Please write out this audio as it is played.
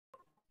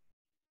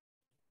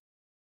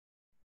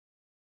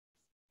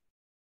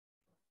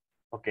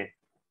Okay.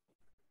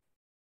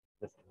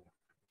 Just a minute.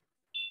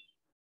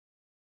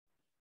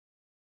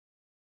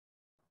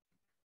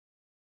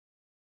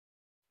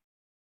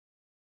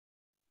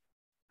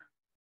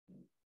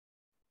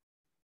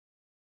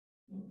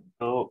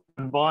 So,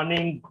 good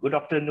morning, good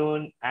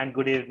afternoon, and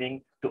good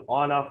evening to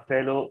all our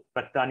fellow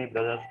Praktani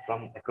brothers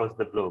from across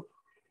the globe.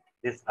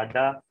 This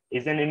Adda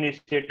is an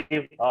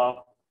initiative of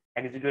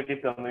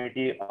Executive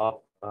Committee of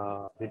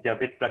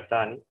Vidyapit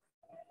Praktani.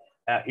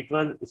 It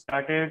was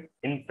started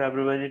in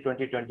February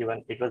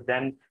 2021. It was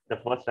then the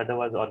first Adda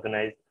was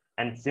organized,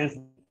 and since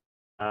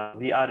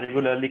we are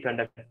regularly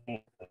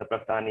conducting the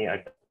Praktani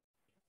Adda.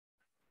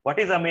 What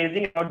is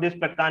amazing about this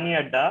Praktani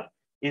Adda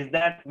is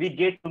that we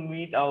get to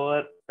meet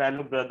our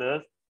fellow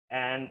brothers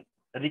and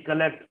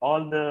recollect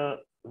all the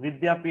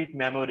Vidyapit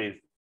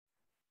memories.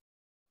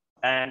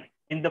 And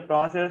in the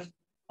process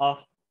of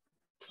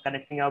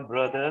connecting our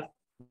brothers,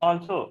 we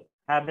also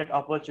have that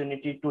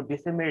opportunity to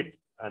disseminate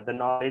the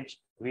knowledge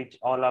which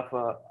all of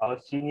our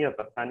senior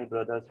Praktani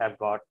brothers have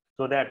got,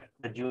 so that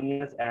the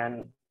juniors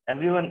and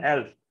everyone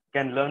else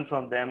can learn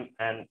from them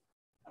and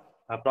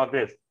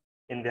progress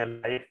in their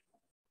life.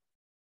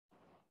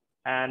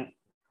 And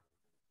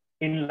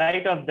in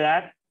light of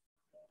that,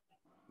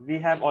 we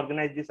have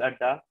organized this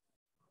Adda,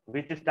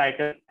 which is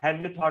titled,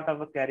 Have You Thought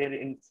of a Career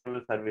in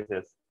Civil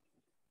Services?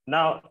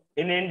 Now,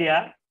 in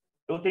India,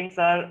 two things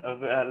are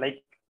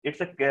like,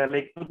 it's a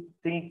like two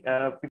things.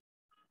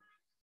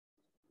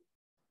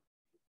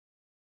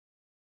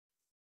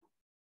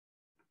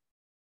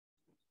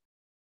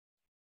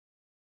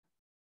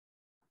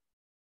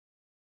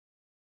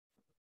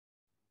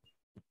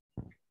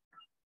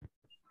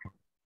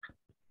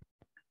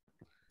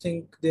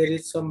 Think there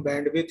is some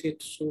bandwidth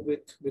issue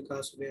with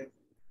Vikas there.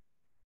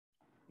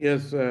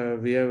 Yes,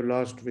 we have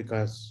lost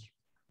Vikas.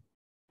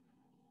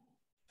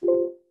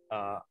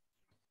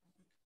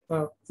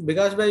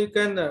 Vikas bhai, you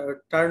can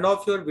turn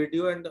off your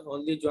video and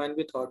only join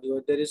with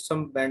audio. There is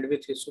some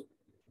bandwidth issue.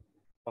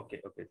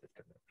 Okay, just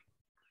a minute.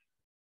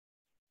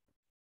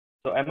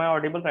 So am I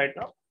audible right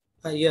now?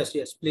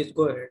 Yes, please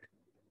go ahead.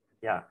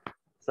 Yeah.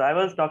 So I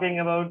was talking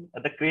about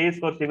the craze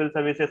for civil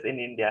services in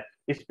India,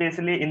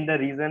 especially in the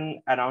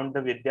region around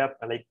the Vidya,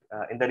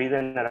 in the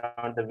region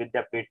around the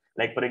Vidyapit,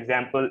 like for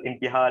example, in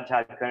Bihar,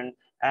 Jharkhand,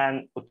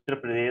 and Uttar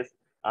Pradesh.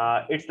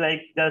 It's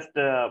like just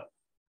the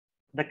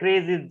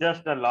craze is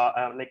just a lot,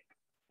 like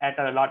at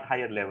a lot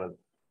higher level.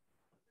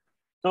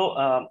 So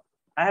I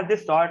have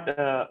this short,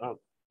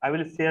 I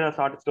will share a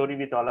short story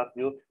with all of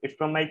you. It's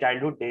from my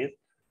childhood days.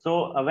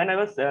 So when I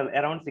was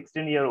around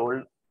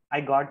 16-year-old,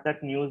 I got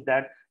that news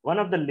that one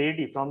of the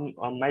lady from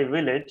my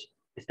village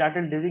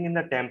started living in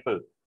the temple,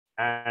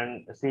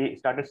 and she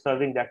started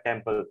serving that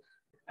temple.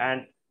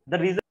 And the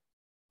reason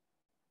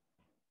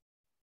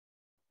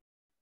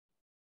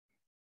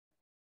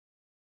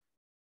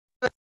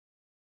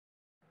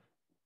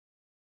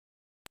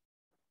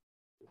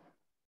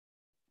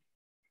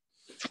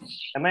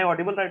Am I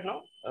audible right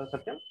now,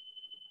 Satyam?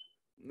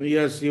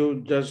 Yes,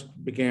 you just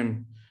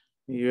became,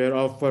 you are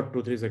off for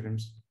 2-3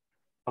 seconds.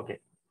 Okay.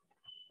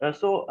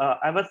 So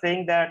I was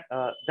saying that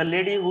the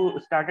lady who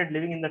started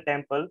living in the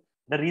temple,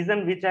 the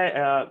reason which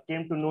I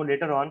came to know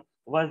later on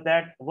was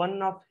that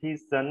one of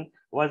his son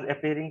was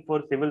appearing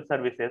for civil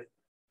services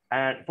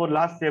and for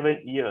last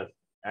 7 years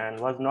and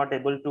was not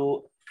able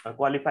to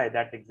qualify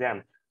that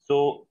exam.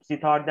 So she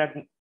thought that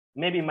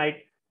maybe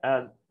might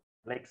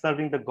like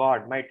serving the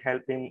God might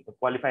help him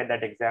qualify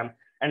that exam.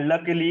 And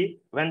luckily,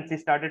 when she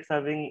started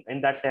serving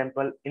in that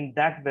temple in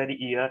that very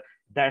year,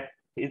 that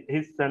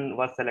his son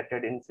was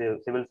selected in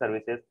civil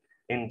services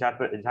in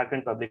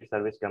Jharkhand Public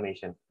Service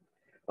Commission.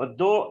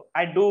 Though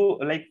I do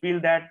like feel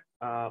that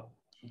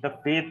the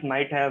faith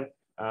might have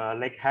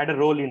like had a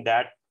role in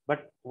that,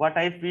 but what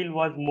I feel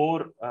was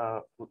more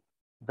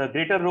the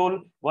greater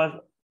role was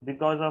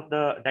because of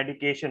the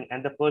dedication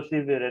and the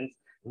perseverance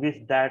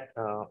with that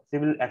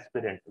civil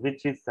aspirant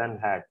which his son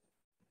had.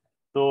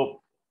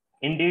 So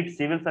indeed,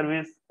 civil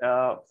services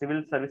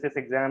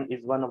exam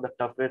is one of the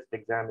toughest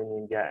exam in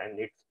India, and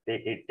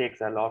it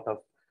takes a lot of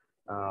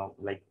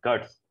like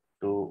guts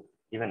to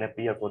even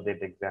appear for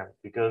that exam,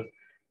 because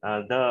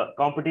the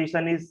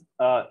competition is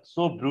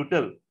so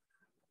brutal.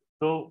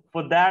 So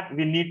for that,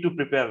 we need to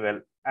prepare well,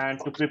 and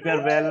to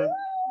prepare well,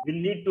 we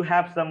need to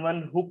have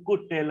someone who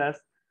could tell us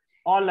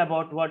all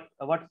about what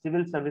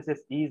civil services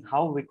is,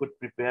 how we could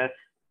prepare,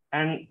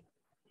 and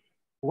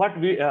what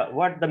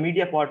the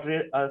media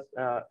portray us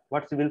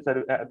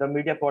the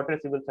media portray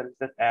civil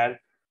services as,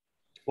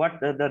 what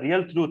the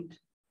real truth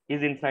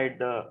is inside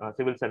the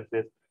civil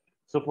services.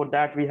 So for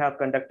that we have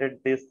conducted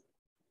this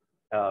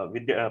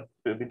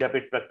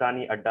Vidyapit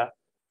Praktani Adda.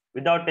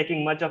 Without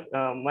taking much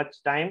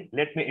time,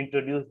 let me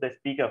introduce the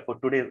speaker for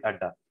today's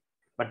Adda.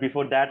 But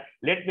before that,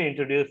 let me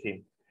introduce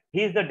him.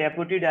 He is the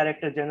Deputy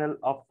Director General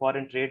of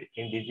Foreign Trade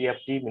in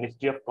DGFT,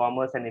 Ministry of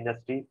Commerce and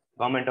Industry,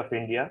 Government of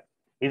India.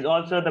 He is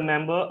also the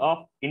member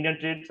of Indian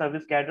Trade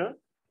Service Cadre.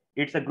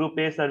 It's a Group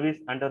A service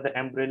under the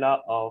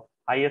umbrella of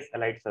IS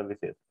Allied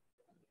Services.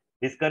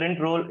 His current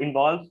role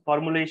involves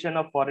formulation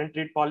of foreign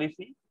trade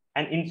policy,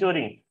 and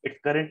ensuring its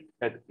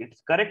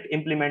correct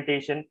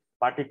implementation,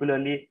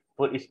 particularly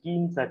for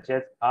schemes such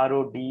as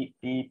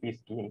RODTEP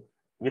scheme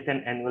with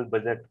an annual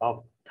budget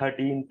of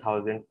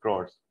 13,000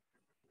 crores.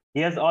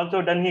 He has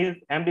also done his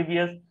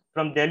MBBS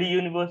from Delhi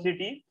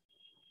University,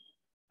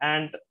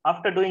 and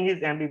after doing his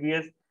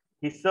MBBS,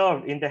 he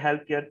served in the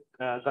healthcare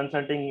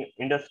consulting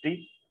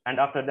industry, and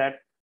after that,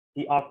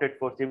 he opted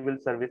for civil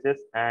services,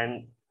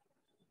 and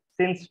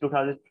since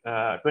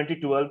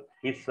 2012,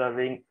 he's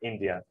serving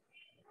India.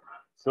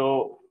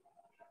 So,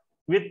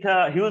 with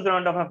a huge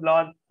round of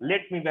applause,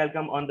 let me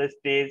welcome on the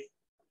stage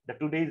the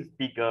today's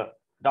speaker,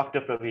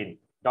 Dr. Praveen.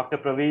 Dr.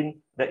 Praveen,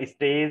 the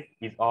stage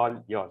is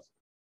all yours.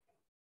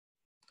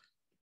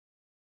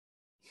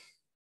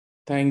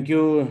 Thank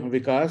you,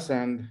 Vikas,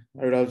 and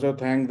I would also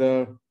thank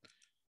the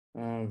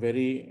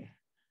very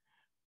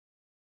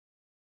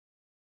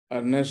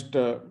earnest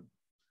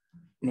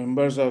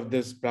members of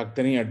this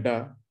Praktani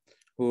Adda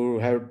who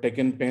have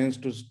taken pains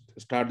to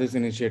start this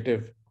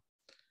initiative,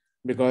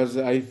 because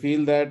I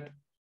feel that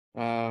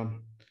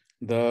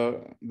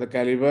the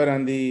caliber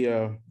and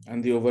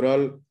the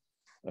overall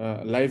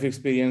life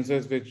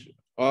experiences which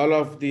all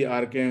of the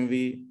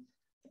RKMV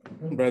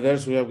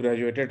brothers who have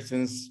graduated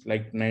since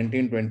like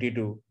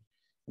 1922,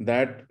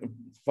 that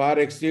far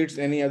exceeds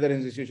any other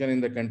institution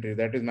in the country.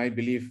 That is my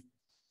belief,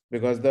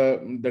 because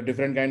the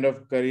different kind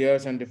of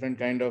careers and different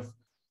kind of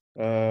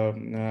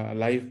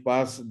life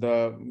paths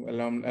the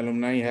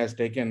alumni has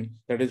taken,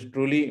 that is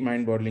truly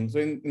mind-boggling. So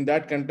in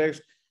that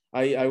context,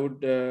 I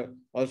would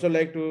also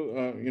like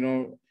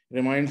to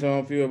remind some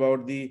of you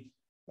about the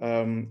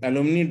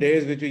alumni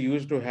days which we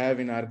used to have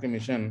in RK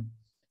Mission,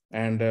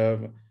 and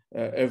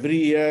every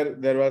year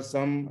there was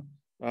some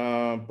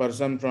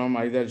person from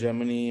either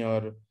Germany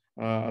or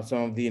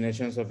some of the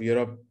nations of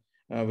Europe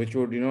which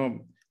would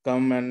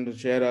come and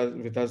share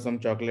with us some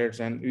chocolates,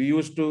 and we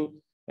used to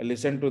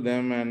listen to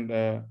them and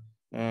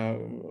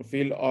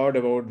feel awed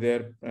about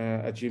their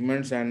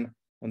achievements and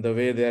the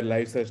way their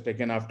lives has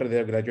taken after they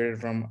have graduated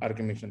from RK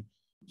Mission.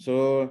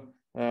 So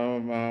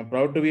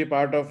proud to be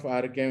part of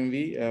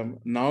RKMV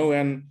now,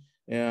 and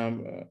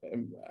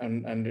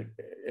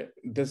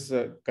this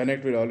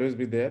connect will always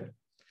be there.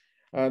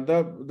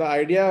 The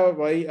idea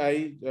why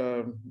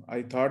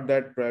I thought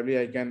that probably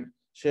I can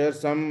share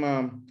some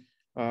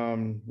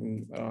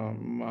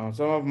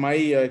of my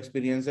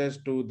experiences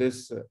to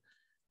this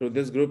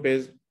group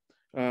is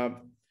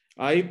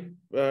I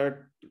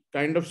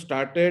kind of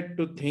started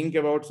to think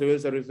about civil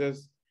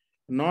services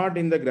not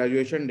in the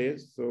graduation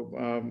days. So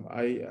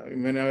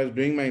when I was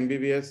doing my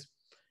MBBS,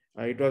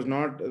 it was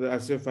not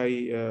as if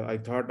I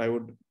thought I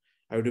would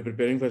be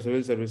preparing for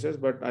civil services,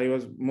 but I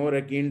was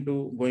more keen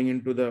to going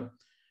into the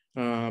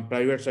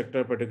private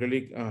sector,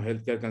 particularly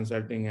healthcare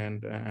consulting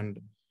and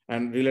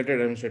related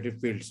administrative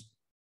fields.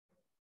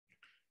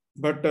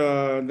 But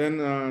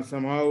then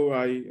somehow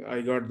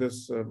I got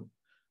this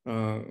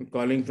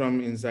calling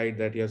from inside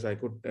that yes, I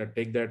could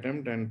take the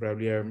attempt, and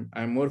probably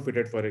I'm more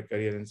fitted for a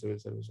career in civil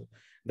services.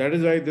 That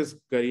is why this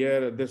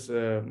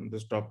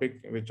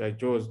topic which I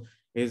chose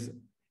is,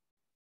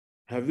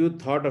 have you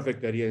thought of a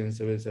career in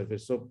civil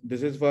service? So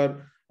this is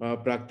for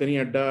Praktani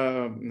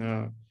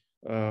Adda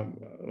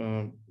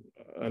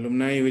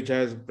alumni which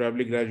has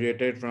probably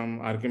graduated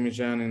from RK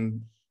Mission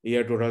in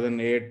year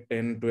 2008,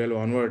 10, 12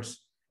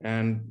 onwards,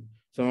 and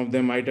some of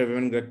them might have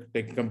even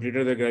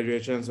completed the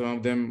graduation. Some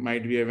of them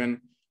might be even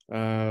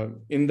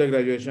in the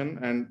graduation,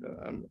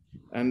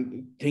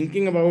 and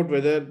thinking about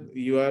whether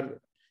you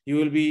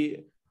will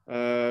be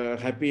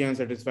happy and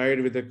satisfied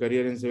with a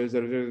career in civil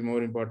services is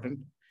more important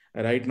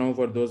right now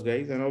for those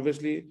guys, and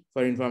obviously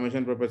for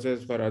information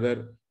purposes for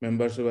other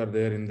members who are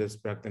there in this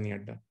Praktani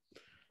Adda.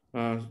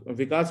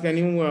 Vikas, can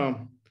you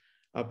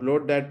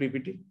upload that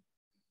PPT?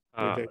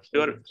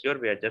 Sure,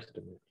 we are just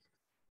a minute.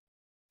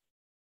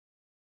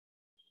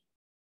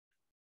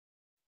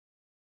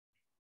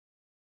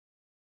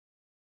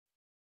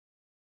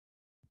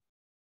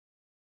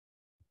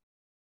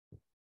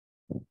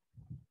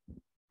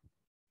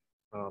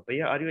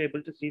 Bhaiya, are you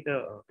able to see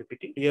the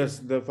PPT? Yes,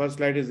 the first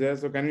slide is there.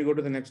 So can we go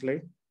to the next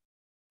slide?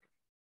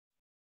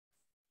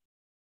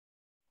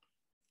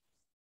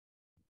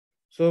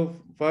 So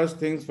first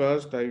things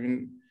first, I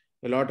mean,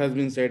 a lot has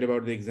been said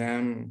about the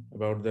exam,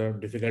 about the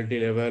difficulty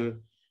level,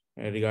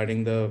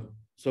 regarding the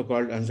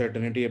so-called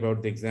uncertainty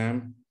about the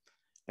exam.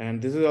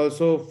 And this is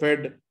also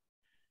fed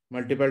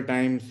multiple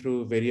times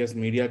through various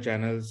media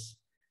channels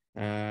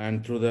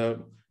and through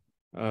the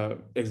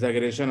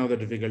exaggeration of the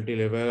difficulty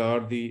level, or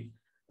the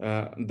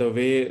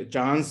way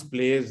chance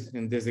plays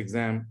in this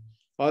exam.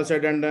 All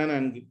said and done,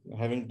 and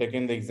having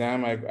taken the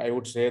exam, I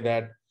would say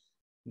that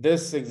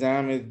this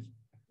exam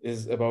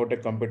is about a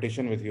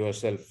competition with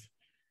yourself.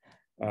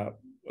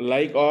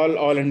 Like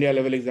all India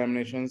level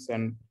examinations,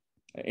 and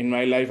in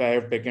my life, I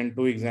have taken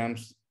 2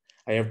 exams.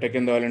 I have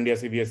taken the All India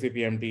CBSE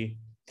PMT,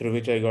 through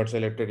which I got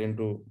selected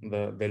into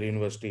the Delhi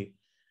University.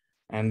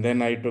 And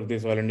then I took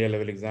this All India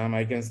level exam.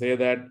 I can say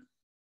that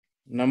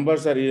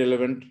numbers are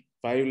irrelevant.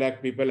 5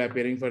 lakh people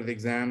appearing for the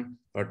exam,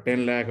 or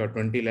 10 lakh or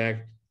 20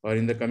 lakh, or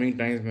in the coming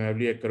times,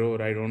 maybe a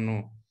crore, I don't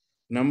know.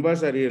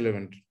 numbers are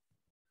irrelevant,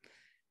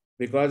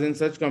 because in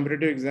such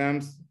competitive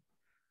exams,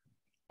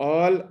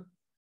 all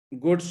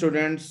good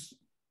students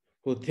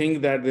who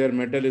think that their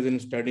mettle is in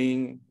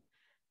studying,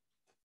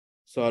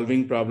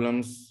 solving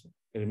problems,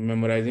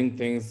 memorizing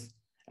things,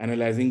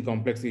 analyzing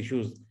complex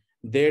issues,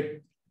 they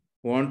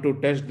want to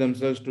test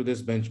themselves to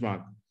this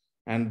benchmark.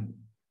 And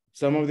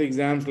some of the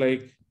exams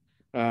like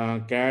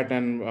CAT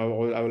and I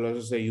will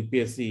also say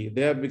UPSC,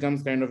 they have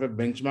become kind of a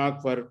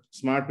benchmark for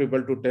smart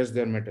people to test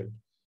their mettle.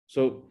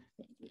 So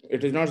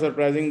it is not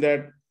surprising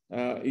that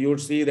you would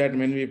see that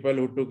many people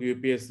who took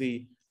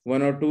UPSC,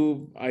 one or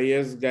two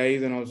IAS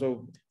guys and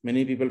also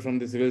many people from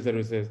the civil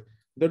services,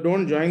 they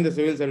don't join the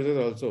civil services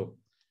also,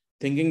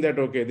 thinking that,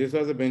 okay, this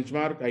was a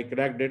benchmark, I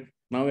cracked it,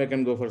 now I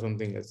can go for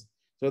something else.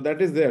 So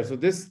that is there. So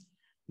this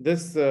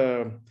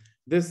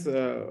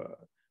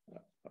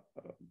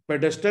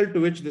pedestal to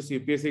which this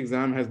UPSC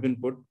exam has been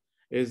put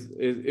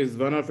is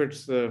one of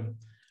its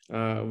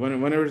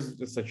one of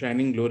its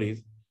shining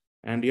glories.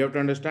 And you have to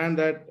understand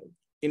that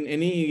in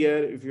any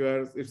year,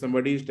 if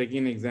somebody is taking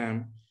an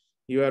exam,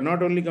 you are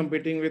not only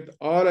competing with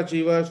all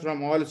achievers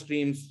from all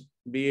streams,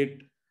 be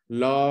it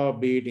law,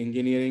 be it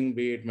engineering,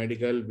 be it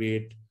medical, be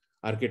it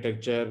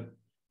architecture,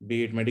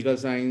 be it medical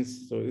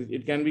science. So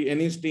it can be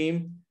any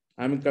stream.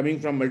 I'm coming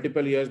from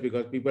multiple years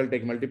because people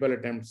take multiple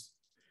attempts.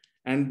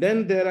 And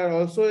then there are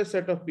also a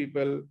set of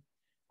people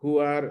who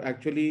are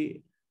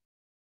actually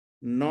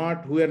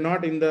not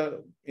in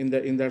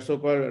the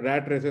so-called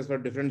rat races for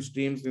different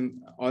streams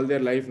in all their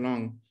life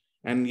long,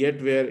 and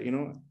yet were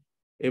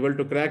able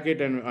to crack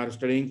it and are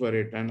studying for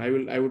it. And I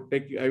will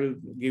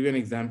give you an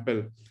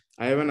example.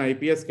 I have an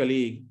IPS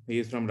colleague. He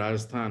is from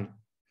Rajasthan.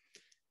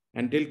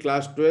 Until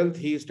class 12th,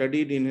 he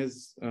studied in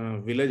his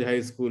village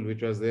high school,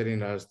 which was there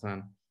in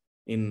Rajasthan,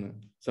 in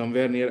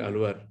somewhere near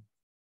Alwar.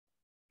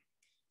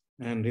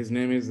 And his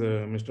name is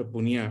Mr.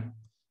 Punia.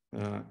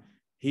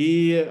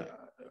 He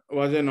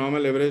was a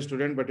normal average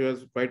student, but he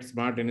was quite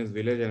smart in his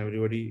village and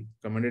everybody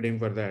commended him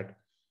for that.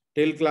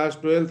 Till class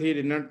 12th, he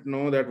did not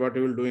know that what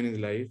he will do in his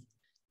life.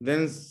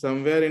 Then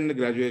somewhere in the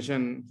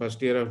graduation, first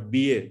year of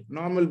BA,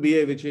 normal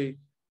BA, which he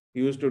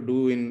used to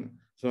do in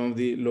some of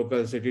the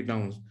local city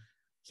towns,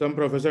 some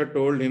professor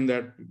told him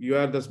that you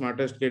are the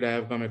smartest kid I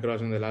have come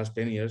across in the last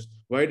 10 years.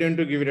 Why don't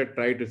you give it a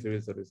try to civil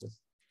services?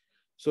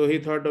 So he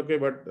thought, okay,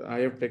 but I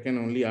have taken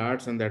only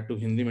arts and that to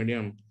Hindi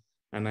medium,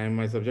 and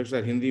my subjects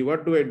are Hindi.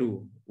 What do I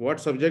do? What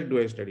subject do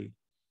I study?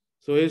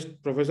 So his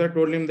professor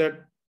told him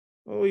that,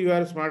 oh, you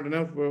are smart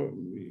enough.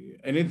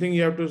 Anything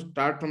you have to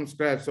start from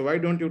scratch. So why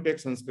don't you take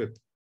Sanskrit?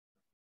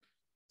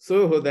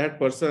 So that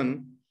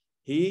person,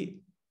 he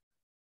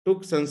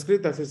took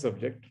Sanskrit as a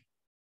subject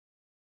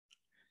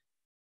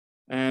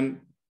and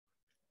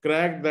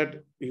cracked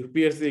that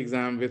UPSC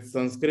exam with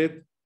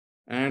Sanskrit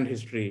and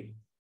history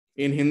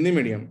in Hindi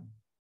medium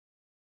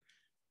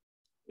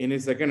in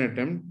his second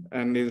attempt,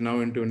 and is now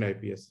into an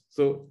IPS.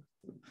 So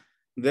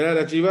there are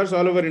achievers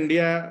all over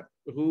India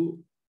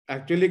who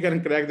actually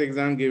can crack the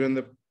exam given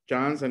the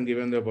chance and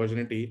given the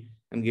opportunity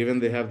and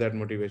given they have that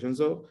motivation.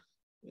 So,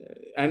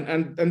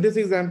 and this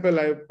example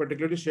I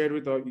particularly shared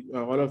with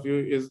all of you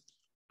is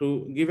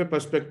to give a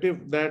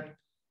perspective that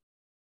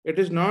it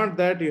is not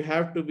that you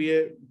have to be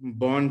a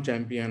born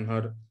champion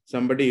or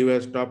somebody who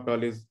has topped all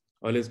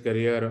his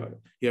career, or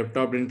you have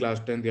topped in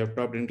class 10th, you have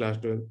topped in class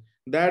 12.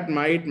 That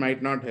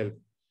might not help.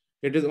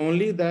 It is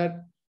only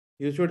that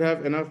you should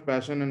have enough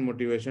passion and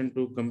motivation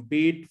to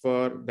compete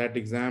for that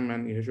exam,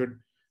 and you should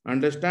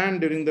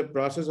understand during the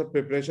process of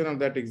preparation of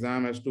that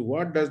exam as to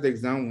what does the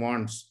exam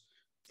wants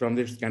from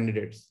its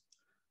candidates.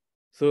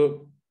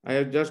 So I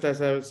have, just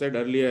as I said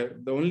earlier,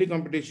 the only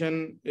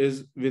competition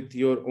is with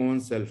your own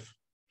self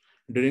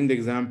during the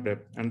exam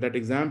prep, and that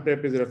exam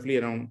prep is roughly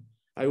around,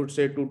 I would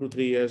say, 2 to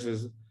 3 years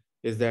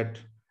is that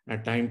a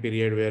time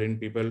period wherein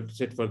people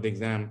sit for the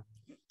exam,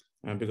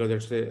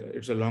 because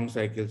it's a long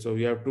cycle. So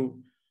you have to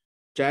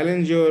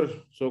challenge your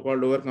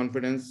so-called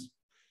overconfidence.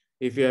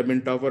 If you have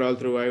been tougher all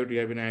throughout, you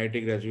have been an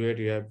IIT graduate,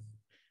 you have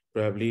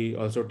probably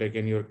also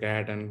taken your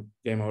CAT and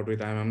came out with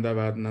IIM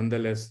Ahmedabad.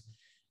 Nonetheless,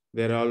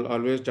 there are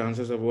always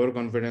chances of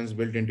overconfidence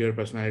built into your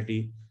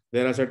personality.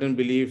 There are certain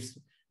beliefs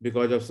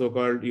because of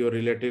so-called your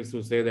relatives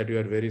who say that you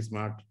are very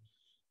smart.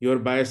 Your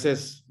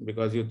biases,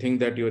 because you think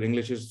that your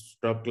English is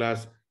top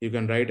class, you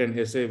can write an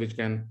essay which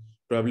can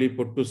probably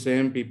put to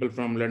shame people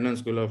from London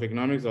School of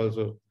Economics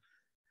also.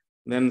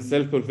 Then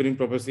self-fulfilling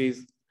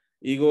prophecies,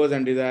 egos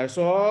and desires.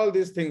 So all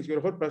these things,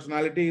 your whole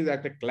personality is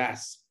at a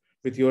clash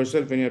with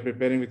yourself when you're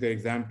preparing with your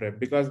exam prep,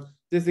 because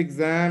this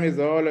exam is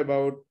all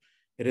about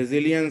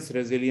resilience.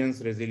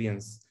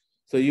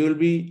 So you will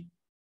be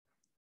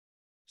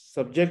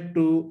subject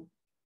to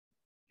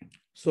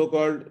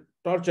so-called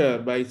torture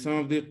by some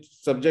of the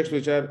subjects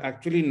which are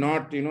actually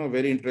not,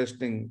 very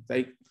interesting,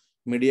 like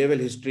medieval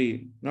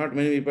history. Not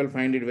many people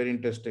find it very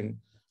interesting.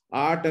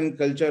 Art and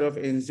culture of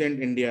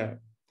ancient India.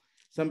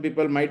 Some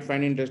people might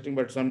find interesting,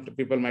 but some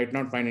people might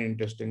not find it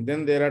interesting.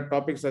 Then there are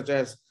topics such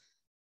as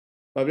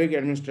public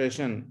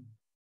administration.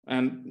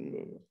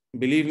 And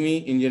believe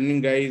me,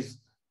 engineering guys,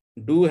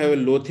 do have a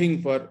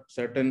loathing for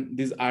certain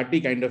these arty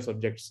kind of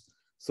subjects.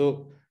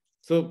 So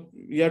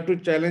you have to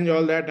challenge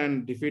all that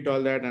and defeat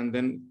all that, and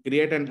then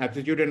create an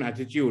aptitude and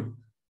attitude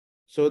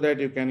so that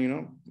you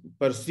can,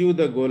 pursue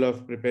the goal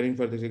of preparing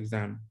for this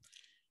exam.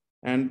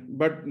 And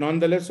but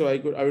nonetheless, so I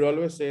would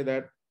always say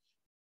that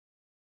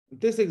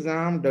this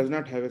exam does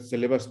not have a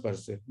syllabus per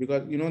se,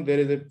 because there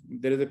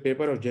is a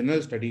paper of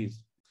general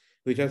studies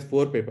which has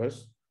 4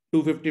 papers,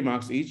 250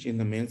 marks each in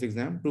the mains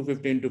exam,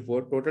 250 into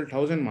 4, total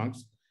 1000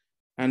 marks.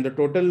 And the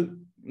total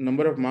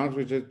number of marks,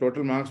 which is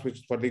total marks,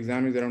 which for the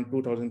exam is around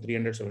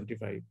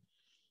 2375.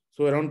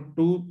 So around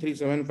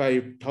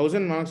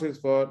 2375,000 marks is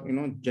for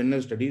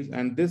general studies,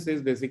 and this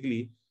is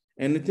basically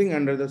anything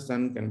under the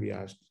sun can be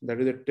asked. That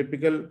is a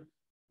typical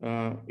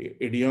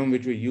idiom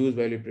which we use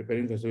while we're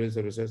preparing for civil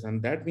services,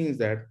 and that means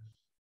that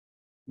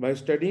by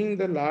studying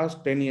the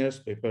last 10 years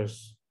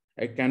papers,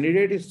 a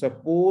candidate is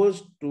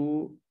supposed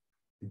to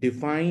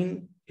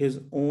define his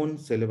own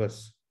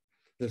syllabus.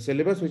 The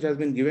syllabus which has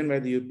been given by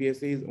the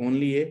UPSC is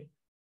only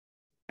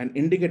an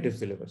indicative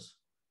syllabus.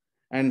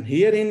 And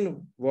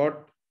herein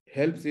what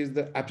helps is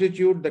the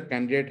aptitude the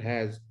candidate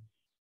has,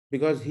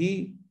 because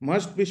he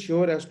must be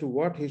sure as to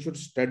what he should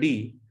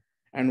study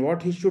and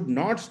what he should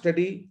not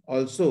study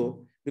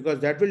also, because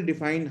that will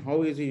define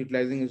how is he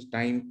utilizing his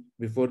time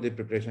before the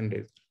preparation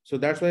days. So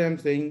that's why I'm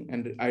saying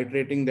and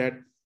iterating that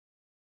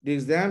the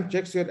exam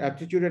checks your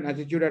aptitude and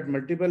attitude at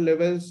multiple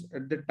levels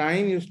at the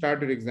time you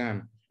start your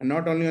exam, and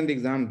not only on the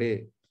exam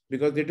day,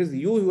 because it is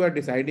you who are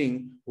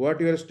deciding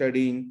what you are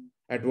studying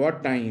at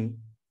what time,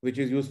 which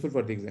is useful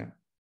for the exam.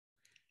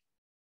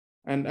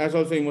 And as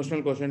also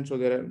emotional quotient, so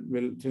there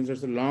since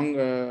it's a long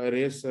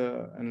race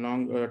and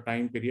long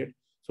time period,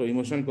 so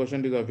emotional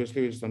quotient is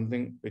obviously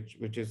something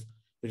which is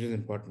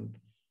important.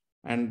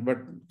 And but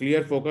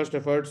clear focused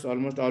efforts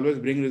almost always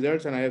bring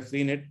results, and I have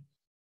seen it.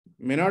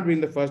 May not be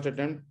in the first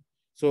attempt.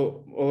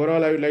 So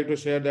overall, I would like to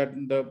share that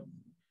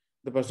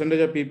the percentage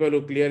of people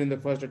who clear in the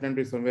first attempt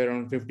is somewhere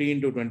around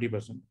 15 to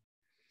 20%.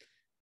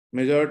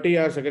 Majority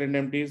are second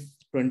attemptees,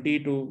 20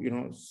 to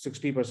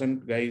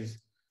 60%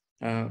 guys.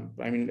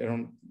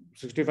 Around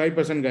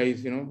 65%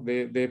 guys,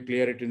 they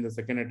clear it in the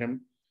second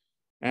attempt,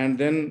 and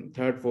then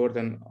third, fourth,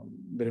 and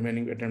the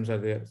remaining attempts are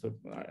there. So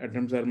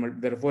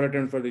there are 4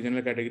 attempts for the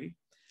general category,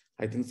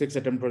 I think 6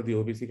 attempts for the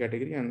OBC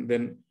category, and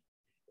then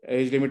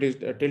age limit is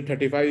till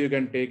 35 you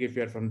can take if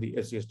you are from the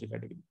SC/ST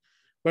category.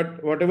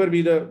 But whatever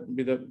be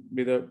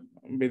the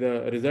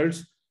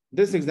results,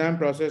 this exam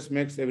process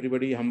makes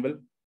everybody humble.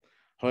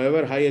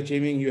 However high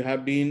achieving you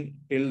have been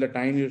till the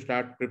time you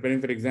start preparing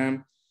for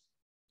exam,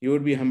 you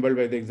would be humbled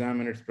by the exam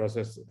and its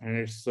process and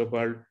its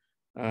so-called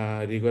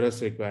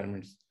rigorous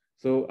requirements.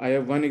 So I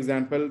have one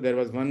example. There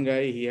was one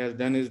guy, he has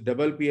done his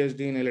double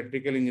PhD in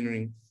electrical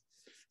engineering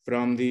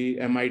from the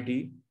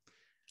MIT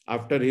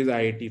after his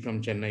IIT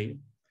from Chennai.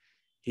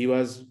 He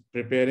was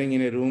preparing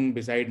in a room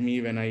beside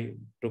me when I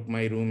took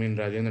my room in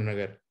Rajendra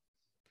Nagar.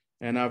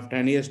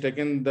 And he has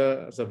taken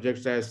the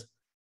subjects as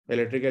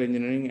electrical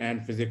engineering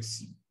and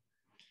physics.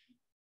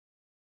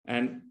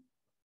 And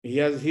he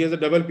has a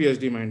double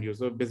PhD, mind you.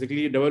 So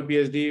basically double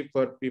PhD,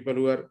 for people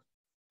who are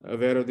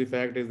aware of the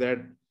fact, is that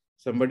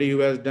somebody who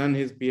has done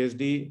his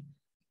PhD,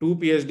 2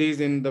 PhDs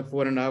in the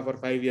 4.5 or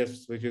 5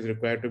 years, which is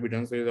required to be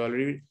done. So he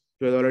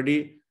was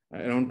already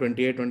around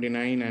 28,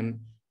 29, and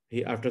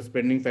he, after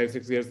spending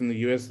 5-6 years in the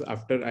US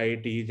after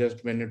IIT, he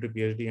just went into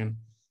PhD and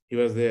he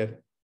was there.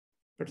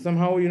 But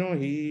somehow,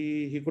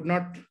 he could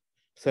not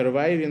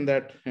survive in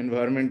that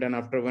environment. And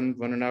after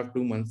 1.5,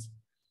 2 months,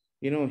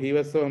 he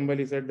was so humble.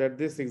 He said that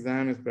this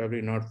exam is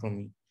probably not for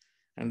me.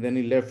 And then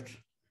he left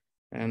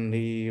and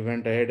he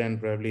went ahead, and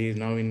probably he's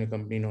now in a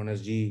company known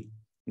as GE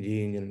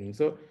Engineering.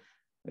 So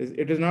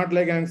it is not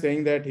like I'm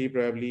saying that he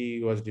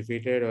probably was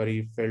defeated or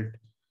he felt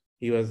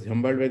he was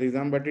humbled by the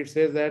exam, but it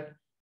says that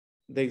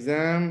the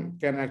exam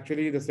can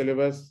actually, the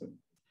syllabus,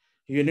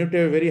 you need to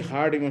have a very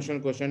hard emotional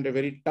quotient, a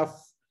very tough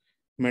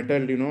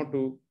metal,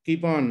 to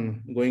keep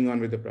on going on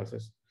with the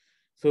process.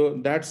 So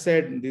that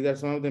said, these are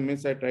some of the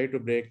myths I try to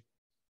break.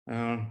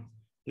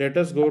 Let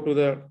us go to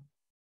the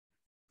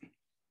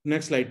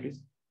next slide,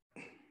 please.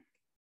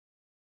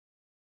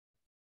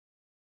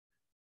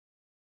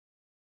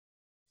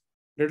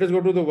 Let us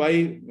go to the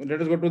why.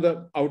 Let us go to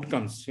the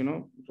outcomes.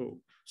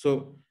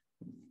 So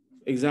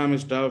exam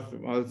is tough.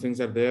 All things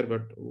are there,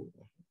 but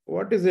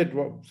what is it?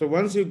 So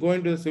once you go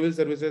into the civil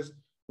services,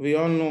 we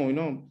all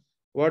know,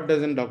 what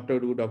does a doctor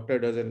do? Doctor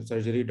does a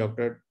surgery.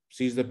 Doctor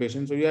sees the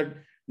patient. So we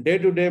are day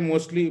to day.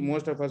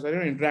 Most of us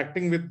are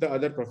interacting with the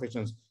other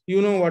professions.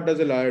 What does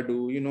a lawyer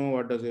do?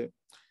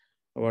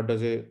 What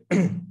does a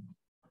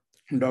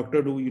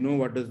doctor do?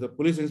 What does the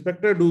police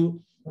inspector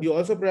do? You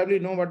also probably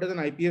know what does an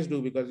IPS do,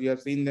 because you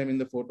have seen them in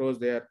the photos.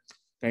 They are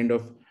kind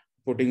of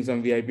putting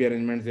some VIP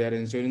arrangements. They are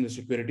ensuring the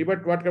security.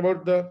 But what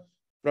about the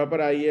proper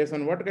IAS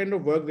and what kind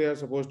of work they are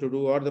supposed to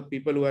do, or the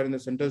people who are in the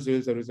central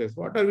civil services?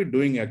 What are we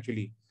doing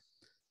actually?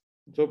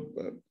 So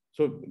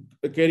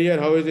the career,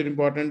 how is it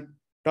important?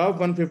 Top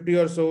 150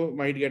 or so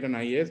might get an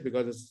IAS,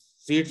 because the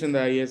seats in the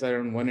IAS are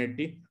around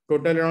 180.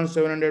 Total around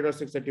 700 or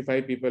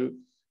 635 people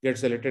get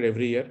selected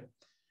every year.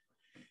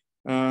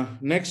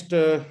 Next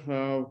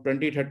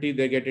 20-30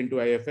 they get into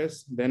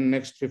IFS, then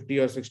next 50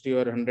 or 60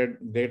 or 100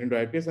 they get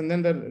into IPS, and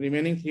then the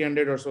remaining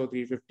 300 or so,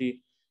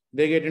 350,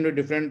 they get into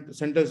different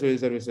central civil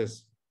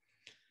services.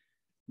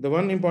 The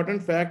one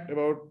important fact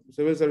about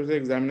civil service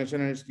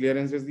examination and its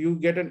clearance is you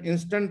get an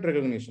instant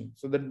recognition.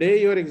 So the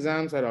day your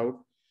exams are out,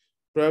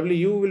 probably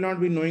you will not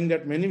be knowing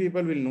that many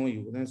people will know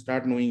you, then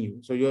start knowing you.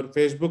 So your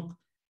Facebook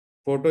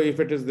photo, if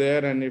it is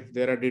there, and if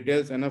there are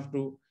details enough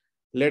to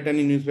let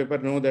any newspaper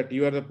know that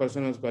you are the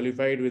person who is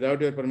qualified, without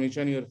your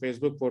permission, your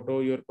Facebook photo,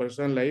 your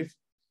personal life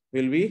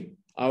will be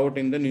out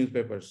in the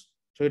newspapers.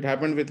 So it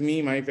happened with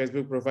me, my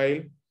Facebook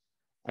profile.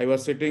 I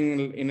was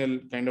sitting in a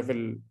kind of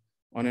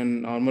on a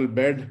normal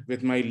bed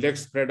with my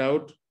legs spread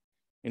out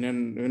in a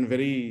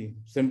very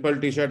simple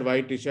t-shirt,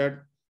 white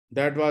t-shirt.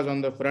 That was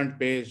on the front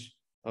page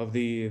of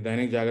the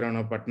Dainik Jagran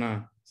of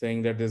Patna,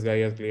 saying that this guy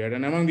has cleared.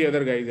 And among the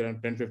other guys,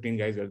 around 10, 15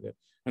 guys were there.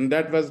 And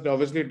that was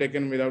obviously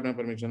taken without my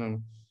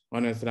permission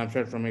on a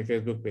snapshot from my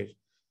Facebook page.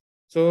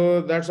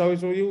 So that's how,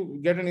 so you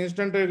get an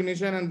instant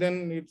recognition, and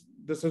then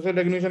the social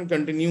recognition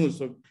continues.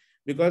 So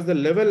because the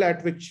level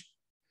at which,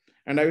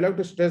 and I would like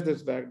to stress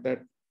this fact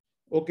that,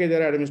 okay,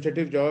 there are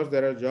administrative jobs,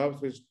 there are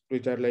jobs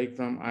which are like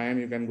from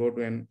IIM, you can go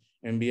to an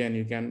MBA and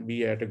you can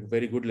be at a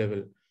very good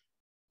level.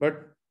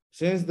 But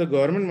since the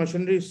government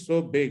machinery is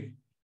so big,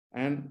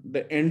 and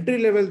the entry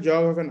level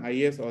job of an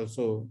IAS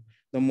also,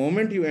 the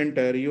moment you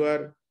enter, you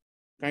are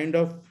kind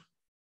of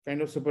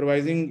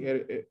supervising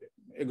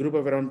a group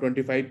of around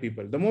 25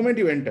 people. The moment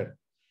you enter,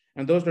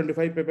 and those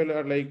 25 people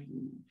are like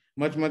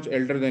much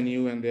elder than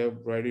you, and they have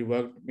already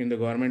worked in the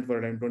government for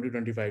around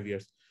 20-25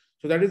 years.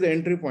 So that is the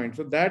entry point.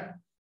 So that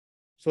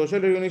social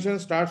recognition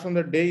starts from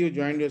the day you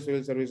joined your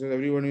civil services.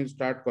 Everyone will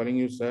start calling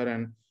you sir,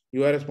 and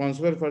you are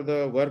responsible for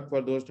the work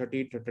for those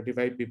 30 to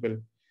 35 people.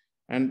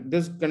 And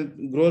this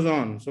grows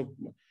on. So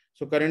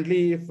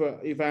currently, if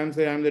I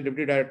am the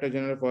Deputy Director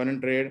General of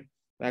Foreign Trade,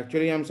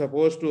 actually I'm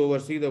supposed to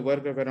oversee the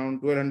work of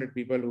around 1,200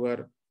 people who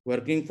are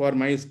working for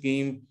my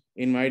scheme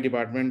in my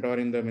department or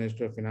in the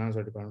Ministry of Finance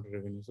or Department of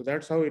Revenue. So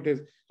that's how it is.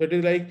 So it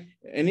is like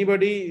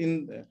anybody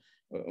in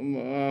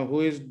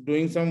who is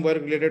doing some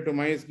work related to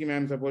my scheme,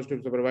 I'm supposed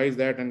to supervise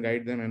that and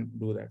guide them and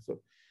do that. So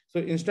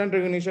instant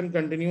recognition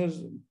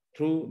continues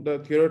through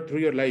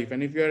your life.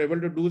 And if you are able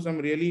to do some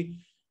really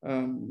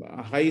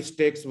high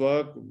stakes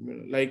work,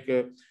 like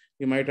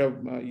you might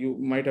have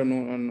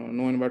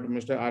known about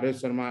Mr.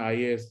 R.S. Sharma,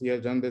 IAS. He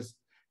has done this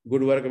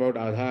good work about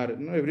Aadhaar.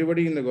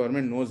 Everybody in the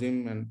government knows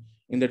him, and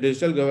in the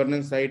digital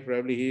governance side,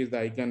 probably he is the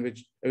icon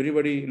which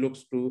everybody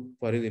looks to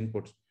for his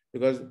inputs,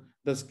 because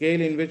the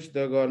scale in which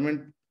the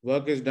government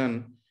work is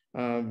done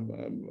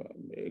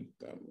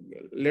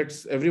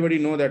lets everybody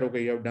know that,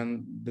 okay, you have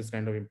done this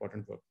kind of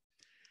important work.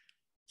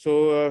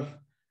 So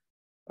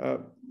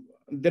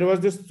there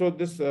was this,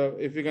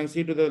 if you can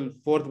see to the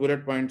fourth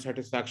bullet point,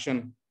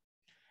 satisfaction.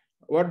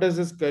 What does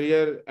this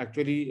career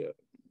actually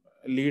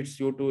leads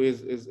you to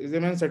is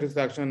immense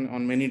satisfaction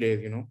on many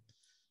days,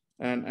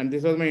 and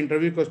this was my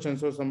interview question.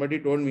 So somebody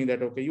told me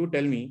that, okay, you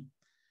tell me,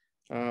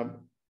 as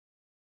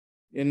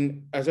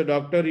a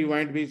doctor, you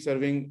might be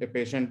serving a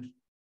patient,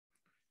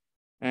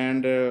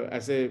 and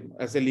as a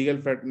legal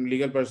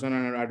person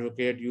and an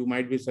advocate, you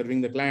might be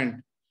serving the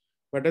client.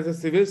 But as a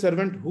civil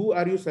servant, who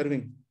are you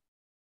serving?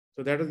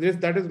 So that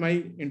is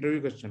my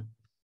interview question.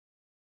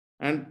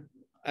 And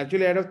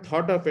actually, I had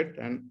thought of it,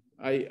 and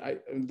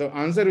the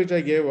answer which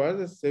I gave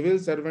was, a civil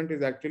servant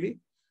is actually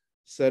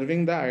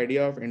serving the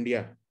idea of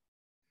India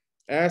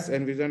as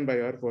envisioned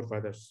by our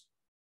forefathers.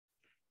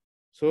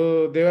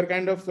 So they were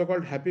kind of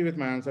so-called happy with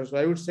my answer. So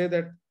I would say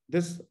that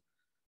this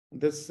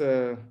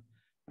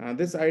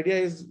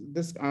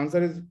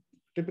answer is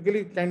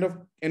typically kind of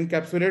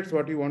encapsulates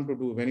what you want to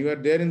do when you are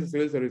there in the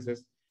civil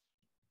services.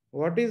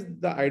 What is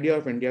the idea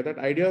of India? That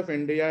idea of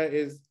India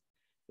is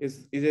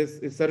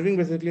serving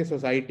basically a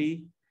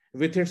society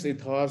with its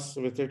ethos,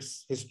 with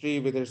its history,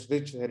 with its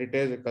rich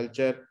heritage,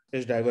 culture,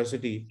 its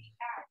diversity.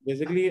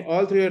 Basically,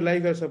 all through your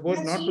life, you're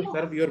supposed not to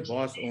serve your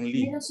boss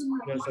only.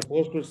 You're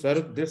supposed to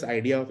serve this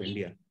idea of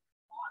India.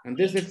 And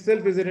this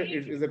itself is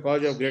a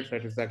cause of great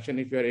satisfaction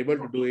if you are able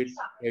to do it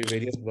by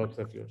various works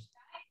of yours.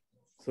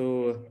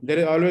 So there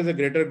is always a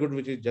greater good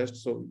which is just.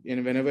 So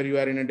whenever you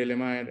are in a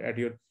dilemma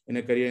in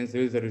a career in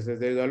civil services,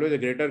 there is always a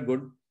greater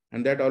good,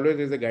 and that always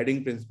is a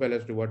guiding principle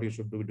as to what you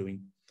should be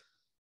doing.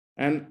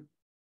 And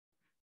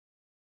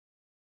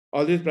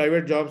all these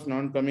private jobs,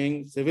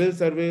 non-coming, civil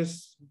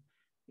service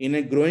in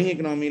a growing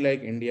economy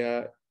like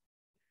India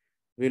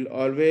will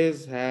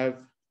always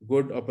have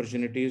good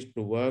opportunities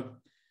to work.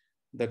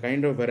 The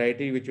kind of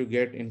variety which you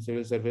get in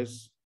civil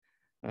service,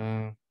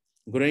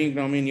 growing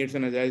economy needs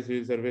an agile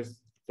civil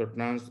service. So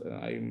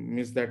I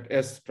miss that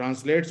S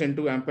translates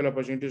into ample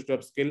opportunities to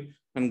upskill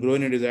and grow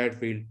in a desired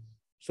field.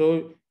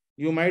 So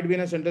you might be in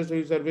a central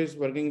civil service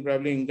working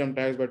probably income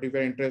tax, but if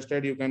you're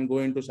interested, you can go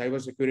into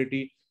cyber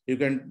security. You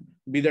can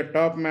be the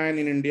top man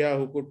in India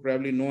who could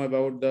probably know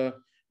about the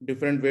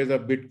different ways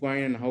of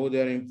Bitcoin and how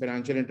their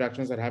financial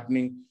interactions are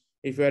happening.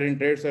 If you are in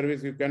trade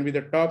service, you can be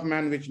the top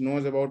man which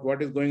knows about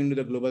what is going into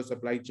the global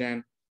supply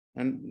chain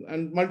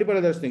and multiple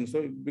other things.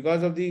 So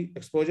because of the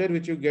exposure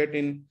which you get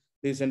in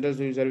the central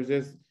civil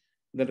services,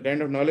 the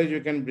kind of knowledge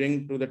you can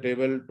bring to the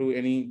table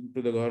to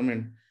the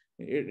government,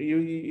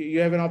 you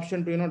have an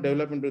option to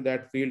develop into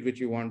that field which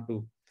you want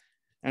to.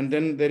 And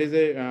then there is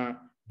a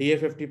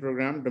DFFT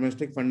program,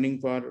 domestic funding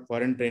for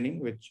foreign training,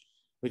 which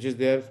is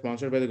there,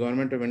 sponsored by the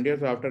government of India.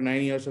 So after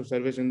 9 years of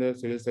service in the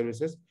civil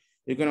services,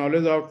 you can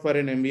always opt for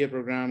an MBA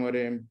program or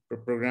a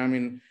program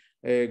in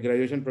a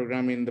graduation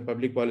program in the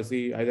public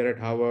policy, either at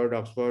Harvard,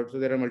 Oxford. So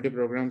there are multiple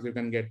programs you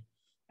can get,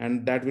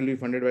 and that will be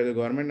funded by the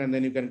government. And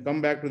then you can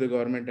come back to the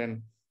government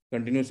and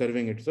continue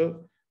serving it.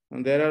 So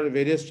there are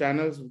various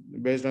channels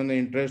based on the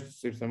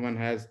interests. If someone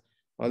has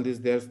all these,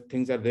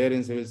 things are there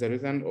in civil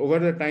service, and over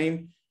the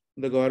time,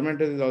 the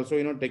government is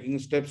also taking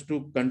steps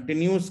to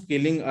continue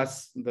skilling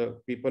us, the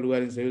people who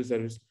are in civil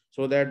service,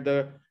 so that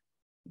the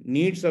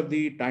needs of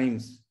the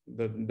times,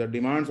 the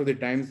demands of the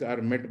times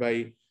are met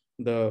by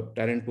the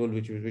talent pool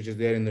which is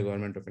there in the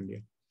government of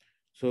India.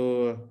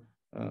 So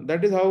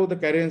that is how the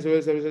career in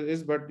civil services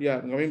is. But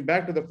yeah, going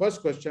back to the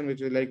first question,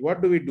 which is like,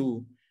 what do we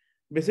do?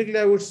 Basically,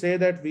 I would say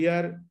that we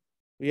are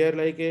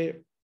like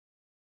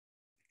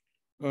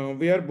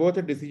we are both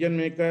a decision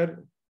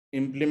maker,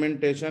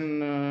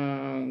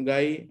 implementation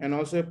guy, and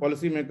also a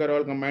policy maker,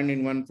 all combined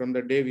in one from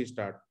the day we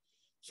start.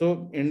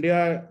 So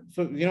India,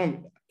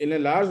 in a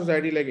large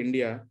society like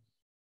India,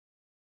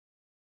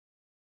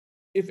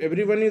 if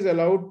everyone is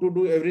allowed to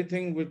do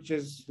everything which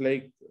is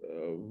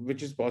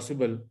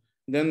possible,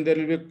 then there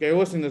will be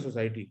chaos in the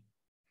society.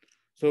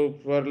 So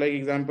for like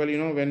example,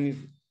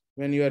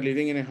 when you are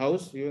living in a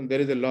house, there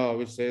is a law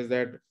which says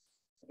that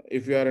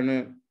if you are on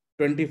a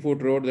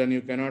 20-foot road, then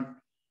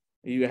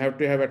you have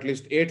to have at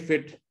least 8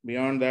 feet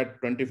beyond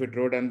that 20-foot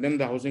road, and then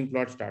the housing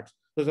plot starts.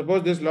 So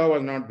suppose this law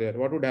was not there,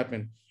 what would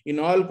happen? In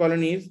all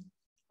colonies,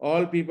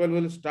 all people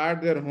will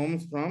start their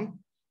homes from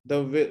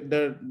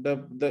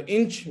the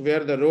inch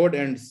where the road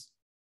ends,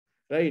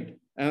 right?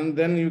 And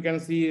then you can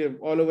see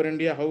all over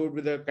India how would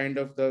be the kind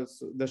of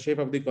the shape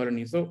of the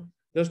colony. So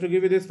just to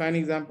give you this fine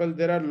example,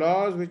 there are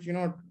laws which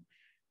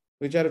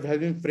have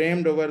been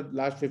framed over the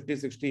last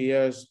 50-60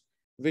 years,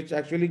 which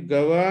actually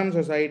govern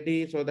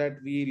society so that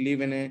we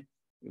live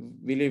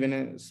in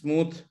a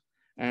smooth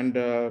and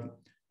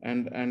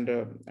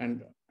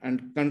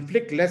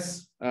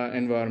conflict-less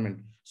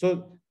environment.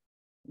 So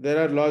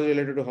there are laws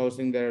related to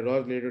housing, there are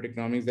laws related to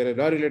economics, there are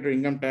laws related to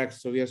income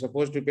tax. So we are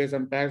supposed to pay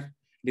some tax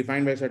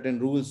defined by certain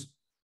rules.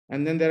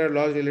 And then there are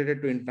laws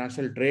related to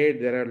international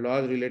trade. There are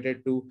laws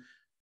related to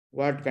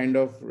what kind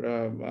of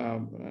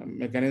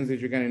mechanisms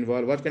which you can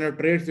involve, what kind of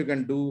trades you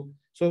can do.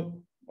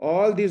 So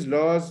all these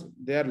laws,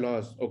 they are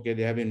laws. Okay,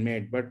 they have been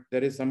made, but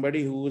there is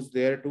somebody who's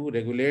there to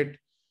regulate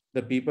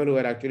the people who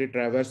are actually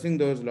traversing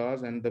those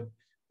laws, and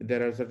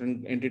there are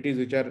certain entities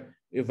which are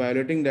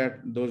violating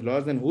those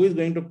laws, and who is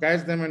going to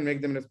catch them and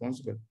make them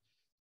responsible?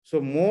 So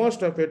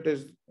most of it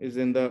is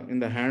in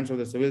the hands of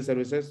the civil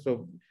services.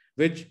 So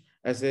which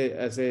as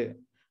a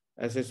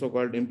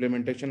so-called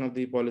implementation of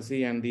the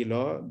policy and the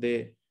law,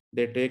 they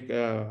take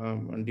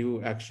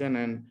due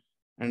action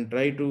and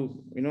try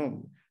to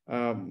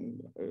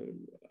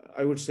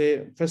I would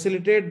say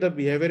facilitate the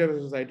behavior of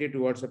a society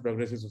towards a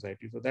progressive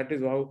society. So that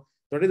is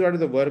what is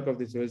the work of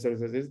the civil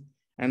services is.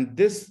 And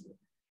this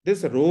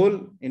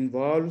role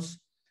involves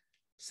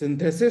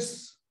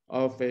synthesis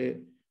of a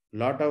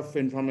lot of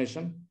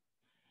information,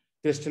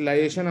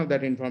 crystallization of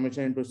that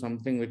information into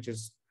something which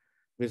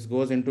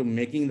goes into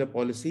making the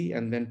policy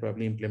and then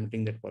probably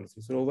implementing that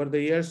policy. So over the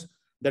years,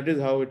 that is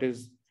how it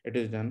is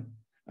done.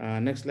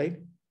 Next slide.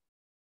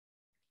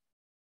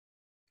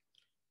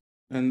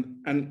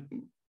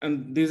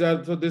 And these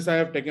are, so this I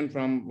have taken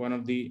from one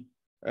of the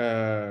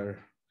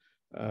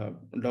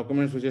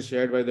documents which is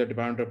shared by the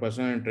Department of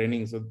Personnel and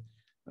Training. So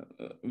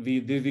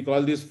we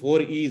call these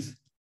 4 E's.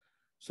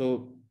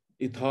 So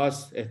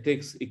ethos,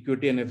 ethics,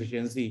 equity, and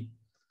efficiency.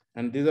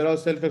 And these are all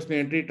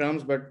self-explanatory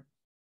terms, but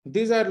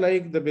these are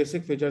like the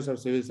basic features of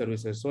civil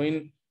services. So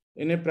in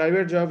a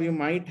private job, you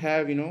might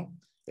have, a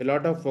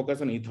lot of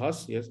focus on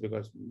ethos, yes,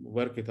 because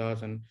work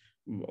ethos and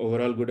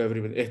overall good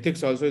everybody.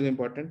 Ethics also is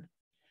important.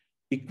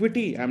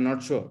 Equity, I'm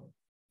not sure.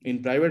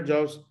 In private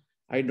jobs,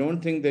 I don't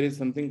think there is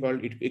something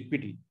called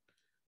equity.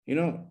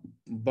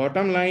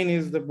 Bottom line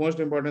is the most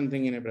important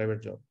thing in a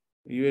private job.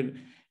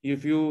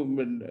 If you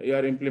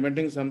are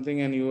implementing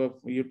something and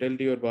you tell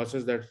to your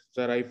bosses that,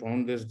 sir, I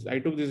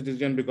took this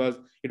decision because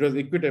it was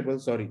equitable.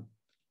 Sorry.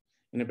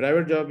 In a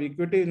private job,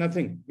 equity is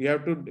nothing.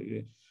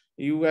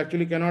 You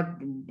actually cannot,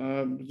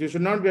 you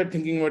should not be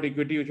thinking about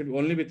equity. You should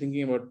only be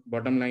thinking about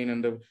bottom line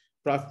and the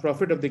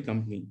profit of the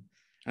company.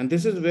 And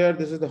this is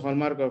the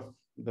hallmark of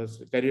the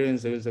career in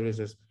civil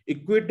services.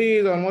 Equity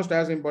is almost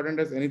as important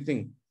as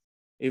anything,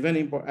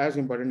 even as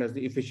important as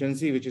the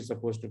efficiency, which is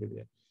supposed to be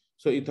there.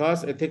 So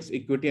ethos, ethics,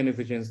 equity, and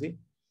efficiency.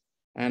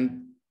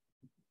 And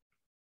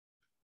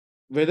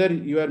whether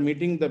you are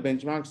meeting the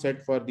benchmark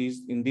set for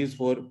in these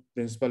 4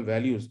 principal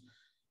values,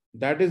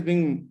 that is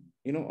being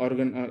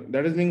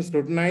that is being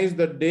scrutinized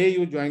the day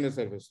you join the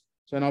service.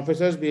 So an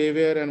officer's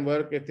behavior and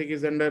work ethic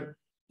is under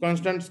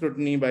constant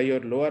scrutiny by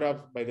your lower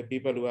ups, by the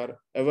people who are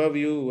above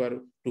you,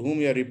 to whom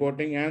you are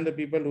reporting, and the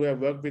people who have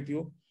worked with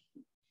you.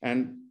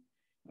 And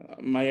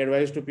my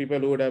advice to people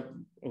who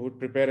would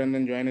prepare and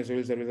then join a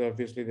civil service,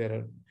 obviously there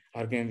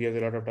are RKMV has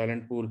a lot of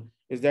talent pool,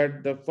 is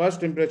that the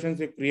first impressions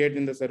you create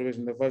in the service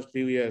in the first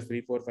few years,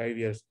 3, 4, 5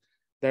 years,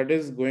 that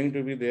is going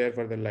to be there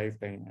for the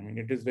lifetime. I mean,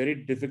 it is very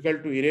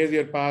difficult to erase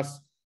your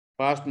past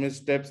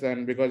missteps,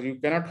 and because you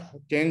cannot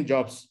change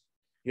jobs.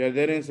 You are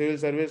there in civil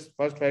service,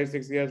 first 5,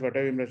 6 years,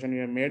 whatever impression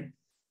you have made,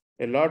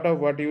 a lot of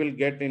what you will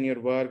get in your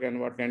work and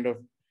what kind of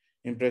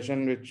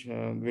impression which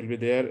will be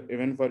there,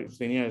 even for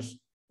seniors,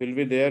 will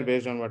be there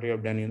based on what you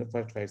have done in the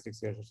first 5,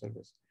 6 years of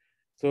service.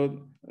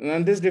 So,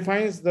 and this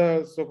defines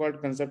the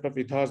so-called concept of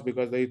ethos,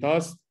 because the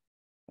ethos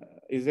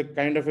is a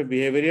kind of a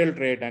behavioral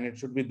trait, and it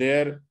should be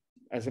there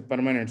as a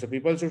permanent. So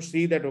people should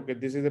see that, okay,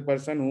 this is a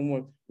person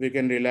whom we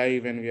can rely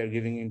when we are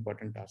giving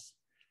important tasks.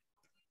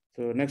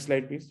 So next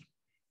slide, please.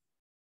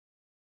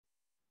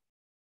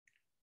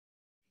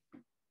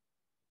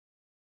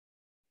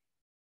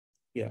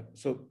 Yeah,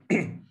 so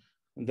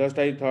just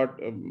I thought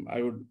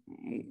I would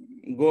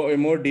go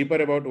more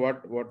deeper about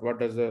what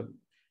does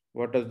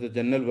the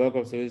general work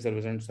of civil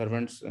service and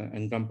servants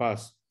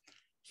encompass.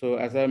 So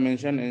as I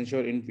mentioned,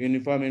 ensure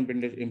uniform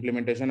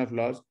implementation of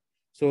laws.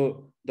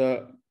 So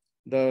the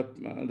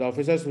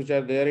officers which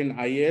are there in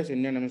IAS,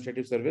 Indian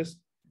Administrative Service,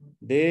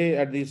 they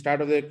at the start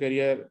of their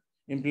career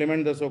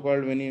implement the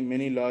so-called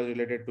many laws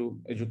related to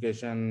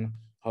education,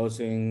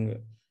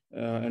 housing,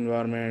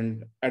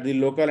 environment at the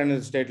local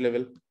and state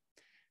level,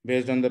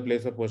 based on the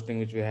place of posting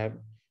which we have.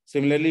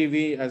 Similarly,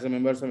 we as a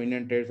members of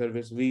Indian Trade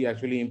Service, we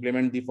actually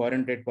implement the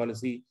foreign trade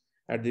policy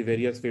at the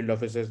various field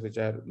offices which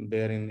are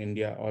there in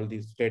India, all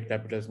these state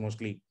capitals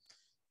mostly,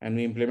 and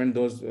we implement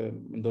those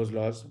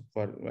laws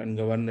and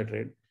govern the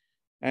trade.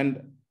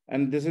 And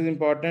this is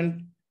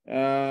important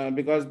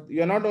because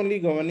you're not only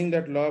governing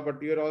that law, but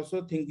you're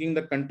also thinking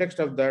the context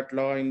of that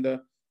law in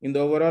the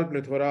overall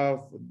plethora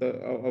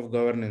of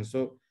governance.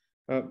 So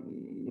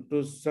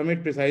to sum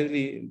it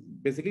precisely,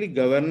 basically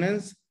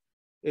governance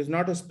is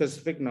not a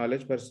specific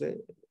knowledge per se.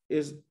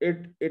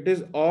 It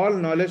is all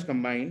knowledge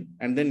combined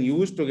and then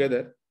used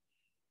together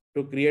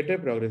to create a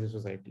progressive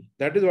society.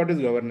 That is what is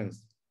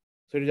governance.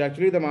 So it is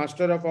actually the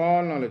master of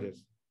all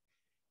knowledges.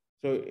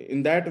 So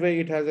in that way,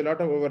 it has a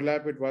lot of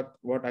overlap with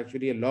what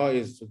actually a law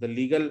is. So the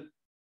legal,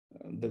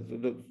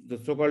 the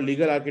so-called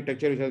legal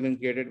architecture which has been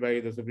created by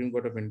the Supreme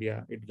Court of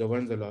India, it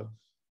governs the law.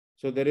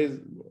 So there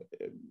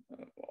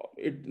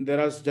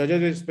are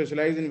judges which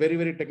specialize in very,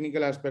 very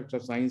technical aspects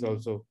of science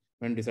also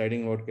when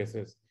deciding about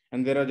cases.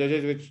 And there are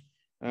judges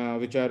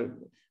which are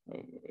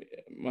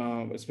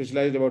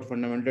specialized about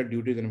fundamental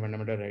duties and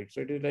fundamental rights.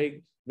 So it is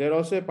like they're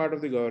also a part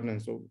of the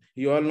governance. So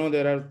you all know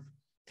there are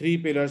 3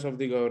 pillars of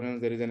the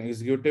governance. There is an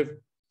executive,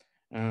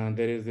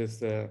 there is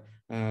this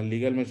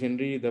legal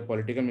machinery, the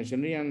political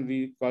machinery, and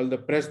we call the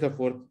press the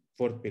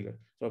fourth pillar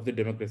of the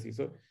democracy.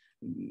 So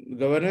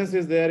governance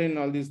is there in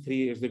all these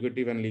 3,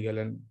 executive and legal.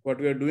 And what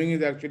we are doing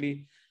is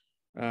actually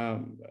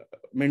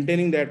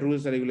maintaining that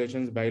rules and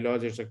regulations,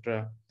 bylaws,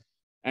 etc.,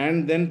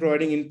 and then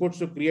providing inputs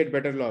to create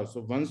better laws.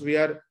 So once we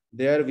are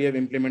there, we have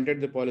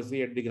implemented the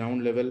policy at the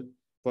ground level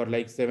for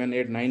like 7,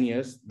 8, 9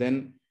 years.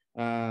 Then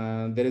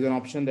there is an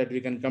option that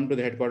we can come to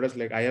the headquarters,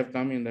 like I have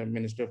come in the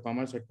Ministry of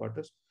Commerce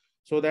headquarters,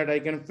 so that I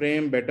can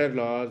frame better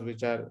laws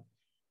which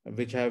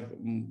have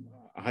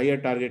higher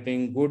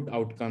targeting, good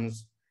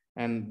outcomes.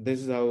 And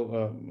this is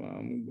how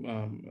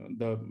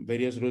the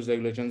various rules,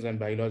 regulations, and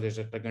bylaws,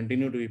 etc.,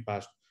 continue to be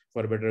passed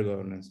for better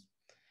governance.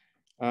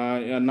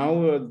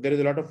 Now there is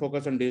a lot of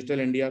focus on digital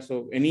India.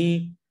 So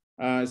any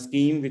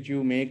scheme which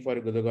you make for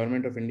the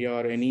government of India,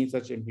 or any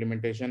such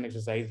implementation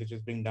exercise which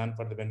is being done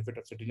for the benefit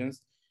of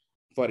citizens,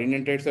 for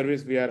Indian Trade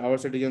Service, our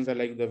citizens are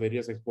like the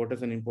various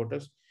exporters and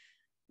importers.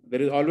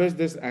 There is always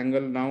this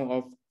angle now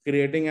of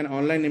creating an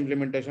online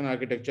implementation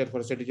architecture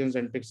for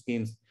citizen-centric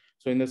schemes.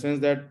 So in the sense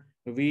that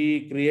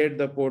we create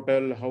the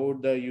portal, how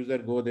would the user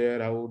go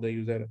there, how would the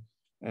user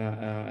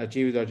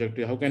achieve his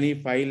objective, how can he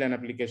file an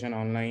application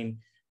online,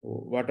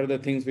 what are the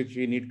things which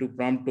we need to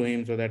prompt to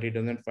him so that he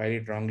doesn't file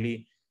it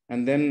wrongly,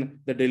 and then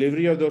the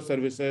delivery of those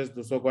services,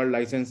 the so-called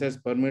licenses,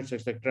 permits,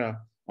 etc.,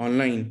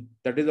 online.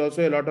 That is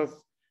also a lot of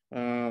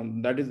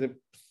that is a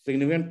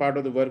significant part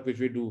of the work which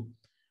we do,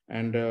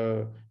 and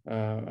that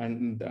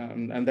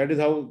is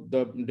how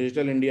the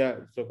digital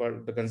India,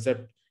 so-called the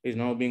concept, is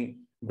now being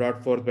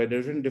brought forth by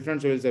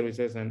different civil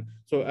services. And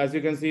so, as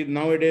you can see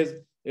nowadays,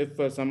 if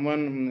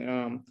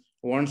someone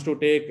wants to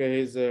take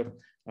his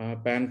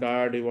PAN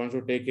card, he wants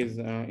to take his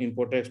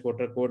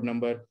importer-exporter code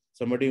number,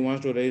 somebody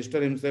wants to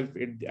register himself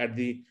at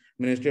the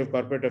Ministry of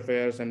Corporate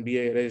Affairs and be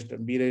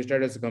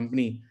registered as a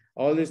company,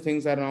 all these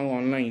things are now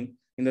online,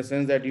 in the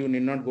sense that you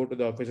need not go to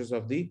the offices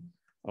of the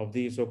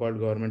so-called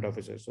government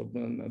offices. So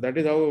that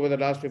is how over the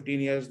last 15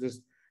 years,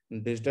 this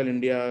digital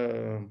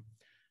India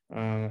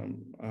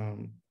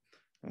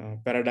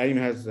paradigm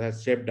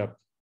has shaped up.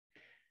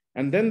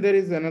 And then there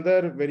is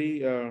another very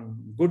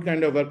good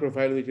kind of work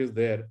profile which is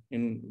there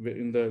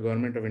in the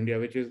government of India,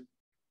 which is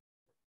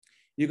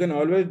you can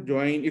always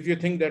join if you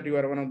think that you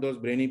are one of those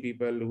brainy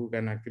people who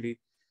can actually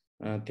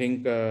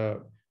think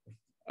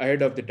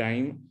ahead of the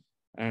time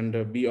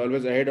and be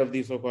always ahead of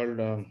the so-called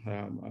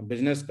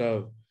business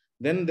curve.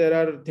 Then there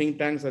are think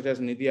tanks such as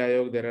Niti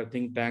Aayog. There are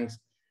think tanks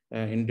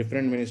in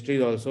different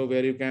ministries also,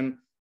 where you can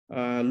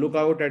look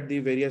out at the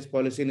various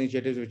policy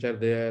initiatives which are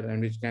there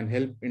and which can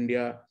help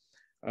India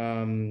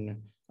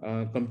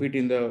compete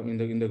in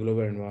the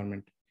global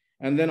environment.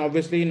 And then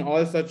obviously in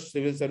all such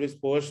civil service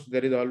posts,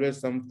 there is always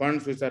some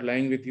funds which are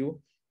lying with you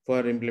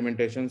for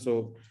implementation.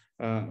 So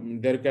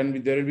there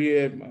will be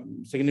a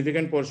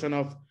significant portion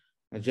of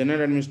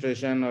general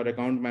administration or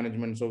account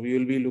management. So we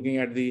will be looking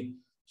at the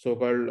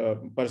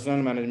so-called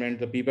personal management,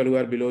 the people who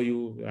are below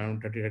you,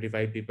 around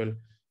 35 people,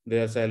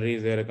 their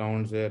salaries, their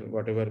accounts, their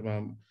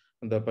whatever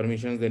the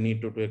permissions they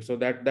need to take. So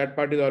that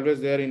part is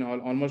always there in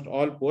almost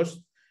all posts.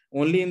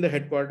 Only in the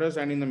headquarters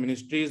and in the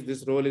ministries,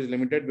 this role is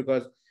limited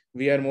because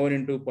we are more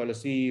into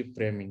policy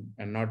framing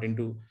and not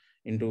into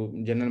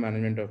general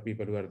management of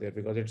people who are there,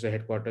 because it's a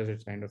headquarters.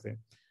 It's kind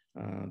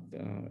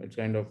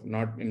of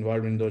not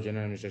involved in those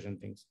general administration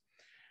things.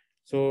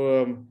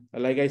 So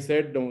like I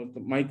said,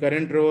 my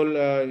current role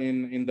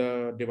in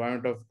the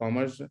Department of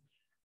Commerce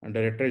and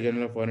Director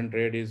General of Foreign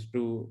Trade is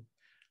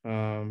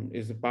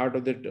a part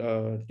of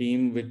the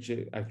team which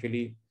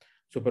actually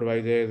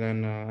supervises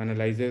and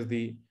analyzes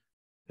the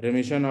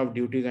remission of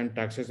duties and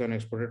taxes on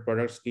exported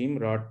products scheme,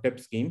 RODTEP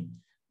scheme.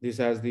 This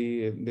has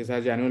the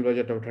annual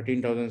budget of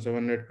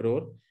 13,700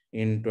 crore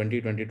in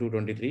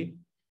 2022-23,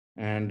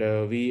 and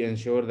we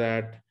ensure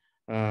that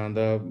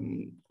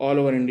all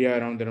over India,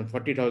 around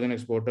 40,000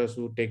 exporters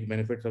who take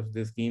benefits of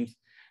these schemes,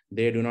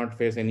 they do not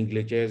face any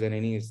glitches, and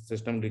any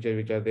system glitches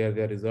which are there,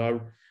 they are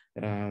resolved.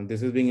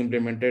 This is being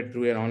implemented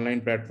through an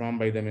online platform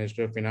by the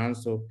Ministry of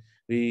Finance. So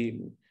we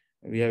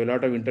have a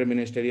lot of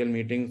interministerial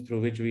meetings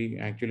through which we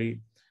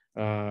actually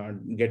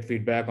get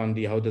feedback on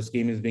how the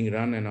scheme is being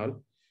run and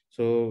all.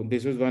 So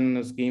this was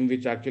one scheme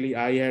which actually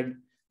I had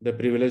the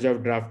privilege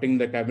of drafting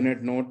the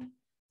cabinet note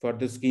for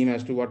the scheme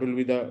as to what will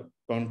be the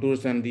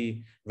contours and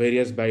the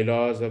various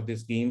bylaws of the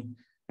scheme,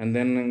 and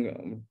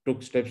then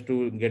took steps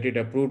to get it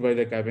approved by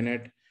the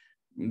cabinet.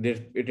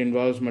 It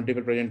involves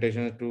multiple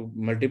presentations to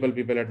multiple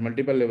people at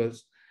multiple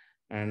levels,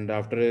 and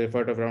after an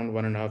effort of around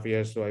 1.5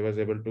 years, so I was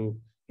able to,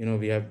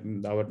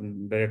 our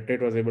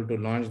directorate was able to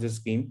launch this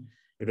scheme.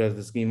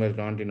 The scheme was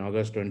launched in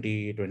August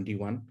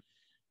 2021,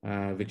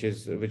 which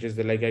is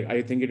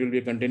I think it will be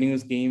a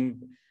continuous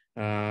scheme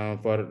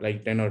for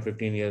like 10 or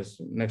 15 years,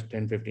 next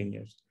 10, 15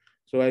 years.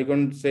 So I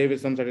can say with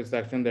some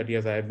satisfaction that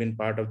yes, I have been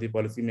part of the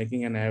policy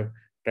making, and I have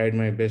tried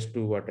my best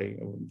to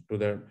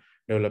the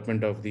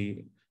development of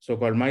the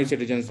so-called my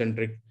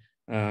citizen-centric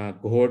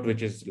cohort,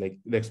 which is like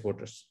the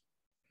exporters.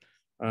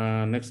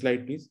 Next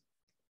slide, please.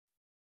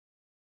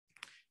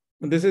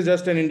 This is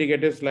just an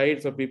indicative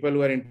slide. So people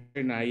who are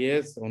interested in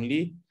IAS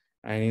only,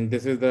 and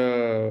this is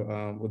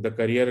the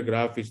career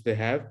graph which they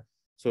have.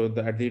 So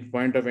at the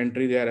point of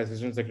entry, they are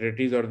assistant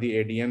secretaries or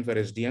the ADMs or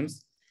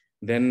SDMs.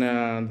 Then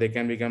they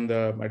can become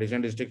the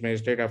additional district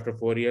magistrate after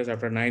 4 years.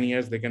 After 9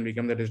 years, they can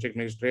become the district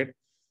magistrate.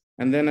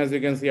 And then, as you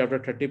can see, after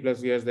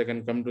 30+ years, they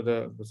can come to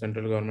the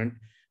central government,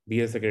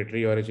 be a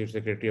secretary or a chief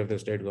secretary of the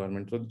state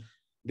government. So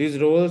these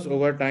roles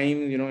over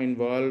time,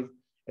 involve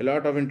a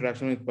lot of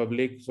interaction with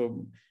public.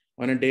 So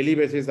on a daily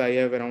basis, I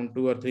have around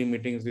 2 or 3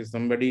 meetings with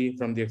somebody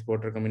from the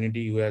exporter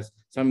community who has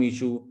some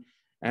issue.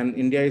 And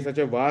India is such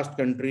a vast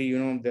country,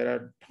 there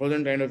are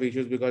 1,000 kind of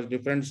issues because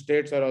different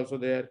states are also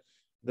there.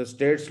 The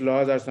states'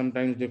 laws are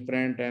sometimes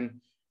different.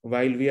 And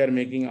while we are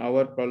making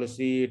our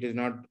policy, it is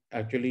not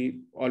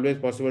actually always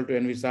possible to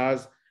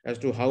envisage as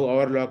to how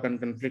our law can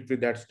conflict with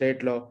that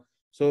state law.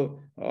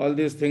 So all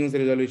these things,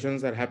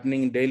 resolutions are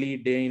happening daily,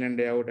 day in and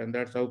day out. And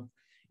that's how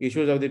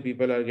issues of the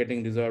people are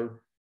getting resolved.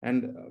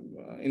 And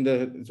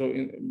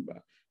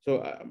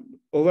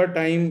over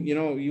time,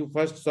 you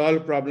first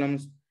solve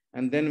problems,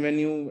 and then when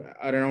you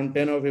are around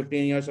 10 or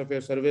 15 years of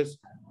your service,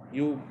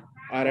 you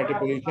are at a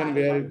position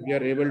where you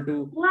are able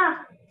to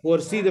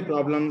foresee the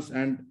problems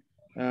and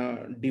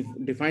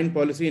define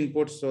policy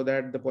inputs so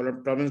that the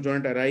problems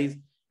don't arise.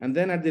 And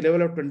then at the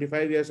level of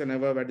 25 years and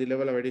above, at the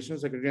level of additional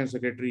secretary and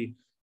secretary,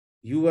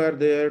 you are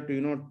there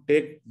to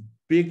take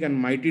big and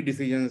mighty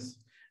decisions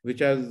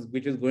which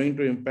is going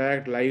to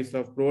impact lives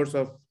of crores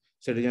of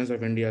citizens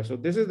of India. So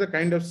this is the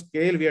kind of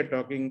scale we are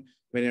talking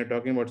when you're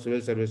talking about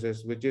civil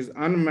services, which is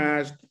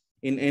unmatched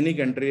in any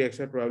country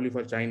except probably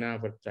for China.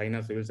 For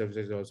China, civil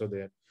services is also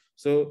there.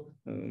 So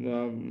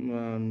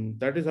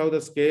that is how the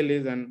scale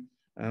is, and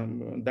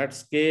that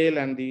scale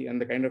and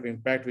the kind of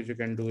impact which you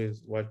can do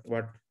is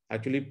what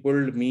actually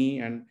pulled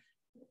me, and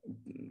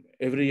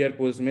every year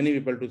pulls many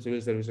people to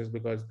civil services,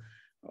 because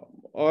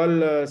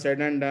all said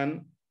and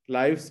done,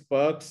 life's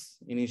perks,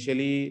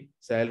 initially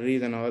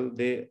salaries and all,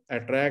 they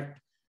attract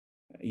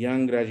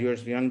young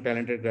graduates, young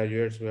talented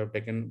graduates who have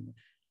taken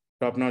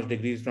top-notch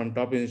degrees from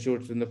top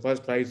institutes in the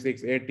first 5,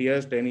 6, 8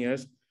 years, 10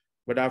 years.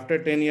 But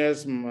after 10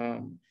 years,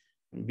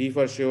 be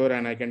for sure,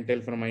 and I can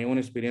tell from my own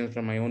experience,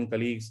 from my own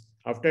colleagues,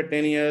 after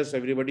 10 years,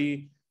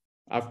 everybody,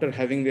 after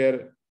having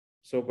their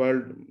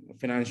so-called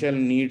financial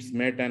needs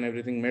met and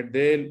everything met,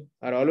 they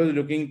are always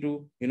looking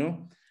to,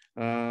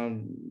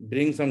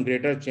 bring some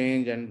greater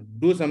change and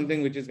do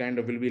something which is kind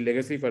of will be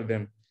legacy for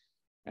them.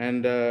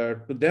 And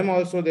to them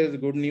also, there's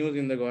good news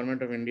in the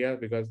government of India,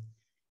 because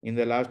in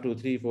the last 2,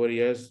 3, 4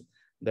 years,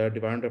 the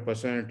Department of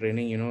Personnel and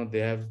Training, they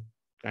have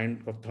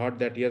kind of thought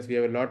that, yes, we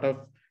have a lot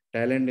of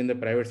talent in the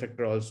private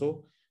sector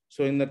also.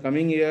 So in the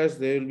coming years,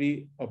 there will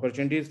be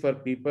opportunities for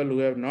people who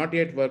have not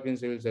yet worked in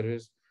civil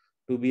service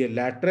to be a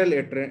lateral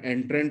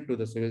entrant to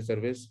the civil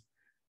service.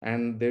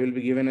 And they will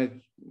be given a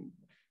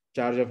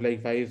charge of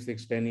like 5,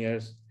 6, 10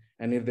 years.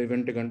 And if they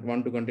want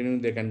to continue,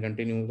 they can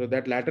continue. So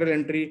that lateral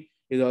entry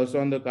is also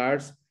on the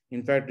cards.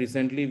 In fact,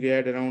 recently we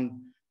had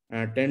around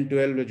 10,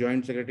 12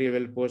 joint secretary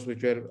level posts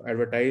which were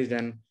advertised,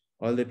 and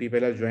all the people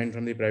have joined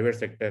from the private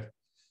sector.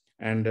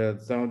 And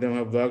some of them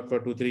have worked for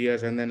 2, 3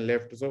 years and then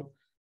left. So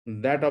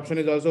that option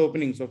is also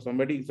opening. So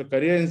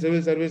career in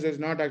civil service is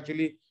not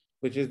actually,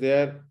 which is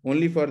there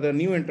only for the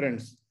new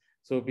entrants.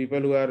 So people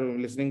who are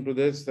listening to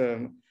this,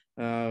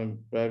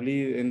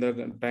 probably in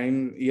the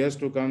years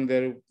to come,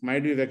 there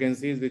might be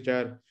vacancies which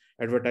are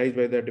advertised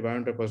by the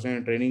Department of Personnel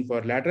and Training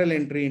for lateral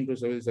entry into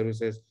civil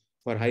services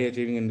for high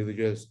achieving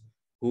individuals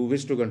who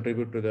wish to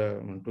contribute to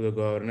the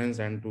governance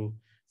and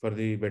for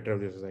the better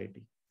of the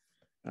society.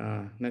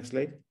 Next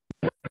slide.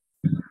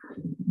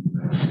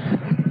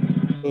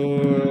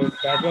 So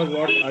that was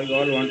what I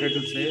all wanted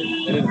to say.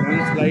 There is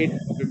one slide,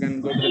 if you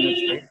can go to the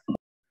next slide,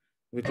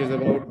 which is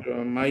about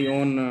my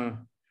own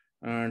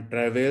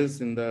travels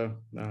in the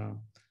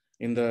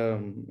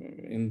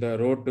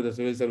road to the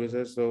civil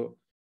services. So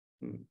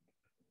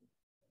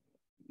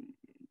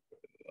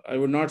I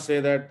would not say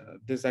that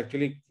this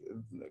actually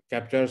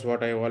captures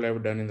what all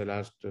I've done in the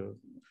last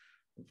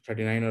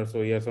 39 or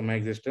so years of my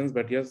existence,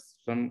 but yes,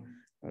 some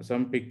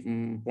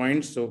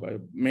points. So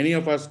many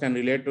of us can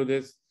relate to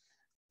this.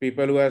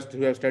 People who have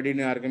studied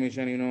in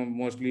RKMV,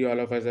 mostly all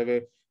of us have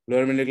a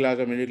lower middle class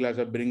or middle class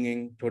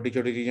upbringing. Choti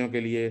cheezon ke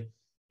liye,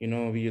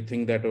 you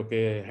think that,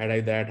 okay, had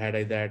I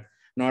that,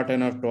 not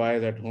enough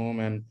toys at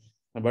home,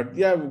 but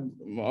yeah,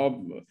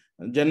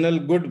 general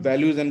good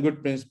values and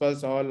good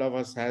principles all of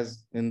us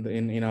has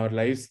in our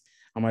lives.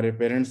 हमारे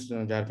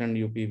parents Jharkhand,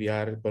 UP,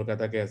 Bihar,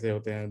 Kolkata के ऐसे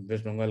होते हैं,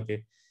 waste Bengal के,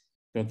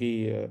 क्योंकि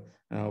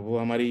वो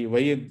हमारी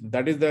वही,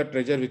 that is the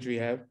treasure which we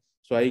have.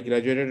 So I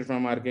graduated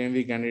from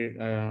RKMV candidate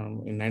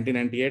in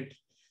 1998,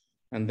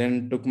 and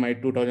then took my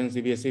 2000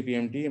 CBSE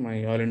PMT.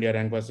 My All India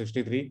rank was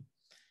 63.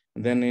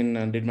 And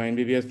then did my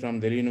MBBS from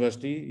Delhi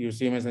University,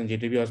 UCMS and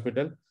GTB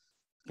Hospital.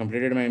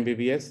 Completed my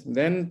MBBS.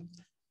 Then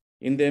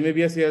in the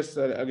MBBS years,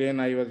 again,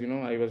 I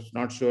was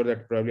not sure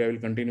that probably I will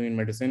continue in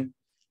medicine.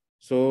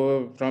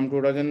 So from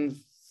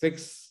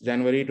 2006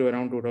 January to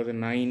around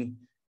 2009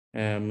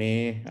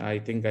 May, I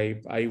think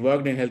I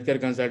worked in healthcare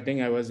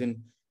consulting. I was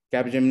in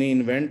Capgemini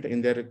Invent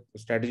in their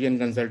strategy and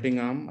consulting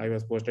arm. I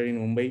was posted in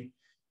Mumbai,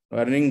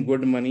 earning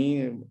good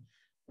money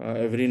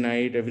every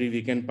night, every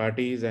weekend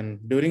parties. And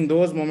during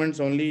those moments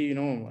only,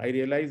 I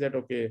realized that,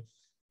 okay,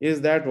 is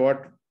that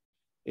what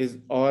is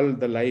all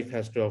the life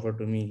has to offer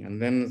to me?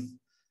 And then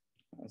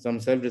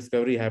some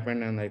self-discovery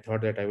happened, and I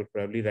thought that I would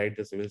probably write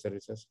the civil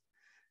services.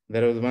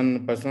 There was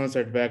one personal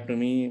setback to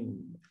me.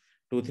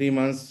 2-3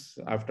 months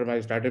after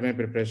I started my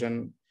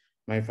preparation,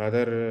 my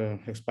father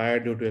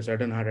expired due to a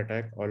sudden heart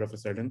attack, all of a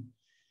sudden.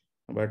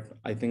 But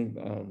I think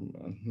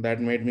that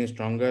made me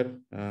stronger.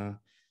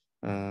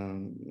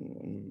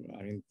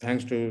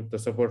 Thanks to the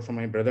support from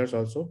my brothers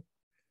also,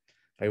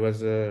 I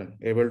was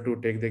able to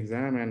take the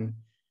exam, and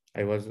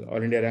I was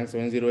All India rank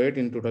 708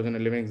 in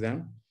 2011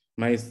 exam.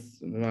 My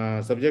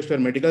subjects were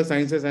medical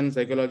sciences and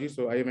psychology.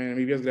 So I am an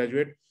MBBS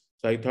graduate.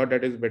 So I thought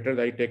that is better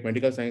that I take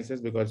medical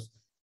sciences, because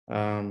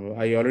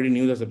I already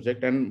knew the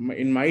subject. And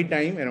in my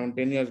time, around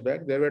 10 years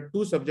back, there were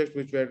 2 subjects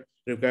which were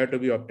required to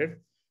be opted.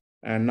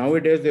 And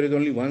nowadays there is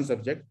only 1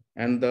 subject,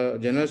 and the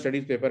general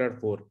studies paper are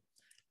 4.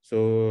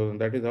 So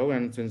that is how,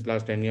 and since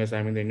last 10 years,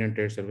 I'm in the Indian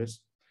Trade Service.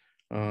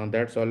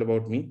 That's all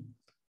about me.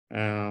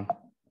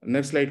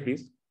 Next slide,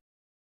 please.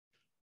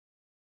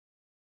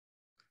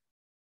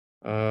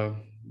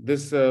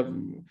 This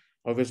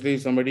obviously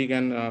somebody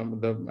can,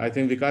 I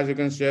think Vikas, you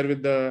can share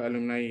with the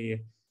alumni.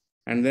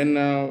 And then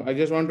I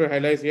just want to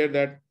highlight here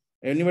that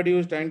anybody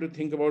who's trying to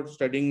think about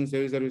studying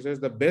civil services,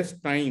 the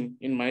best time,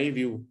 in my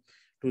view,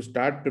 to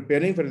start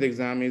preparing for the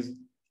exam is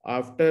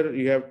after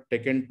you have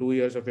taken 2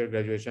 years of your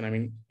graduation. I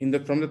mean,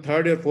 from the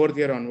 3rd or 4th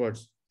year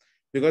onwards,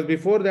 because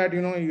before that,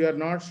 you are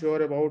not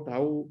sure about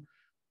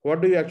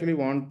what do you actually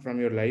want from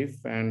your life,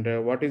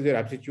 and what is your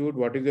aptitude,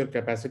 what is your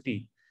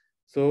capacity.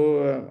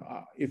 So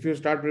if you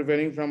start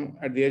preparing from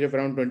at the age of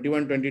around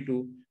 21,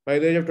 22, by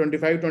the age of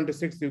 25,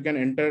 26, you can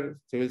enter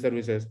civil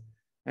services.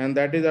 And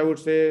that is, I would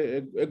say,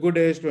 a good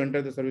age to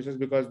enter the services,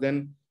 because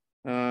then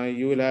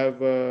you will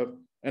have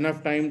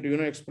enough time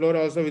to, explore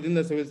also within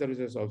the civil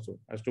services also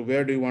as to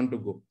where do you want to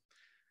go.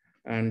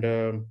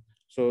 And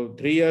so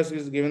 3 years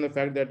is given the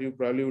fact that you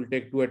probably will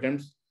take 2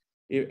 attempts.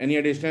 If any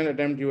additional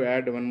attempt, you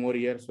add one more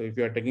year. So if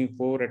you are taking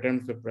 4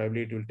 attempts, so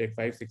probably it will take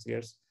 5-6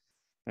 years.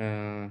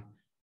 And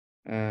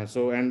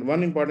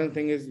one important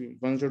thing is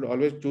one should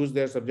always choose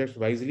their subjects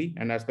wisely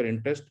and as per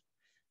interest.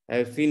 I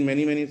have seen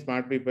many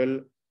smart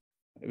people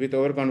with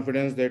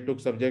overconfidence. They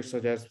took subjects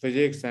such as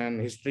physics and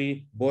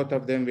history, both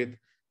of them with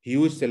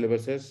huge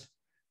syllabuses,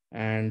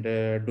 and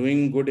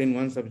doing good in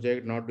one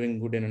subject, not doing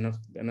good in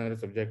another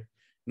subject.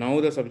 Now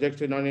the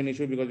subject is not an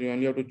issue because you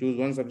only have to choose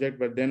one subject,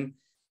 but then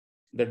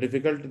the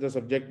difficult the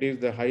subject is,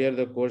 the higher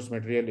the course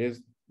material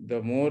is, the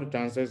more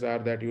chances are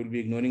that you will be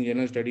ignoring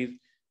general studies,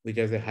 which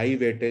has a high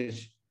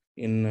weightage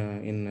in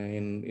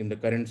the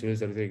current civil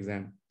service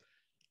exam.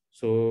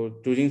 So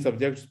choosing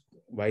subjects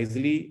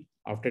wisely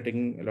after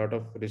taking a lot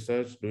of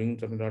research, doing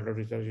a lot of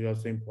research is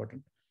also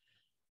important.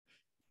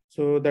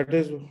 So that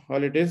is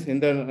all it is. In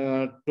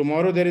the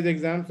tomorrow there is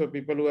exam. So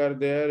people who are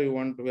there, who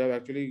have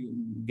actually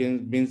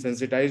been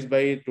sensitized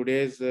by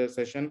today's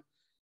session.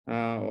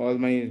 All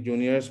my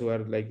juniors who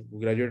are like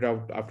graduated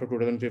out after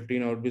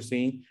 2015, I would be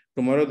seeing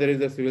tomorrow there is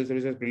the civil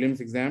services prelims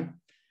exam,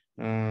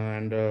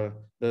 and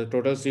the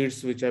total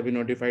seats which have been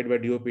notified by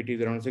DOPT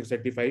is around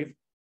 635,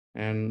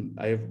 and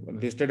I have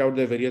listed out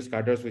the various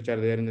cadres which are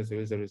there in the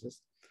civil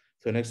services.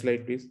 So next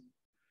slide, please.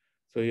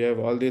 So you have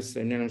all this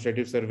Indian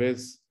Administrative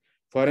Service,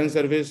 Foreign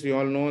Service. You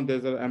all know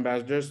there's the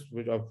ambassadors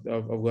of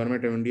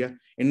Government of India.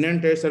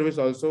 Indian Trade Service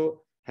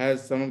also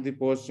has some of the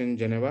posts in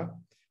Geneva,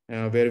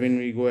 wherein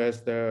we go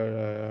as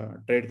the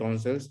trade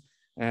councils,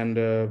 and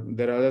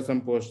there are other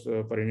some posts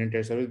for Indian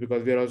Trade Service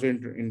because we are also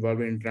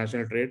involved in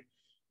international trade.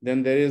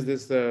 Then there is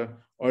this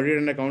Audit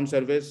and Account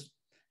Service,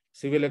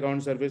 Civil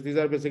Account Service. These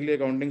are basically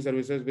accounting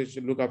services which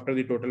look after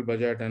the total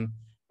budget and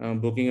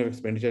booking of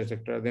expenditure,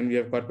 etc. Then we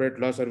have Corporate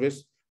Law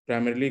Service.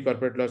 Primarily,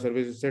 Corporate Law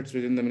Service sits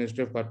within the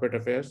Ministry of Corporate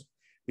Affairs.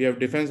 We have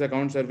Defense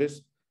Account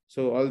Service.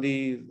 So all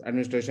the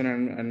administration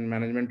and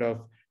management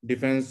of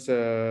defense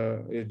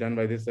is done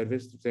by this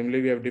service.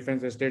 Similarly, we have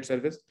Defense Estate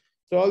Service.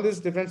 So all these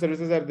different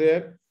services are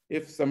there.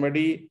 If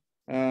somebody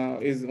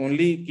is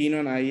only keen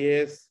on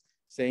IAS,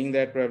 saying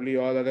that probably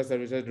all other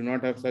services do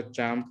not have such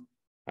charm,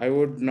 I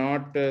would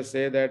not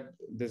say that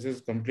this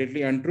is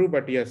completely untrue,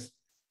 but yes,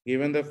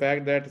 given the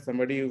fact that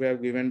somebody who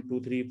have given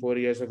 2, 3, 4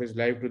 years of his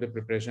life to the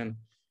preparation,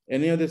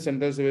 any of the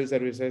central civil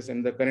services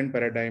in the current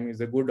paradigm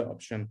is a good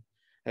option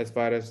as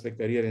far as the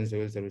career in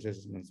civil services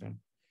is concerned.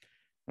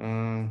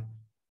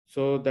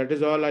 So that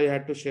is all I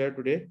had to share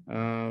today.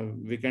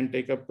 We can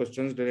take up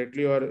questions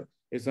directly, or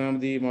if some of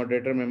the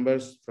moderator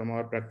members from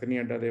our Praktani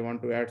Adda, they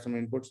want to add some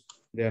inputs,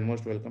 they are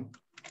most welcome.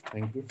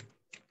 Thank you.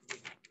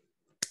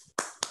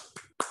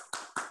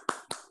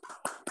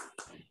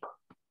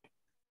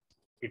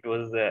 It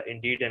was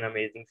indeed an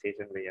amazing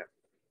session,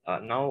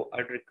 Bhaiya. Now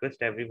I'd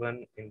request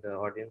everyone in the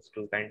audience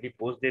to kindly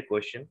pose their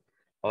question,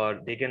 or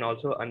they can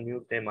also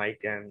unmute their mic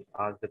and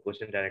ask the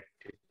question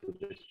directly to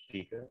the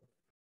speaker.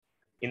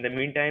 In the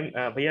meantime,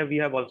 Bhaiya, we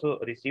have also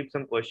received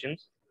some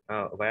questions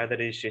via the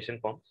registration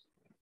forms.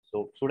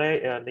 So should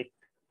I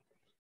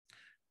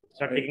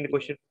start taking the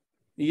question?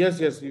 Yes,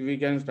 we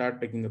can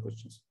start taking the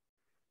questions.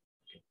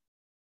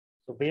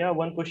 So Bhaiya,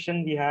 one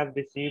question we have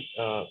received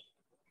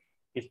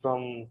is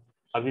from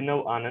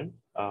Avinav Anand.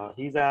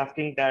 He's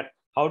asking that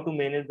how to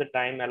manage the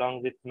time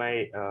along with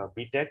my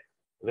BTech,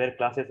 where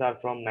classes are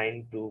from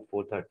 9 to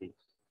 4:30.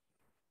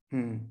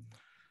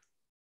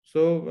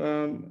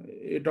 So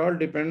it all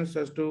depends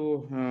as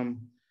to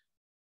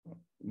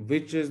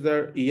which is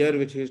the year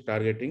which he is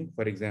targeting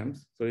for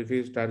exams. So if he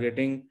is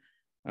targeting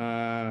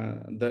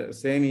the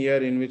same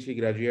year in which he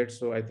graduates,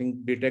 so I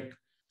think BTech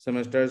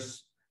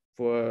semesters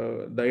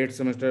for the 8th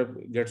semester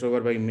gets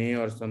over by May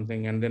or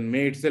something, and then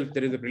May itself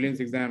there is a prelims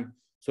exam.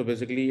 So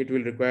basically it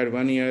will require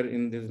 1 year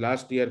in this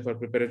last year for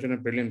preparation of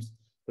prelims.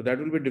 So that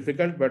will be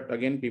difficult, but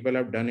again, people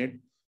have done it.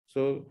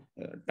 So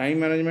time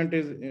management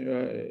is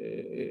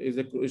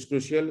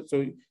crucial.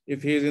 So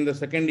if he is in the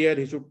second year,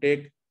 he should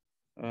take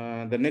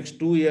the next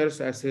 2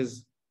 years as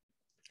his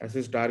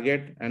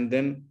target, and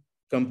then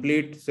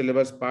complete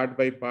syllabus part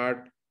by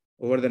part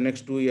over the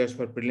next 2 years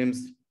for prelims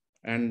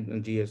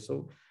and GS.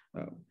 So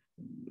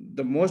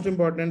the most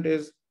important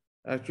is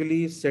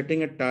actually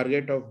setting a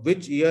target of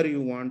which year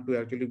you want to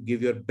actually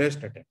give your best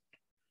attempt.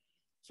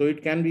 So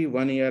it can be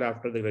 1 year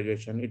after the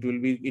graduation.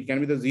 It can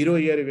be the 0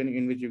 year even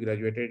in which you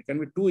graduated. It can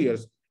be 2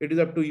 years. It is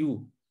up to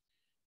you.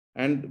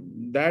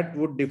 And that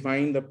would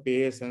define the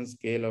pace and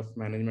scale of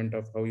management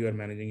of how you are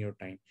managing your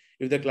time.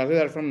 If the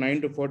classes are from 9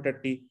 to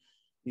 4:30,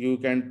 you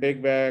can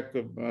take back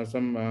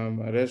some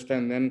rest,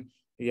 and then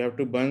you have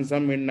to burn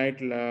some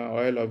midnight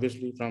oil,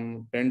 obviously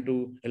from 10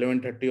 to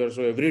 11:30 or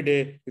so every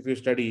day. If you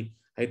study,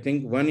 I think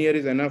 1 year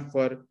is enough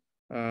for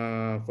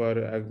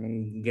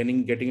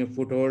getting a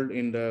foothold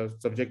in the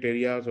subject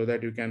area, so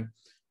that you can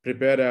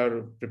prepare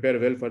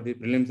well for the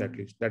prelims at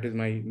least. That is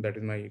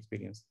my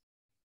experience.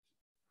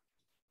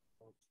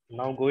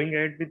 Now going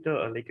ahead with the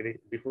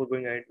before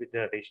going ahead with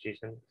the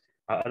registration,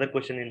 other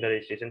question in the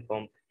registration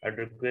form, I'd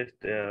request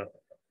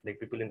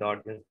people in the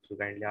audience to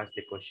kindly ask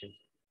the questions.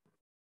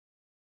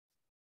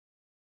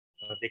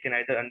 They can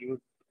either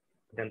unmute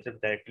themselves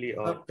directly?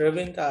 Or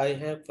Praveen, I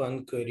have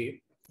one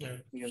query.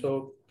 Yes.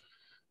 So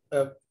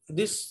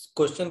this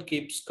question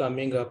keeps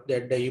coming up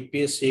that the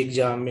UPSC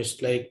exam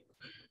is like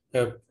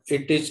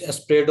it is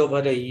spread over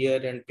a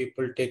year and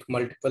people take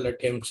multiple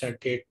attempts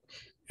at it,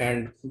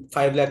 and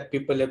 5 lakh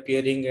people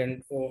appearing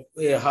and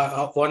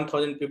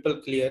 1,000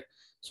 people clear.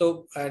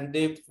 So and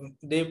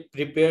they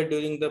prepare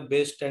during the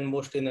best and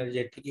most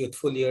energetic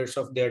youthful years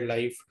of their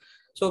life.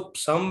 So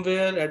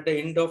somewhere at the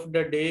end of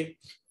the day,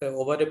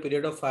 over a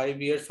period of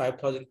 5 years,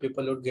 5,000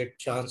 people would get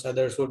chance.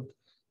 Others would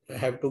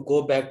have to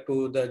go back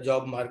to the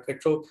job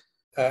market. So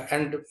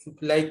and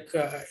like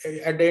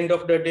at the end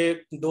of the day,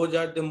 those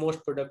are the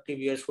most productive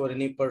years for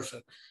any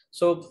person.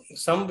 So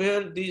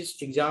somewhere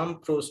this exam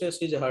process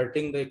is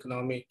hurting the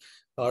economy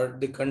or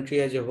the country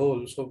as a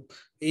whole. So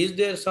is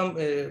there some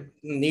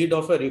need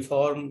of a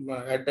reform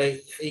at the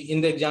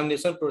in the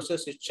examination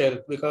process itself?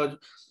 Because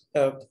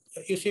uh,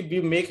 you see, we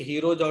make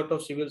heroes out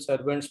of civil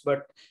servants,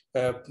 but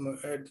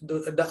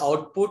the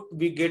output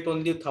we get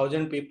only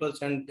 1,000 people,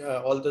 and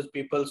all those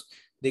peoples,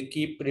 they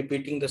keep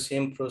repeating the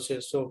same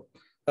process. So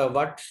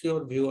what's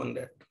your view on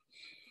that?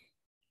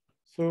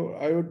 So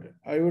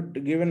I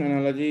would give an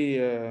analogy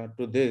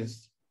to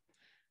this.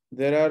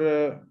 There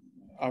are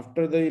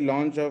after the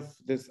launch of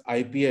this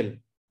IPL,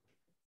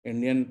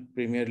 Indian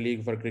Premier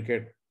League for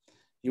cricket,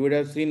 you would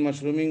have seen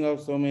mushrooming of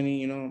so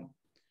many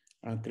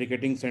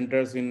cricketing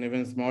centers in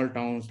even small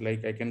towns.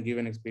 Like I can give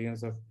an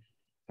experience of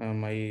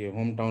my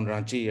hometown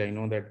Ranchi. I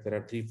know that there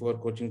are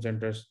 3-4 coaching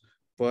centers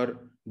for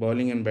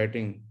bowling and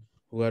batting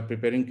who are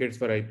preparing kids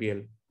for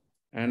IPL.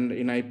 And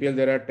in IPL,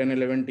 there are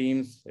 10-11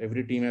 teams.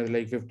 Every team has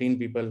like 15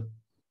 people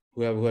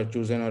who are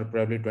chosen, or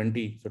probably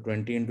 20. So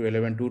 20 into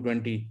 11,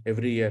 220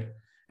 every year.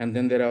 And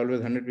then there are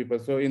always 100 people.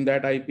 So in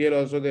that IPL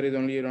also, there is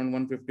only around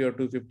 150 or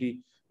 250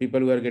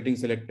 people who are getting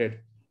selected.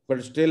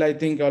 But still, I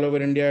think all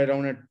over India,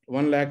 around at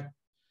 1 lakh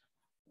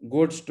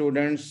good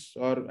students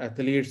or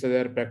athletes they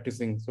are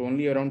practicing. So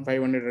only around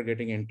 500 are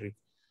getting entry.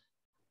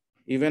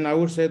 Even I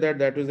would say that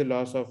that is a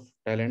loss of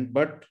talent.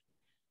 But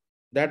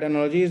that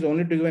analogy is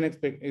only to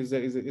give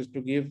is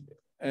to give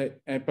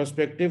a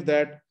perspective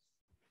that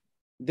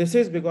this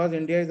is because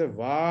India is a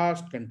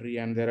vast country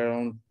and there are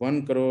around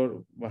 1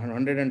 crore,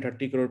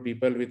 130 crore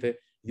people with a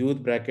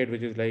youth bracket,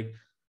 which is like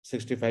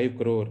 65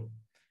 crore.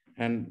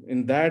 And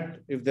in that,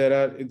 if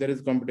there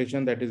is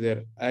competition that is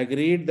there, I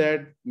agreed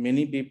that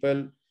many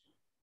people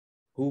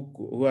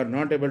who are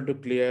not able to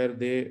clear,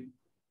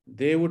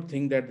 they would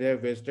think that they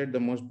have wasted the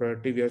most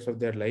productive years of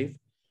their life.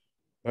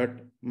 But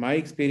my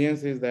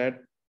experience is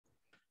that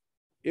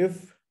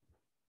if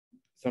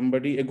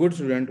somebody, a good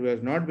student who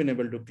has not been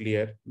able to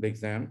clear the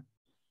exam,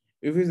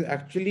 if he's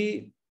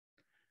actually,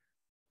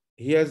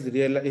 he has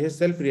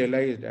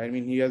self-realized, I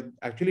mean, he has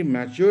actually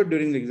matured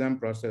during the exam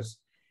process,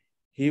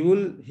 he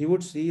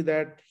would see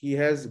that he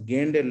has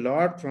gained a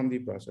lot from the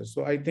process.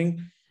 So I think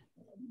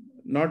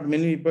not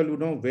many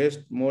people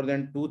waste more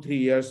than 2-3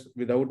 years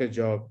without a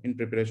job in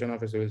preparation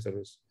of a civil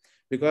service,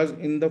 because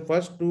in the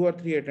first 2 or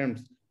 3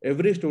 attempts,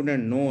 every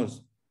student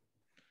knows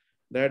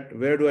that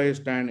where do I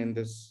stand in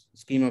this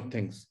scheme of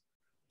things.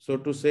 So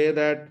to say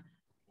that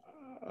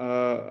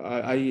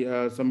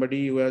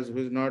somebody who has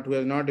not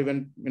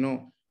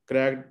even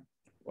cracked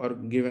or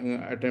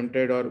given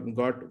attempted or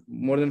got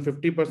more than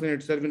 50%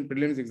 itself in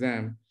prelims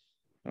exam,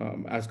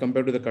 as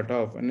compared to the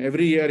cutoff, and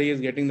every year he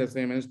is getting the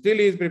same and still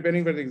he is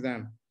preparing for the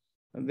exam,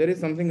 and there is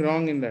something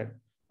wrong in that.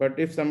 But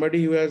if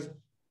somebody who has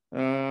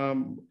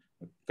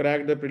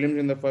cracked the prelims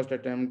in the first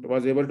attempt,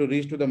 was able to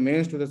reach to the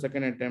mains to the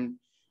second attempt,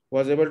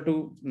 was able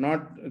to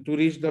not to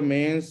reach the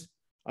mains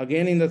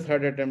again in the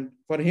third attempt,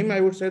 for him I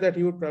would say that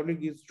he would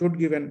probably should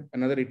give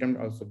another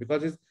attempt also,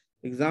 because his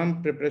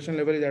exam preparation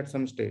level is at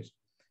some stage.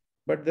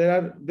 But there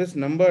are this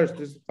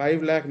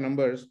 5 lakh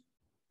numbers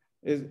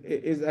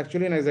is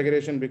actually an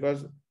exaggeration,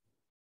 because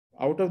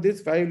out of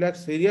these 5 lakh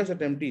serious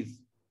attemptees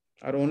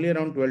are only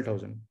around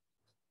 12,000,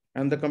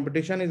 and the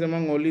competition is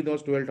among only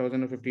those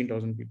 12,000 or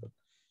 15,000 people.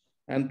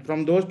 And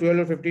from those 12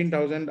 or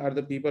 15,000 are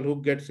the people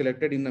who get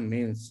selected in the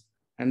mains,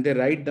 and they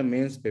write the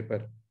mains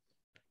paper.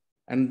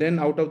 And then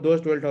out of those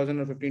 12,000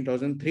 or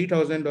 15,000,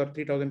 3,000 or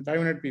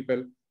 3,500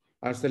 people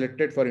are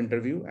selected for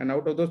interview. And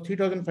out of those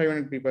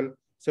 3,500 people,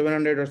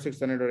 700 or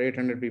 600 or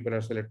 800 people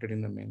are selected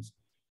in the mains.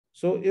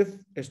 So if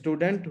a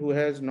student who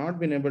has not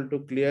been able to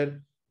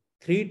clear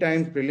 3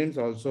 times prelims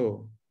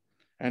also,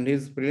 and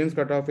his prelims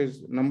cutoff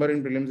number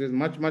in prelims is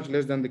much, much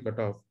less than the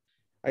cutoff,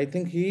 I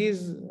think he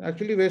is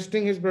actually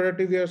wasting his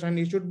productive years, and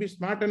he should be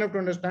smart enough to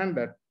understand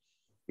that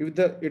if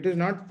it is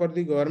not for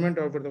the government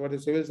or for the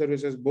civil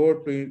services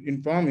board to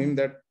inform him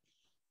that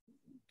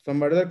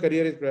some other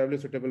career is probably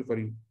suitable for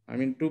you. I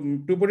mean,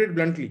 to put it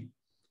bluntly,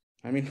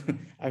 I mean,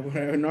 I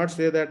would not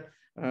say that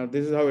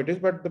this is how it is,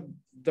 but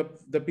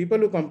the people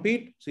who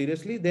compete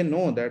seriously, they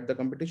know that the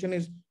competition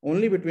is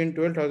only between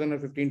 12,000 or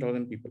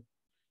 15,000 people,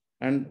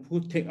 and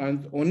who think,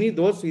 and only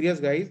those serious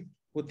guys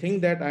who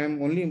think that I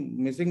am only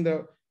missing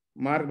the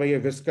mark by a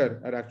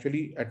whisker are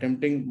actually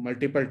attempting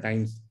multiple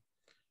times.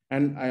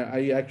 And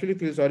I actually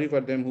feel sorry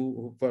for them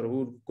who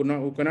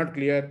cannot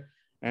clear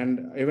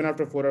And even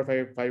after 4 or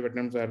 5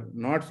 attempts are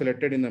not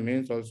selected in the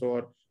mains also,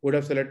 or would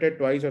have selected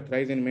twice or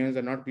thrice in mains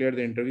and not cleared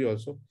the interview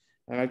also.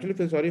 I actually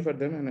feel sorry for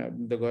them,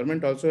 and the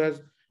government also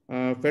has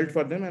felt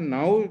for them. And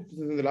now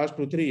in the last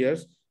 2-3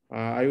 years,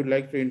 I would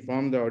like to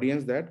inform the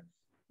audience that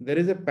there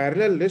is a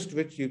parallel list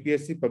which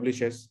UPSC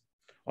publishes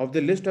of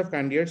the list of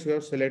candidates who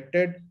have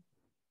selected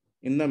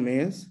in the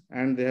mains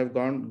and they have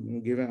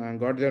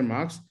got their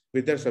marks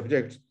with their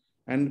subjects,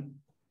 and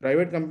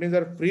private companies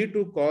are free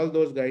to call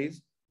those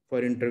guys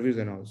for interviews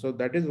and all. So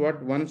that is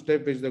what one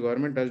step which the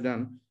government has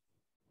done,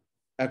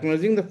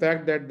 acknowledging the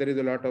fact that there is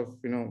a lot of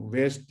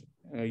waste,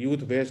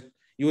 youth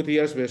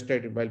years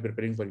wasted while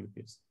preparing for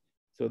UPSC.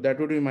 So that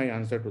would be my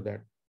answer to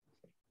that.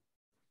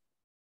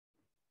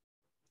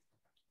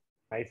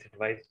 Nice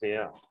advice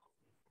there.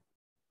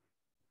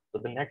 So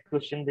the next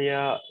question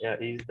there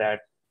is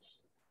that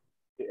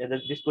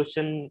this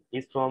question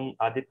is from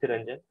Aditya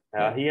Ranjan.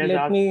 He has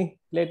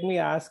let me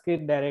ask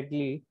it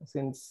directly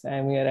since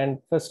I'm here. And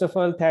first of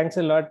all, thanks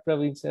a lot,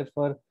 Praveen sir,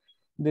 for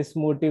this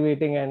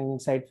motivating and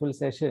insightful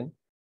session.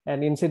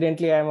 And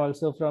incidentally, I'm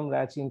also from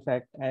Ranchi. In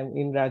fact, I'm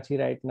in Ranchi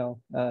right now,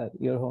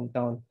 your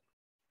hometown.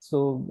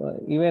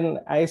 So even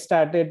I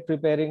started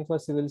preparing for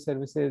civil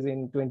services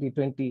in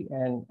 2020,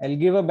 and I'll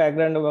give a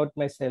background about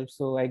myself.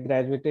 So I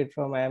graduated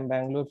from IIM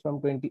Bangalore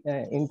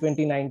in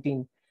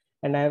 2019,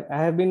 and I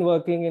have been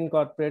working in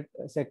corporate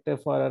sector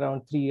for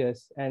around 3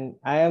 years, and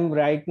I am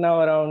right now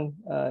around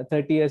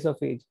 30 years of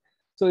age.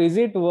 So is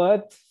it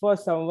worth for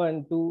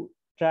someone to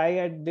try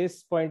at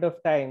this point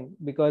of time,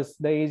 because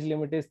the age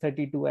limit is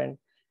 32 and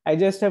I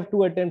just have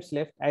 2 attempts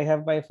left. I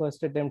have my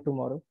first attempt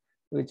tomorrow,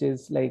 which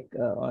is like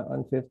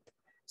on 5th.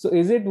 So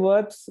is it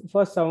worth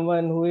for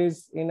someone who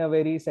is in a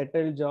very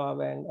settled job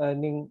and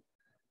earning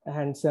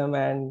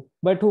handsome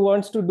but who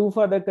wants to do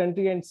for the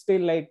country and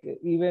still, like,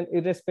 even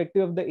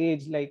irrespective of the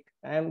age, like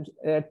I'm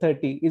at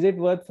 30, is it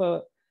worth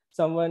for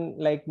someone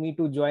like me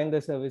to join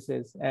the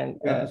services and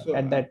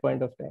at that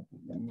point of time?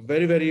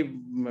 Very, very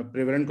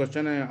prevalent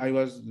question. I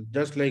was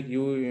just like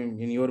you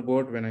in your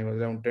boat when I was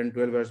around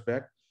 10-12 years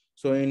back.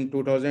 So in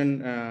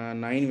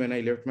 2009, when I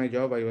left my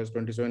job, I was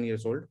 27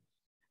 years old,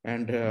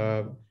 and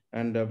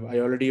I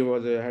already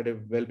had a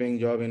well-paying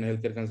job in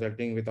healthcare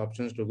consulting with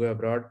options to go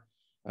abroad,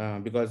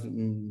 because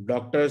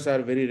doctors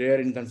are very rare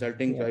in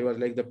consulting. So I was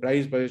like the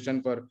prized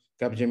position for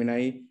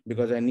Capgemini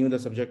because I knew the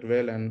subject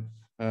well, and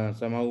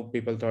somehow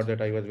people thought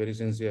that I was very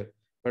sincere.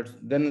 But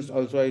then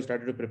also I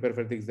started to prepare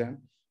for the exam.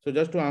 So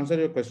just to answer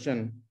your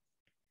question,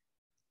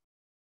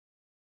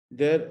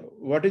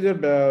 what is your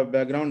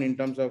background in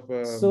terms of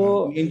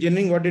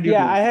engineering? What did you do?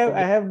 I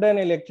have done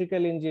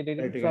electrical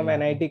engineering from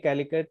NIT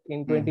Calicut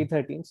in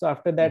 2013. So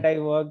after that, I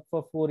worked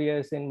for 4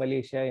 years in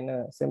Malaysia in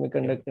a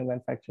semiconductor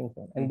manufacturing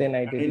firm, and then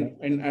I did.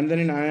 And then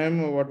in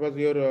IIM, what was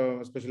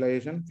your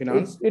specialization?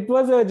 Finance? It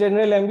was a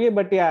general MBA,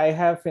 but I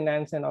have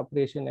finance and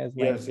operation as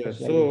well. Yes.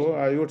 So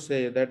I would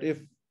say that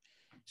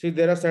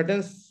there are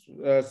certain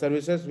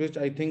services which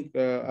I think,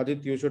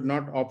 Adit, you should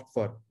not opt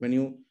for. When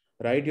you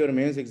write your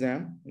mains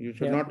exam, you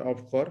should not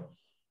opt for.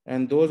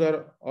 And those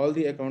are all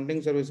the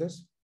accounting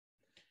services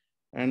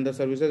and the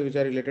services which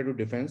are related to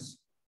defense.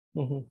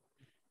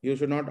 You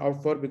should not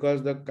opt for,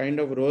 because the kind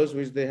of roles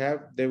which they have,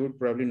 they would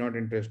probably not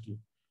interest you.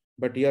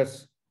 But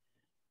yes,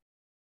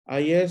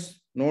 IAS,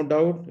 no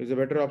doubt, is a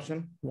better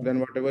option than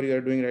whatever you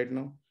are doing right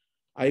now.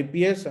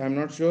 IPS, I'm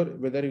not sure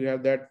whether you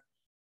have that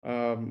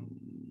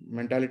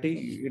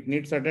mentality. It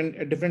needs a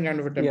different kind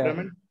of a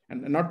temperament.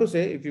 And not to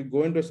say if you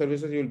go into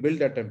services, you will build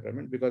that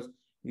temperament, because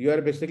you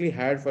are basically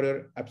hired for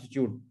your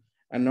aptitude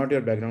and not your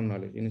background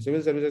knowledge. In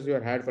civil services, you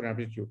are hired for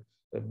aptitude.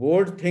 The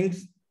board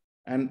thinks,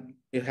 and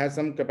it has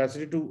some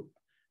capacity to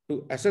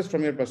assess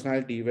from your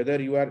personality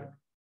whether you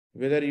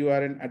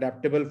are an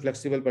adaptable,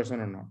 flexible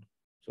person or not.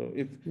 So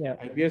if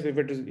IPS, if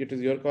it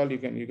is your call, you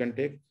can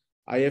take.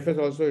 IFS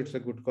also, it's a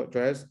good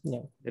choice.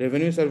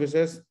 Revenue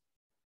services,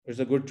 it's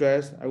a good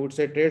choice. I would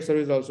say trade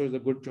service also is a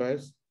good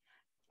choice.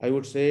 I